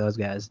credit to those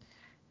guys.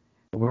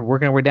 We're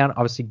working our way down.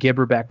 Obviously,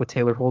 Gibber back with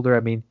Taylor Holder. I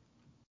mean,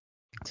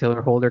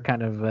 Taylor Holder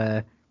kind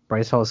of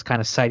Bryce Hall's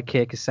kind of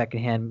sidekick, his second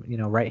hand,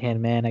 right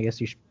hand man. I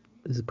guess is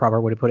the proper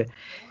way to put it.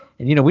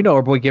 And we know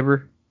our boy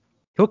Gibber.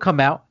 He'll come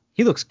out.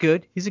 He looks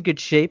good. He's in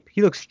good shape.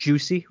 He looks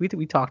juicy.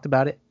 We talked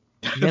about it.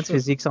 His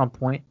physique's on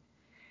point.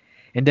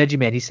 And Deji,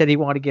 man, he said he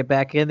wanted to get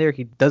back in there.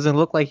 He doesn't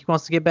look like he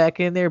wants to get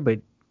back in there, but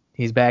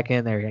he's back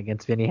in there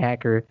against Vinny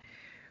Hacker,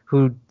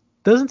 who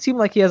doesn't seem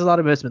like he has a lot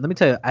of investment. Let me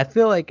tell you, I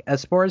feel like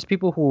as far as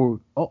people who,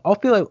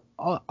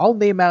 I'll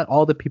name out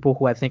all the people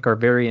who I think are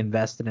very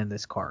invested in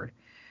this card.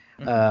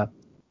 Mm-hmm.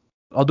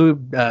 I'll do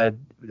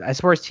as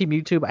far as Team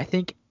YouTube, I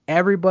think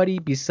everybody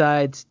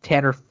besides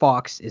Tanner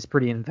Fox is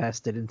pretty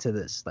invested into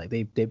this.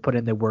 They put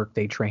in the work,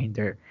 they trained,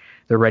 they're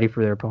ready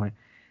for their opponent.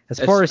 As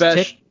far as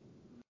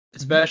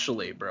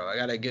especially, bro, I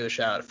gotta give a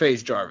shout out to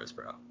FaZe Jarvis,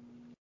 bro.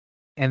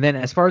 And then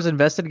as far as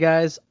invested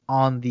guys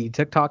on the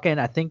TikTok end,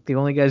 I think the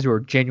only guys who are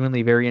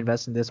genuinely very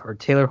invested in this are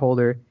Taylor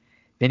Holder,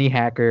 Vinny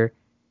Hacker,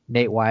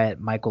 Nate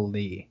Wyatt, Michael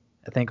Lee.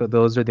 I think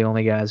those are the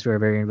only guys who are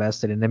very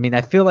invested. And I mean,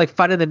 I feel like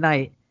fight of the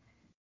night,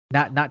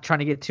 not trying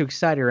to get too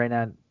excited right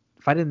now.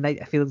 Fight of the night,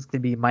 I feel it's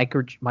going to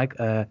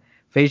be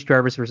FaZe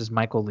Jarvis versus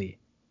Michael Lee.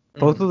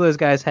 Both of those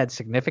guys had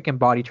significant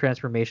body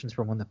transformations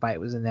from when the fight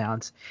was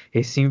announced.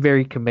 They seem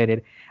very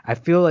committed. I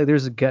feel like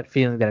there's a gut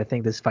feeling that I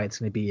think this fight's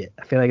going to be it.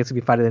 I feel like it's going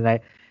to be fight of the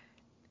night.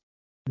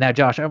 Now,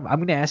 Josh, I'm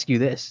going to ask you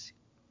this.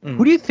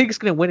 Who do you think is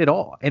going to win it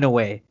all, in a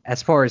way,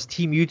 as far as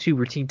Team YouTube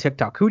or Team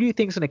TikTok? Who do you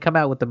think is going to come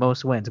out with the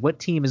most wins? What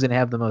team is going to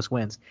have the most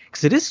wins?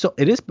 Because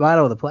it is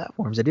Battle of the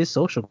Platforms. It is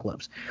Social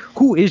Clubs.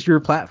 Who is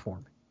your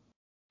platform?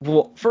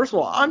 Well, first of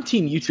all, I'm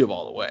Team YouTube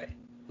all the way.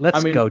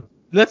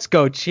 Let's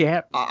go,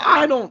 champ.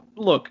 I don't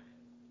look.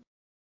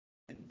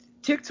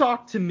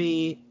 TikTok to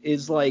me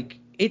is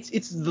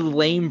it's the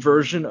lame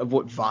version of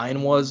what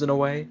Vine was in a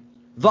way.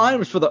 Vine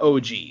was for the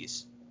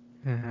OGs.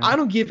 Mm-hmm. I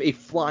don't give a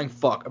flying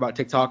fuck about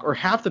TikTok or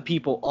half the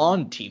people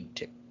on Team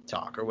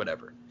TikTok or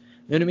whatever.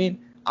 You know what I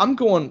mean? I'm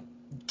going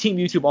Team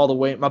YouTube all the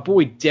way. My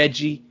boy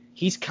Deji,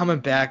 he's coming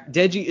back.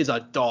 Deji is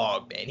a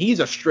dog, man. He's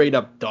a straight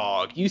up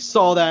dog. You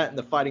saw that in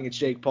the fighting at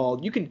Jake Paul.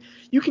 You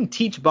can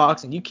teach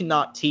boxing. You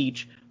cannot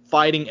teach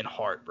fighting and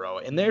heart, bro.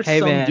 And there's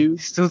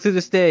dudes. Still to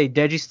this day,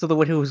 Deji's still the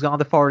one who was gone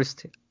the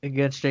farthest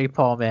against Jake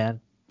Paul,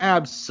 man.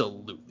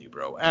 Absolutely,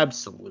 bro.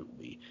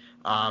 Absolutely.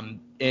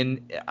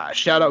 And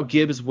shout out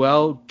Gibb as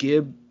well.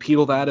 Gibb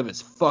peeled out of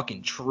his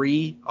fucking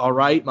tree. All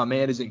right, my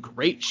man is in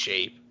great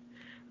shape.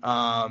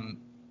 And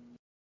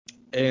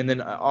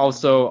then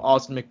also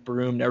Austin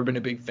McBroom. Never been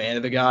a big fan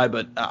of the guy,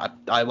 but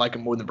I like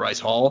him more than Bryce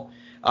Hall.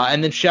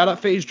 And then shout out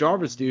FaZe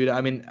Jarvis, dude.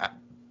 I mean,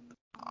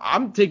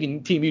 I'm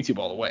taking Team YouTube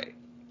all the way.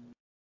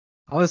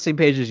 I'm on the same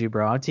page as you,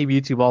 bro. I'm Team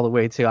YouTube all the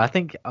way too. I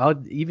think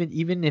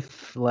even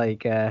if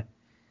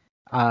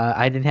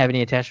I didn't have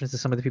any attachments to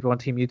some of the people on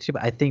Team YouTube,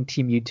 I think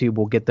Team YouTube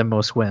will get the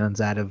most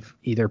wins out of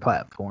either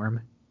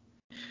platform.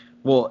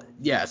 Well,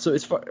 yeah. So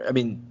as far, I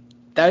mean,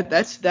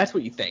 that's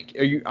what you think.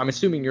 I'm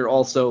assuming you're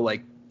also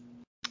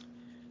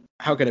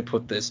how can I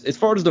put this? As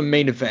far as the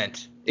main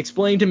event,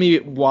 explain to me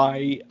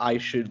why I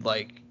should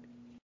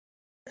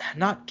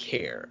not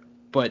care,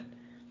 but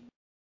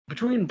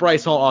between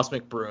Bryce Hall and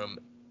Austin McBroom,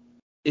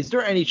 is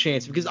there any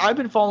chance? Because I've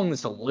been following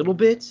this a little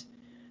bit,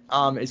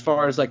 as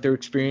far as like their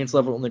experience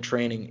level in the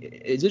training.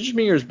 Is it just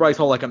me, or is Bryce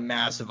Hall like a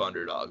massive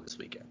underdog this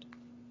weekend?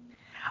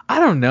 I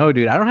don't know,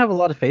 dude. I don't have a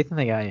lot of faith in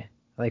the guy.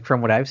 Like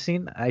from what I've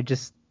seen,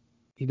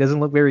 he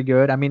doesn't look very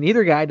good. I mean,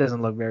 either guy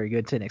doesn't look very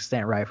good to an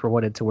extent, right? For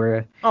what it's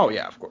worth. Oh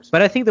yeah, of course.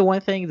 But I think the one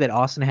thing that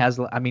Austin has,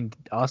 I mean,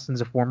 Austin's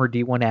a former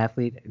D1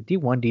 athlete,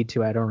 D1,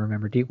 D2, I don't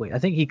remember. I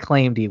think he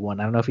claimed D1.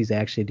 I don't know if he's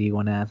actually a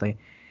D1 athlete.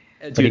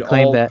 Dude, but he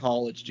claimed all that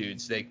college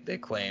dudes, they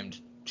claimed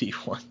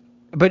D1.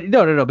 But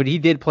no. But he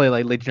did play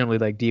like legitimately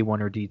like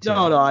D1 or D2.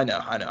 No, I know.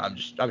 I'm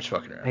just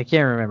fucking around. I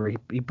can't remember.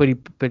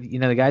 But you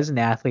know, the guy's an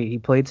athlete. He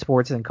played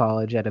sports in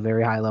college at a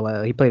very high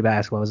level. He played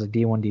basketball. It was like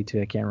D1,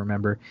 D2. I can't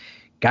remember.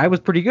 Guy was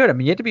pretty good. I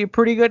mean, you have to be a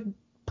pretty good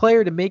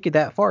player to make it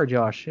that far,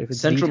 Josh. If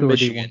it's Central D2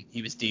 Michigan, or D1.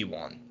 he was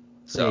D1.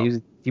 So yeah,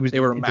 he was. They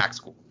were a MAC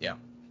school. Yeah.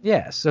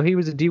 Yeah. So he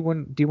was a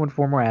D1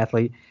 former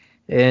athlete,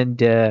 and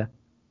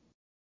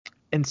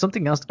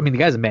something else. I mean, the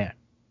guy's a man.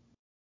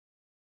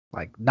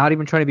 Like, not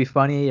even trying to be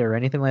funny or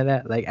anything like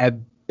that. Like,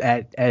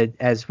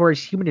 as far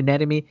as human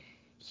anatomy,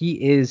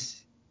 he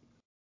is,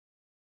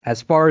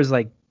 as far as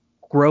like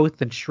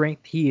growth and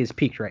strength, he is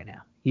peaked right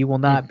now. He will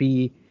not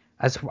be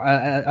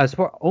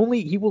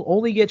he will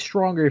only get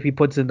stronger if he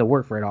puts in the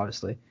work for it.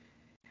 Obviously,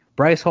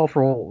 Bryce Hall,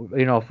 for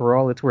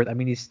all it's worth, I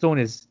mean, he's still in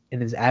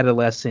his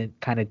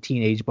adolescent kind of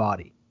teenage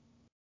body.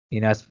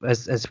 You know,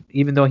 as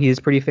even though he is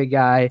a pretty fit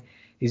guy,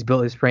 he's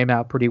built his frame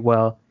out pretty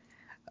well.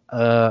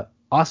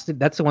 Austin,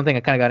 that's the one thing I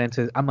kind of got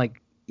into. I'm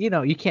like,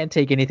 you can't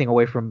take anything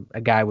away from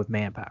a guy with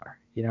manpower.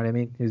 You know what I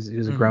mean? Who's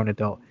a grown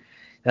adult.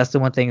 That's the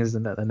one thing, is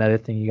another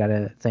thing you got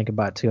to think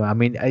about too. I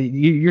mean,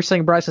 you're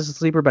saying Bryce is a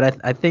sleeper, but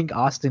I think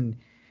Austin's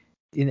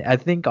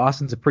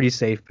a pretty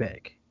safe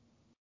pick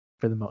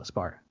for the most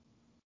part.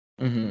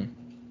 Mm-hmm.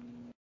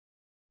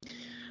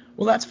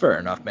 Well, that's fair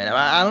enough, man.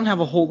 I don't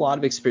have a whole lot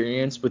of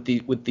experience with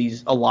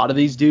a lot of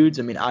these dudes.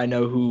 I mean, I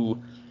know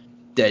who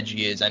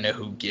Deji is, I know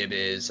who Gibb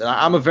is, and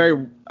I'm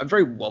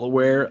very well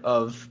aware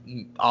of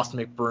Austin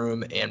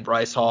McBroom and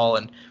Bryce Hall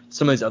and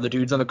some of these other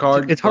dudes on the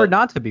card. It's hard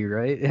not to be,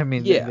 right? I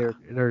mean, yeah,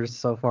 they're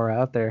so far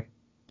out there.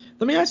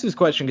 Let me ask you this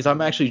question, because I'm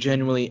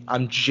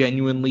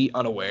genuinely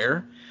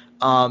unaware.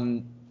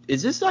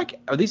 Is this like,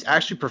 are these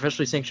actually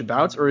professionally sanctioned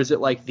bouts, or is it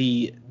like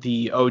the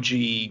OG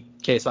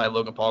KSI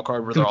Logan Paul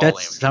card where they're all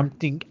that's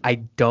something I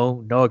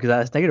don't know, because I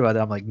was thinking about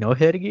that. I'm like, no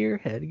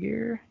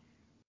headgear.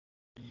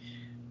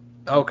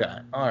 Okay.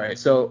 All right.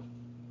 So,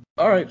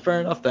 all right. Fair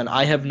enough then.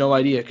 I have no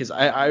idea, because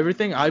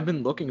everything I've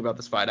been looking about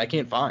this fight, I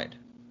can't find.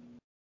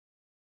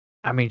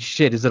 I mean,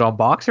 shit. Is it on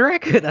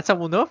BoxRec? That's how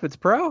we'll know if it's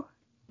pro.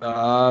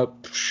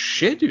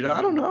 Shit, dude.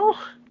 I don't know.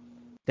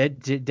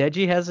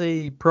 Deji has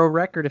a pro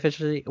record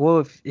officially.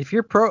 Well, if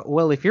you're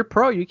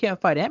pro, you can't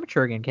fight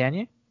amateur again, can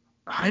you?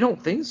 I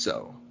don't think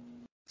so.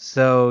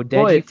 So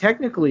Deji. Well,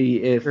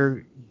 technically, if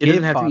it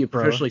doesn't have to be a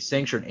pro. professionally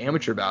sanctioned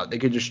amateur bout, they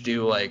could just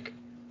do like,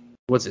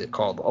 what's it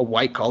called? A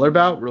white collar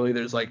bout? Really,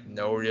 there's like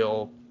no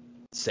real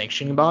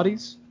sanctioning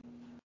bodies?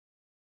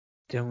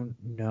 Don't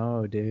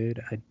know, dude.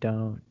 I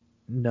don't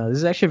know. This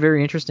is actually a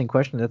very interesting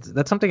question.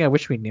 That's something I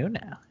wish we knew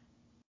now.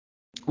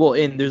 Well,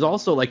 and there's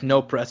also like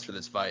no press for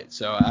this fight,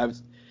 so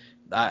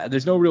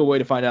there's no real way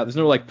to find out. There's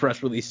no like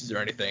press releases or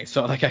anything,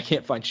 so like I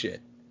can't find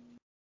shit.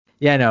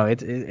 Yeah, no,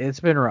 it's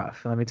been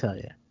rough. Let me tell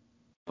you.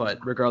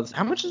 But regardless,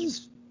 how much is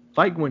this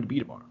fight going to be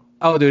tomorrow?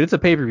 Oh, dude, it's a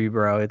pay-per-view,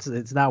 bro.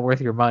 It's not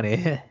worth your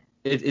money.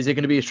 Is it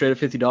going to be a straight up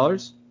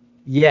 $50?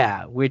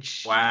 Yeah,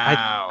 which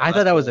wow, I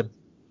thought that was a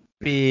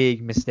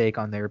big mistake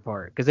on their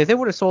part, because if they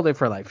would have sold it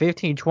for like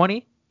 15,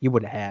 20, you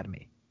would have had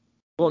me.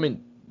 Well,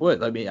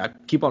 I mean, I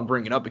keep on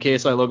bringing it up. But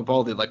KSI Logan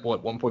Paul did like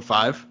what,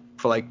 1.5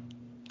 for like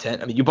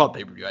 10. I mean, you bought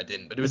pay-per-view, I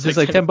didn't, but it was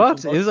like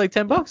 $10. It was like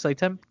 $10, like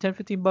 10,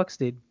 15 bucks,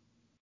 dude.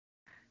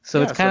 So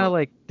yeah, it's kind of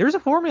like, there's a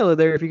formula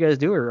there if you guys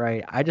do it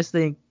right. I just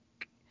think,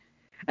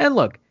 and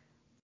look,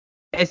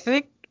 I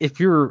think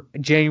if you're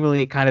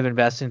genuinely kind of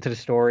invested into the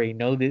story,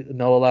 know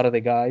a lot of the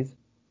guys,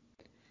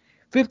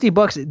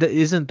 $50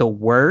 isn't the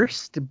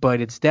worst,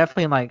 but it's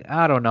definitely like,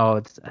 I don't know,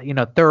 it's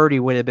 30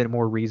 would have been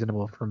more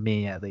reasonable for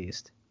me at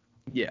least.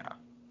 Yeah.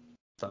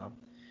 So.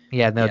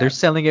 Yeah, no, they're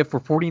selling it for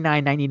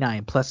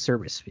 $49.99 plus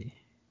service fee.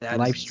 That's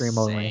live stream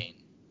insane. Only.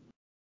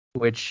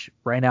 Which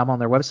right now I'm on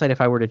their website. If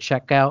I were to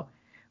check out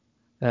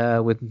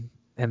and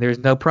there's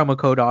no promo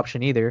code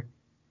option either,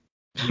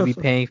 you'd be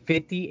paying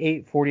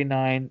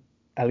 $58.49,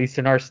 at least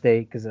in our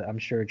state, because I'm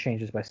sure it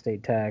changes by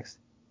state tax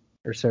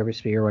or service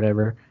fee or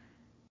whatever.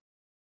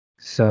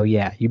 So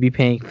yeah, you'd be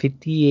paying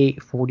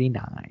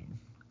 $58.49.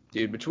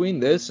 Dude, between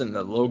this and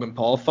the Logan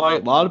Paul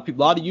fight, a lot of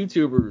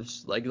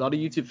YouTubers, like a lot of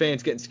YouTube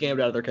fans, getting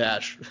scammed out of their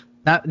cash.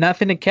 Not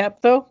finna cap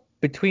though.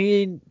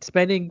 Between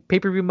spending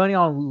pay-per-view money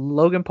on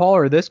Logan Paul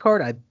or this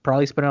card, I'd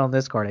probably spend it on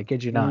this card. I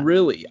kid you not.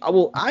 Really?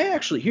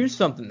 Here's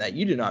something that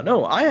you did not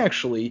know. I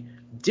actually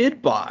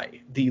did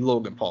buy the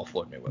Logan Paul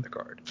Floyd Mayweather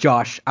card.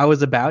 Josh, I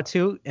was about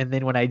to, and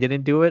then when I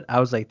didn't do it, I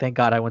was like, thank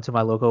God I went to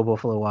my local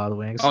Buffalo Wild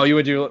Wings. Oh, you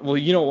would do? Well,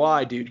 you know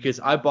why, dude? Because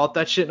I bought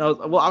that shit, and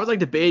I was like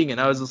debating, and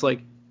I was just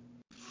like,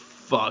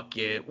 fuck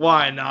it.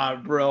 Why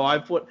not, bro? I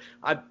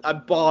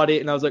bought it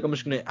and I was like, I'm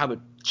just gonna have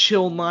a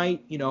chill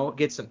night,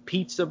 get some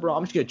pizza, bro.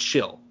 I'm just gonna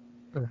chill.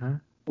 Uh-huh.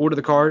 Order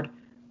the card.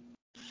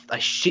 I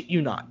shit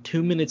you not.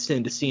 2 minutes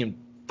in to seeing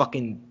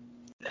fucking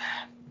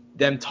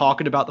them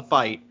talking about the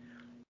fight,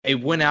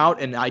 it went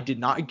out and I did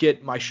not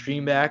get my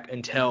stream back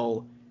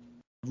until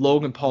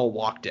Logan Paul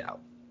walked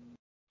out.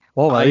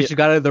 Well, at least you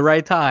got it at the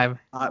right time.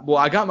 Well,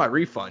 I got my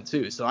refund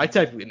too, so I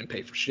technically didn't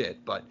pay for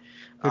shit. But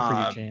good for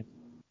you, champ.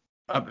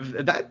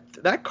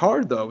 That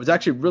card though was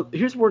actually real.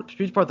 Here's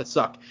the part that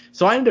sucked.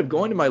 So I ended up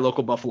going to my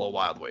local Buffalo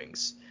Wild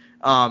Wings,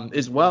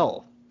 as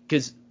well,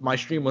 because my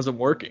stream wasn't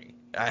working.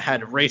 I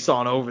had to race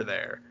on over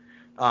there.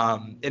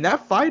 And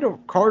that fight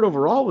card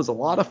overall was a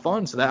lot of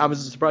fun. So I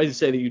was surprised to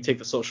say that you take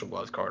the Social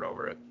Gloves card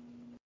over it.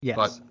 Yes,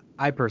 but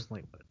I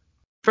personally would.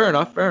 Fair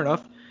enough.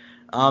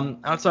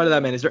 Outside of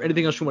that, man, is there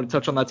anything else you want to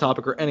touch on that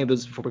topic or any of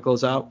those before we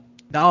close out?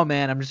 No,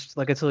 man, I'm just,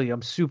 like I told you,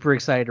 I'm super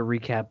excited to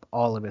recap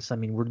all of this. I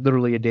mean, we're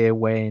literally a day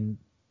away, and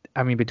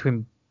I mean,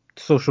 between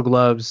Social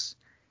Gloves,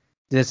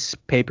 this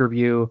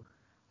pay-per-view,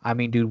 I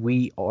mean, dude,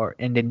 we are,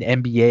 and in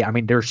NBA, I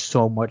mean, there's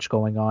so much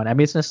going on. I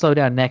mean, it's going to slow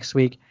down next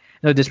week.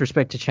 No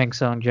disrespect to Cheng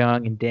Sung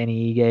Jung and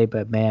Danny Ige,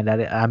 but man,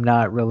 I'm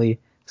not really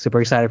super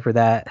excited for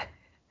that.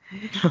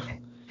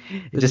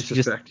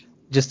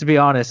 Just to be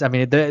honest, I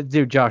mean,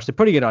 dude, Josh, they're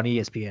pretty good on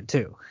ESPN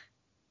too.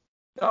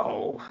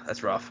 Oh,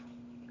 that's rough.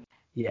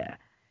 Yeah.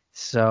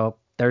 So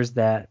there's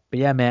that. But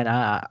yeah, man,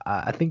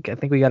 I think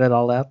we got it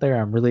all out there.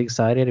 I'm really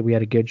excited. We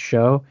had a good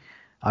show.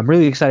 I'm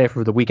really excited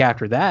for the week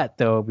after that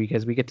though,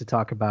 because we get to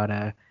talk about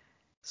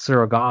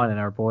Cyril Gahn and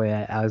our boy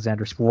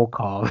Alexander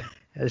Volkov.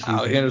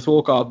 Alexander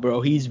Volkov,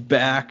 bro, he's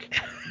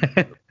back.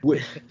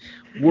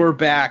 We're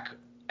back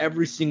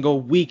every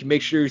single week.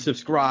 Make sure you're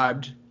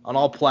subscribed on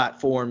all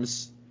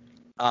platforms.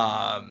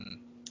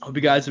 Hope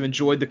you guys have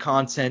enjoyed the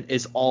content.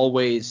 As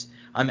always,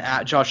 I'm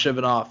at Josh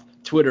Ivanoff.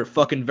 Twitter,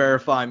 fucking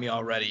verify me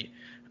already.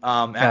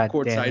 At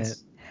Courtside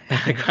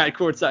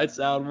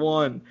Sound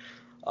 1.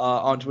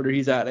 On Twitter,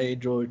 he's at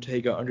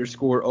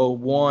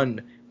AngelOrtega_01.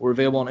 We're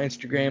available on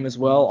Instagram as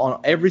well.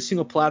 On every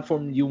single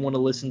platform you want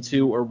to listen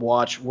to or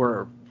watch,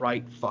 we're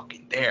right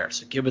fucking there.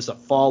 So give us a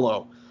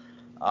follow.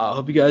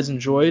 Hope you guys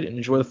enjoyed and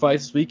enjoy the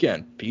fights this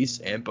weekend. Peace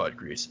and butt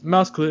grease.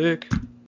 Mouse click.